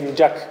lame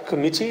duck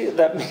committee.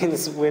 That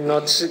means we're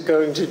not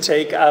going to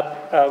take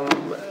up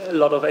a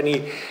lot of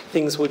any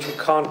things which we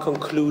can't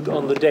conclude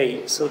on the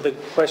day. So the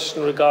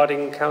question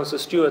regarding Councillor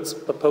Stewart's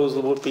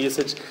proposal would be, is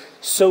it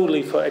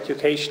solely for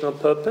educational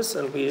purpose?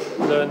 And we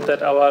learned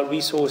that our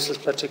resources,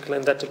 particularly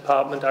in that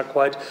department, are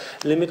quite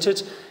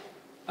limited.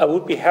 I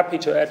would be happy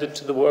to add it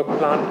to the work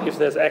plan if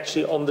there's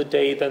actually on the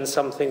day then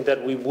something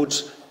that we would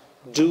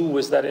do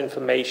with that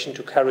information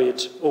to carry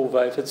it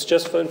over. If it's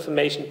just for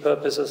information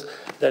purposes,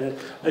 then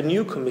a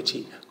new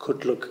committee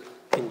could look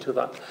into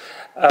that.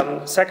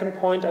 Second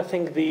point, I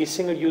think the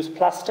single-use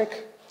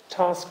plastic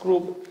task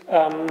group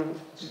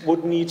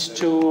would need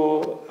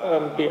to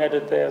be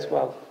added there as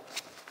well.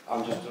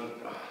 I'm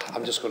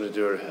just going to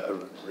do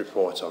a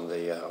report on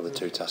the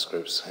two task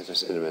groups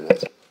just in a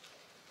minute.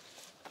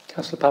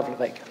 Councillor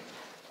Pavlovic.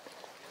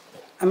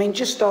 I mean,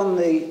 just on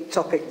the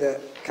topic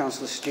that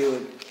Councillor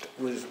Stewart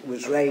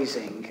was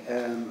raising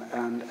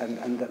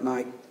and that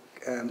Mike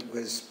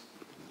was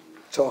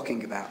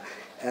talking about.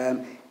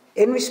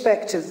 In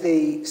respect of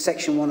the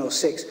Section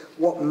 106,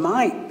 what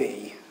might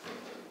be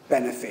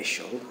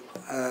beneficial,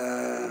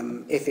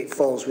 if it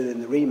falls within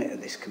the remit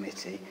of this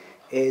committee,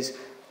 is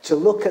to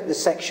look at the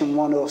Section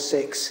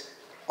 106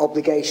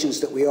 obligations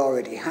that we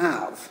already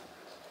have,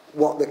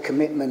 what the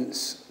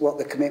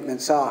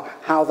commitments are,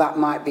 how that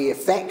might be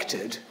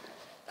affected.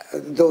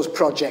 Those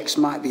projects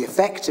might be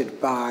affected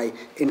by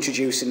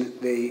introducing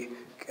the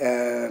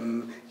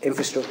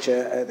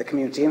infrastructure, the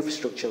community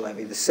infrastructure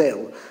levy, the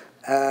SIL,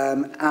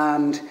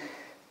 and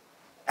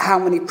how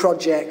many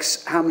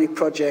projects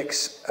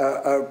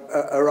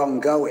are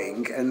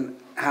ongoing and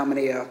how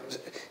many are,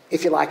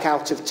 if you like,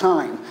 out of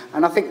time.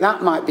 And I think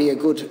that might be a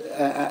good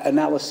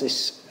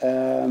analysis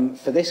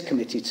for this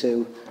committee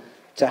to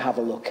have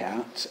a look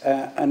at,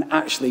 and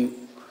actually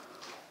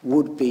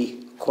would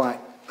be quite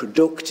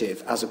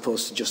productive as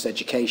opposed to just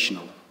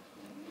educational.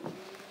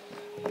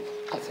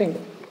 I think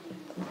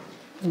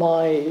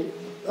my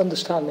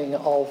understanding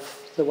of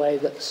the way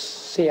that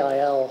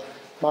CIL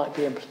might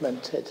be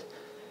implemented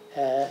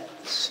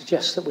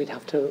suggests that we'd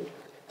have to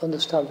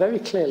understand very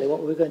clearly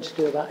what we're going to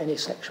do about any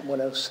Section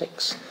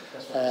 106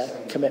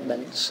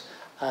 commitments.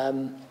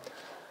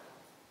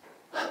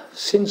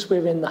 Since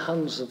we're in the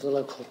hands of the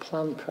local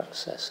plan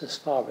process as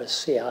far as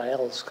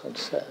CIL is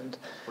concerned.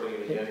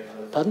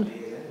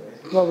 Pardon?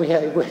 Well, yeah,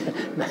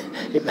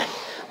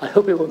 I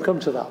hope it won't come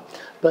to that.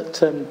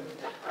 But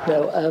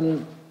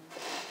no,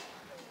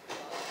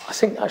 I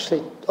think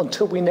actually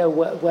until we know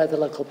where the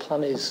local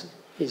plan is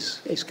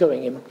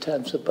going in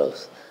terms of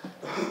both,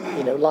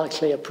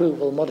 likely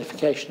approval,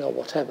 modification, or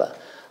whatever,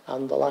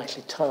 and the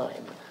likely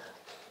time.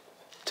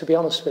 To be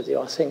honest with you,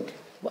 I think,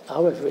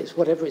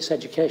 whatever its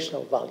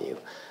educational value,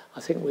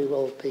 I think we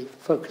will be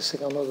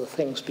focusing on other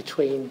things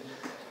between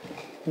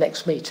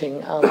next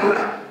meeting and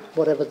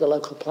whatever the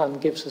local plan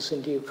gives us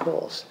in due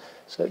course.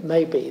 So it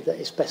may be that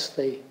it's best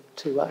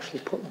to actually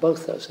put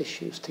both those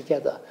issues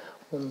together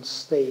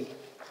once the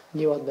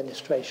new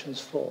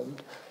administration's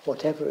formed,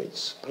 whatever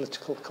its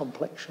political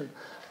complexion,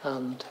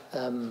 and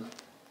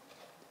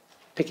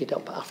pick it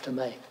up after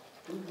May.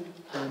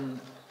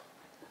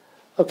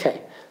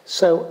 Okay,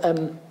 so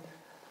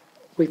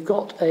we've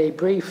got a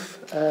brief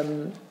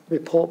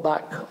report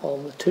back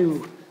on the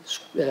two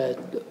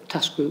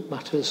task group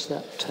matters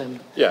that...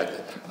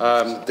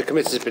 the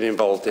committee has been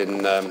involved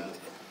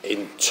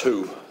in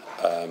two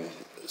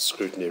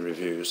scrutiny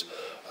reviews.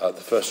 The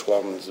first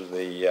one was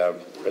the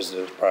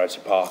resident priority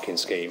parking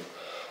scheme.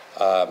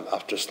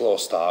 After a slow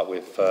start,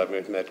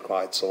 we've made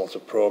quite a lot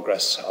of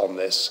progress on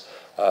this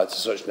to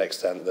such an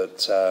extent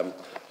that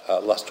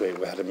last week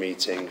we had a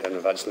meeting and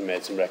we've actually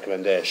made some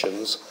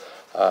recommendations.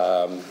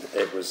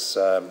 It was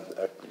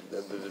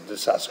the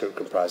SATS group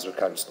comprised of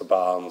Councillor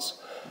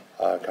Barnes,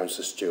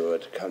 Councillor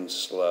Stewart,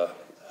 Councillor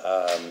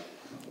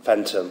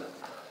Fenton,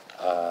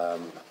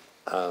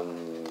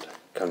 and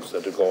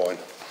Councillor de Goin.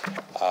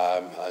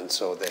 And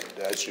so,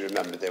 as you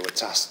remember, they were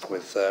tasked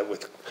with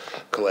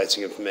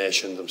collating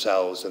information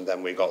themselves, and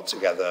then we got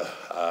together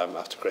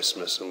after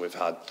Christmas, and we've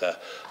had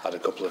a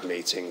couple of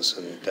meetings,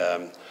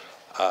 and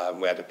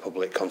we had a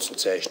public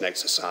consultation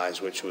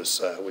exercise, which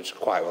was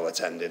quite well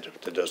attended.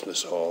 A dozen or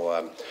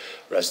so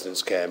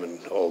residents came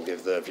and all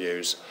gave their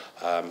views.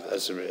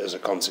 As a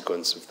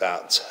consequence of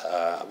that,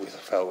 we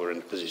felt we were in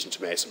a position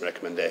to make some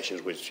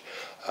recommendations, which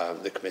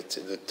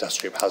the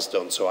task group has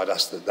done. So I'd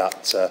ask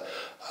that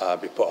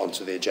be put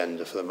onto the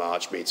agenda for the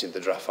March meeting,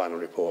 the draft final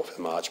report for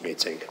the March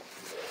meeting.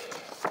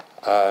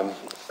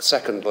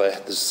 Secondly,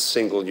 there's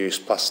single-use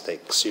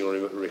plastics.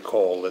 You'll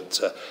recall that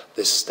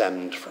this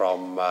stemmed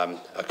from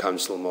a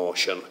council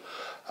motion,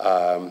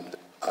 and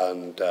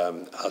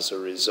as a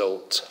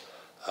result,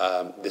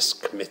 this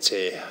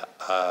committee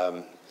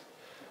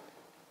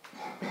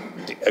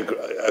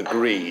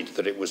agreed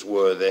that it was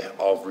worthy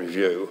of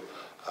review,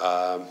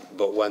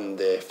 but when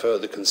they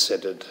further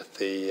considered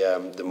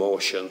the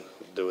motion,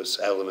 there was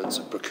elements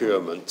of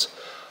procurement.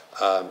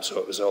 So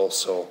it was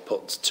also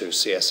put to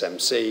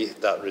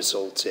CSMC. That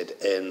resulted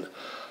in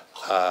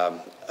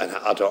an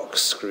ad hoc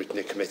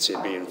scrutiny committee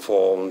being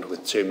formed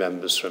with 2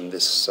 members from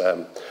this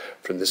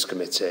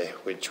committee,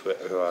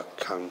 who are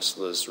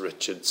Councillors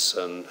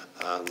Richardson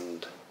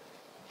and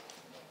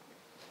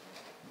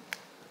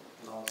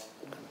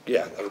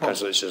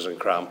Councillor Richardson and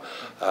Cram,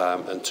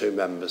 and 2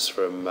 members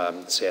from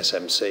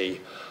CSMC,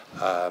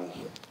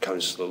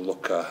 Councillor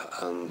Looker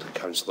and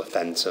Councillor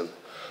Fenton.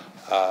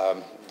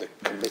 The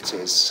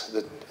committees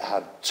that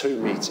had 2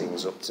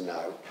 meetings up to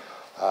now,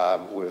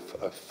 with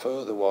a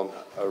further one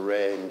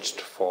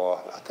arranged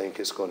for, I think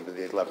it's going to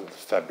be the 11th of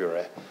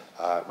February,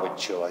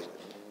 which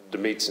the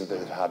meeting that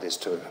they've had is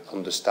to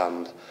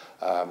understand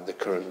the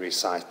current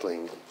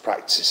recycling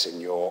practice in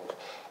York.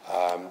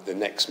 The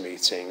next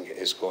meeting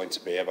is going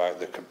to be about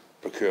the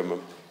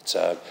procurement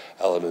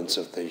element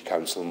of the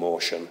council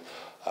motion,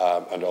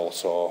 and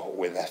also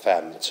with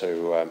FM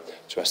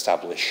to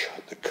establish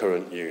the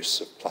current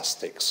use of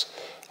plastics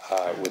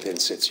within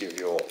City of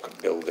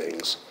York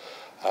buildings.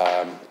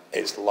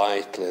 It's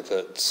likely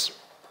that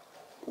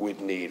we'd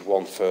need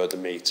one further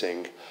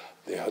meeting.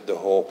 The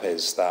hope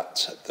is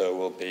that there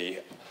will be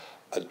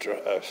a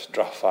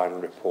draft final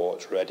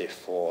report ready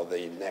for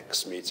the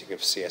next meeting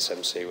of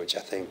CSMC, which I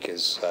think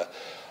is the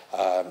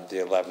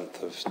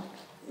 11th of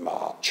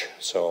March.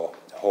 So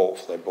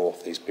hopefully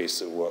both these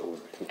pieces of work will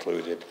be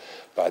concluded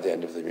by the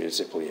end of the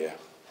municipal year.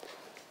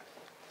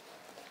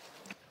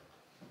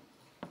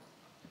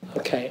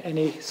 Okay,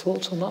 any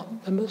thoughts on that,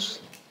 members?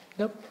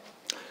 No?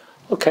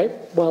 Okay,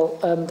 well,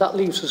 that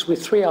leaves us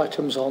with 3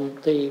 items on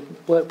the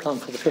work plan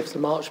for the 5th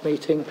of March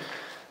meeting.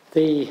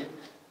 The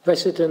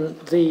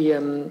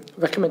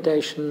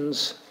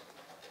recommendations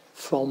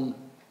from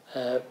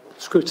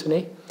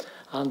scrutiny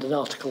and an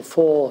Article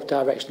 4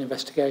 direction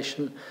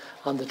investigation,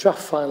 and the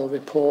draft final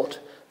report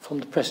from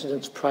the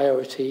President's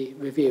priority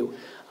review.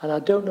 And I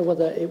don't know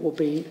whether it will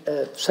be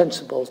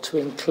sensible to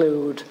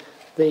include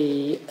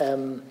the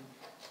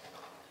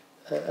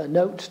a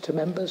note to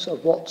members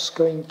of what's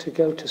going to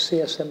go to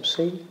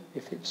CSMC,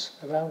 if it's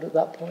around at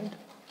that point.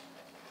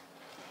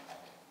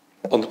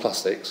 On the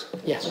plastics?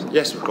 Yes.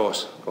 Yes, of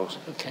course,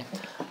 Okay.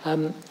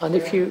 And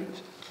if you...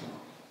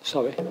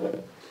 Sorry.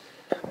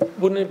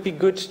 Wouldn't it be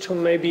good to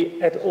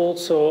maybe add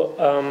also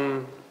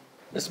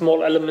a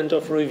small element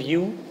of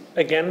review,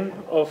 again,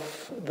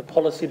 of the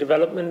Policy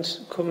Development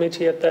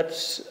Committee at that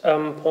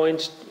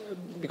point?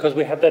 Because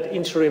we had that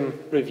interim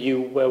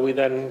review where we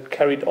then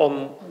carried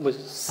on with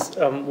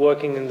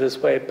working in this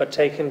way, but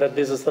taking that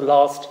this is the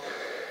last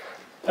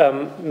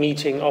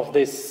meeting of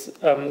this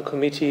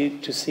committee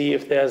to see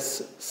if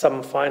there's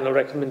some final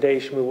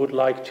recommendation we would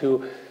like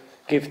to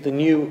give the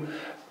new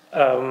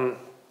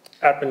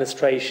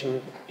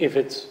administration, if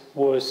it's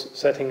worth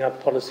setting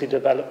up policy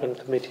development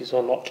committees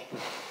or not.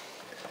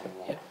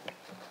 Yeah.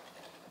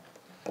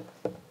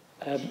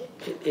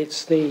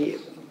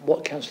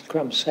 What Councillor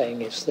Cram's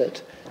saying is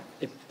that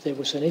if there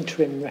was an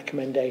interim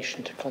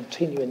recommendation to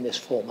continue in this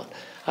format.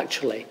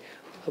 Actually,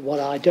 what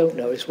I don't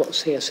know is what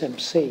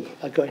CSMC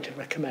are going to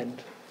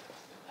recommend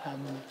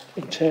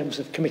in terms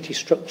of committee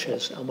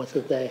structures and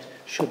whether there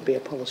should be a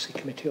policy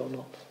committee or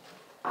not.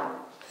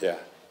 Yeah.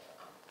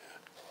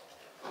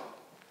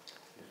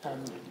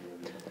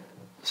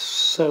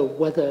 So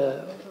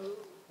whether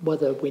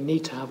we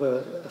need to have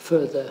a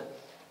further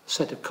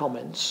set of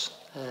comments,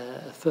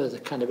 a further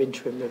kind of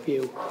interim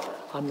review,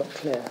 I'm not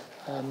clear.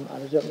 And I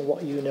don't know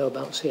what you know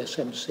about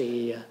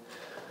CSMC.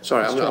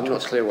 Sorry, I'm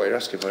not clear what you're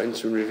asking for.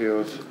 Interim review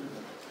of...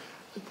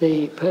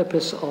 The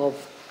purpose of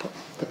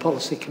the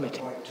policy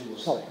committee.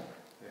 Sorry.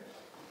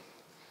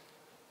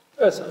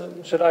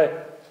 Should I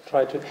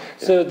try to?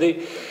 So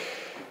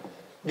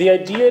the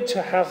idea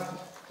to have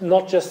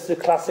not just the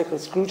classical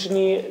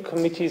scrutiny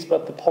committees,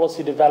 but the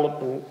policy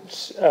development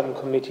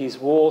committees,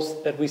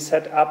 was that we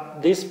set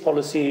up this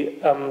policy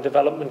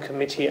development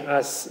committee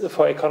as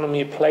for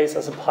economy place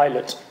as a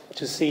pilot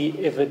to see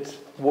if it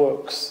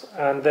works.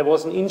 And there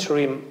was an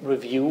interim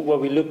review where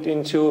we looked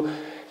into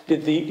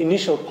did the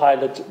initial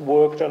pilot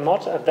work or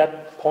not. At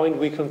that point,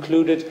 we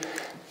concluded.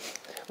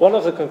 One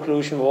of the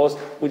conclusions was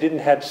we didn't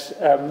have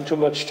too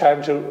much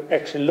time to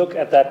actually look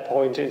at that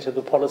point into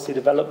the policy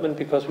development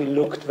because we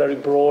looked very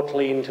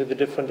broadly into the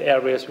different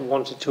areas we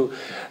wanted to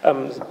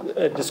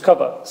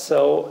discover.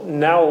 So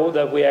now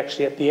that we're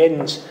actually at the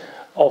end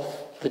of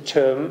the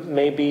term,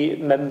 maybe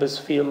members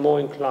feel more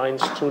inclined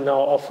to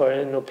now offer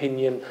an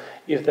opinion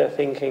if they're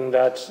thinking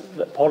that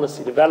the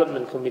policy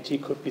development committee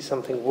could be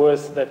something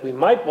worth that we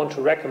might want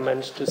to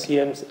recommend to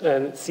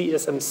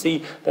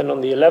CSMC then on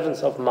the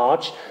 11th of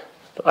March,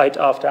 right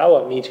after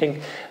our meeting,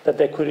 that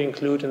they could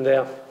include in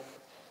their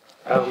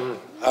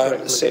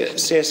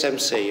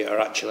CSMC are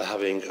actually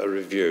having a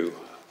review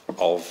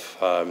of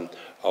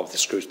the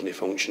scrutiny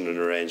function and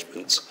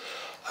arrangements.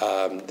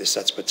 They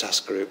set up a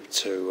task group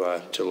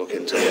to look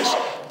into this.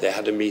 They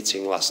had a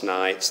meeting last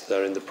night.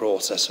 They're in the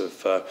process of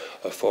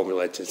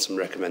formulating some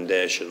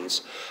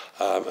recommendations.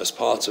 As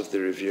part of the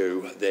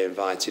review, they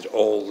invited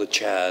all the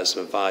chairs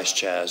and vice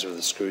chairs of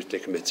the scrutiny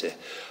committee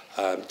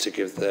to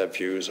give their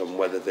views on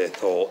whether they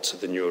thought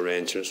the new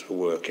arrangements were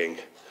working.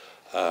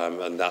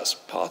 And that's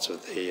part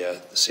of the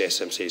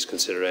CSMC's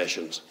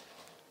considerations.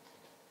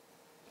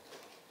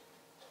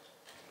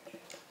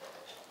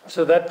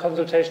 So that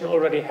consultation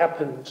already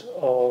happened,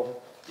 or?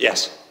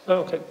 Yes. Oh,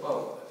 okay.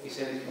 Well, he's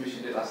saying they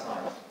commissioned it last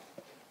night.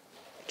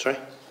 Sorry?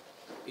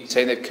 He's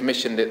saying they've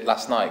commissioned it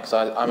last night, because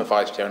I'm a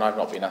vice chair and I've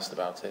not been asked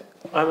about it.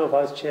 I'm a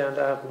vice chair and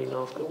I haven't been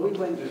asked. We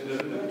went to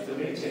the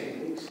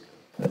meeting.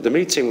 The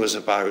meeting was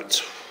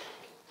about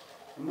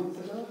A month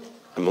ago?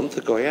 a month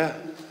ago, yeah.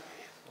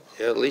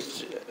 Yeah, at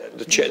least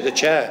the chair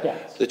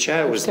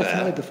was there.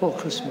 Definitely before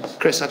Christmas.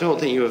 Chris, I don't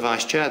think you were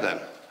vice chair then.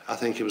 I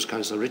think it was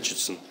Councillor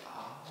Richardson.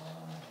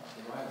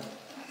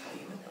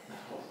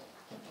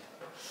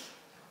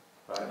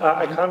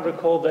 I can't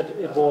recall that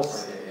it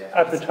was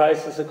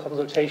advertised as a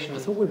consultation. I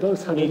thought we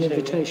both had an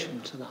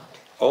invitation to that.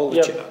 All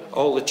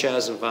the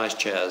chairs and vice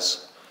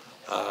chairs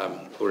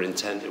were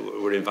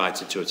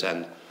invited to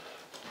attend.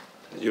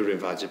 You were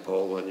invited,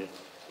 Paul, weren't you?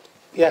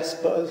 Yes,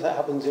 but as it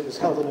happens, it was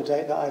held on a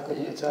date that I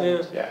couldn't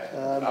attend.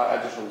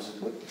 I just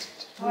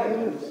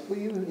wanted Were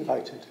you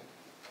invited?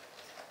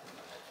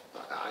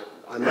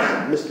 I might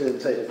have missed an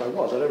invitation if I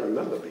was. I don't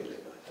remember being invited.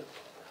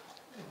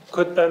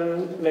 Could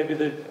then maybe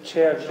the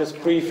chair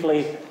just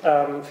briefly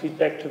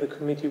feedback to the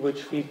committee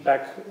which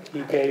feedback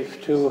he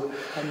gave to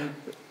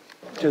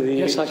the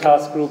Yes,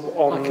 task group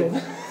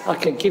on... I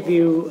can give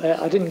you,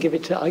 I gave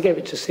it to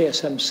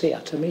CSMC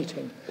at a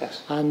meeting.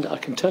 Yes. And I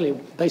can tell you,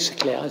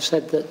 basically, I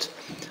said that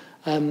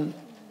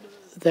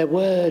there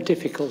were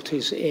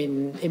difficulties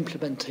in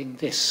implementing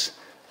this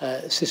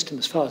system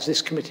as far as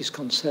this committee is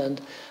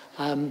concerned.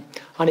 And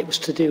it was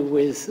to do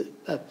with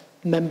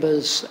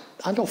members'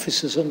 and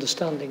officers'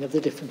 understanding of the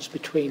difference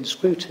between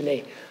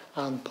scrutiny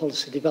and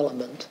policy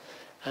development.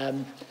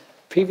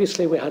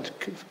 Previously, we had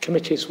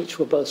committees which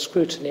were both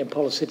scrutiny and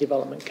policy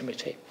development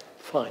committee.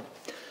 Fine.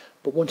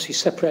 But once you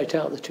separate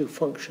out the two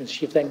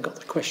functions, you've then got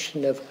the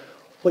question of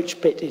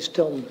which bit is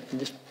done.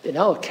 In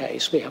our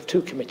case, we have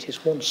two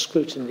committees, one's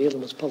scrutiny, the other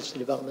one's policy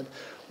development.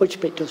 Which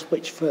bit does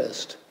which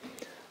first?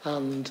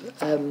 And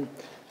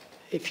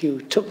if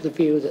you took the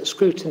view that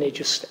scrutiny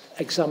just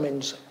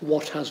examines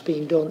what has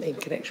been done in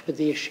connection with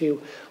the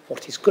issue,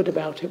 what is good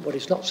about it, what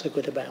is not so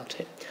good about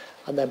it,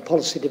 and then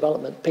policy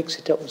development picks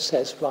it up and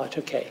says, right,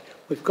 okay,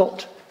 we've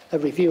got a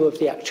review of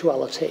the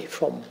actuality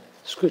from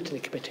the scrutiny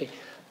committee.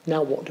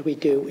 Now what do we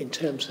do in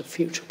terms of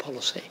future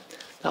policy?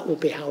 That would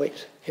be how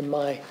it, in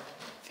my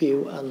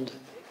view, and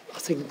I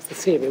think the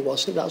theory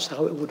was that that's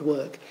how it would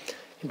work.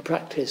 In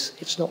practice,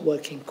 it's not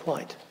working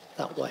quite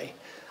that way.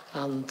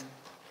 And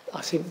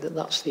I think that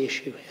that's the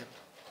issue here.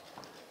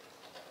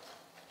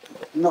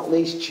 Not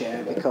least,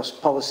 Chair, because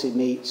policy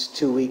meets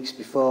 2 weeks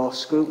before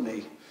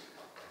scrutiny.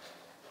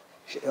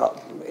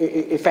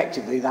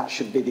 Effectively, that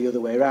should be the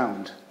other way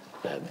around.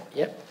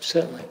 Yep,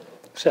 certainly.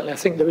 Certainly, I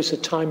think there is a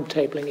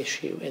timetabling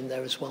issue in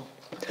there as well.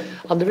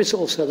 And there is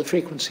also the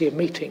frequency of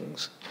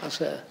meetings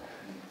as a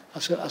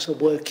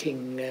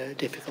working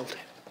difficulty.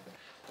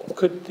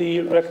 Could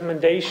the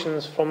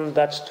recommendations from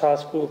that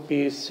task group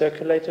be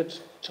circulated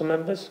to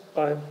members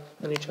by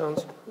any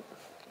chance?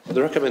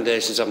 The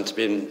recommendations haven't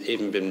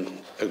even been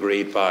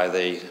agreed by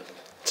the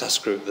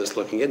task group that's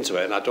looking into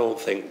it, and I don't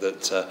think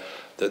that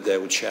they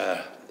would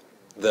share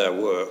their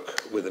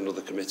work with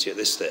another committee at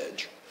this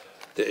stage.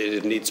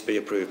 It needs to be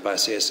approved by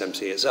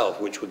CSMC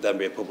itself, which would then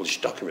be a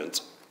published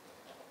document.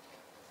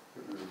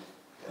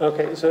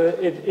 Okay, so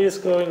it is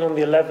going on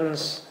the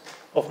 11th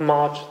of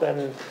March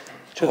then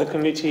to the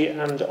committee,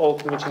 and all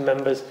committee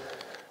members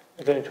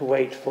are going to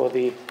wait for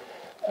the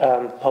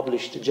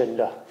published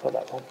agenda for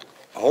that one.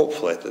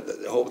 hopefully,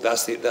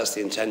 that's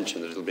the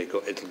intention, that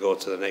it'll go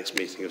to the next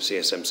meeting of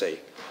CSMC.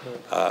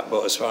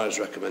 But as far as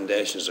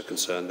recommendations are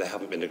concerned, they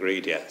haven't been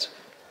agreed yet.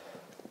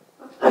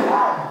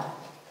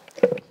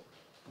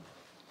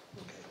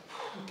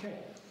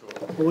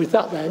 Well, with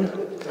that then,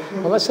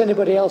 unless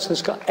anybody else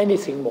has got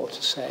anything more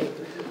to say,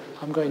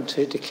 I'm going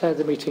to declare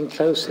the meeting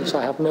closed since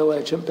I have no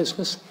urgent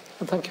business,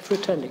 and thank you for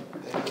attending.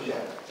 Thank you.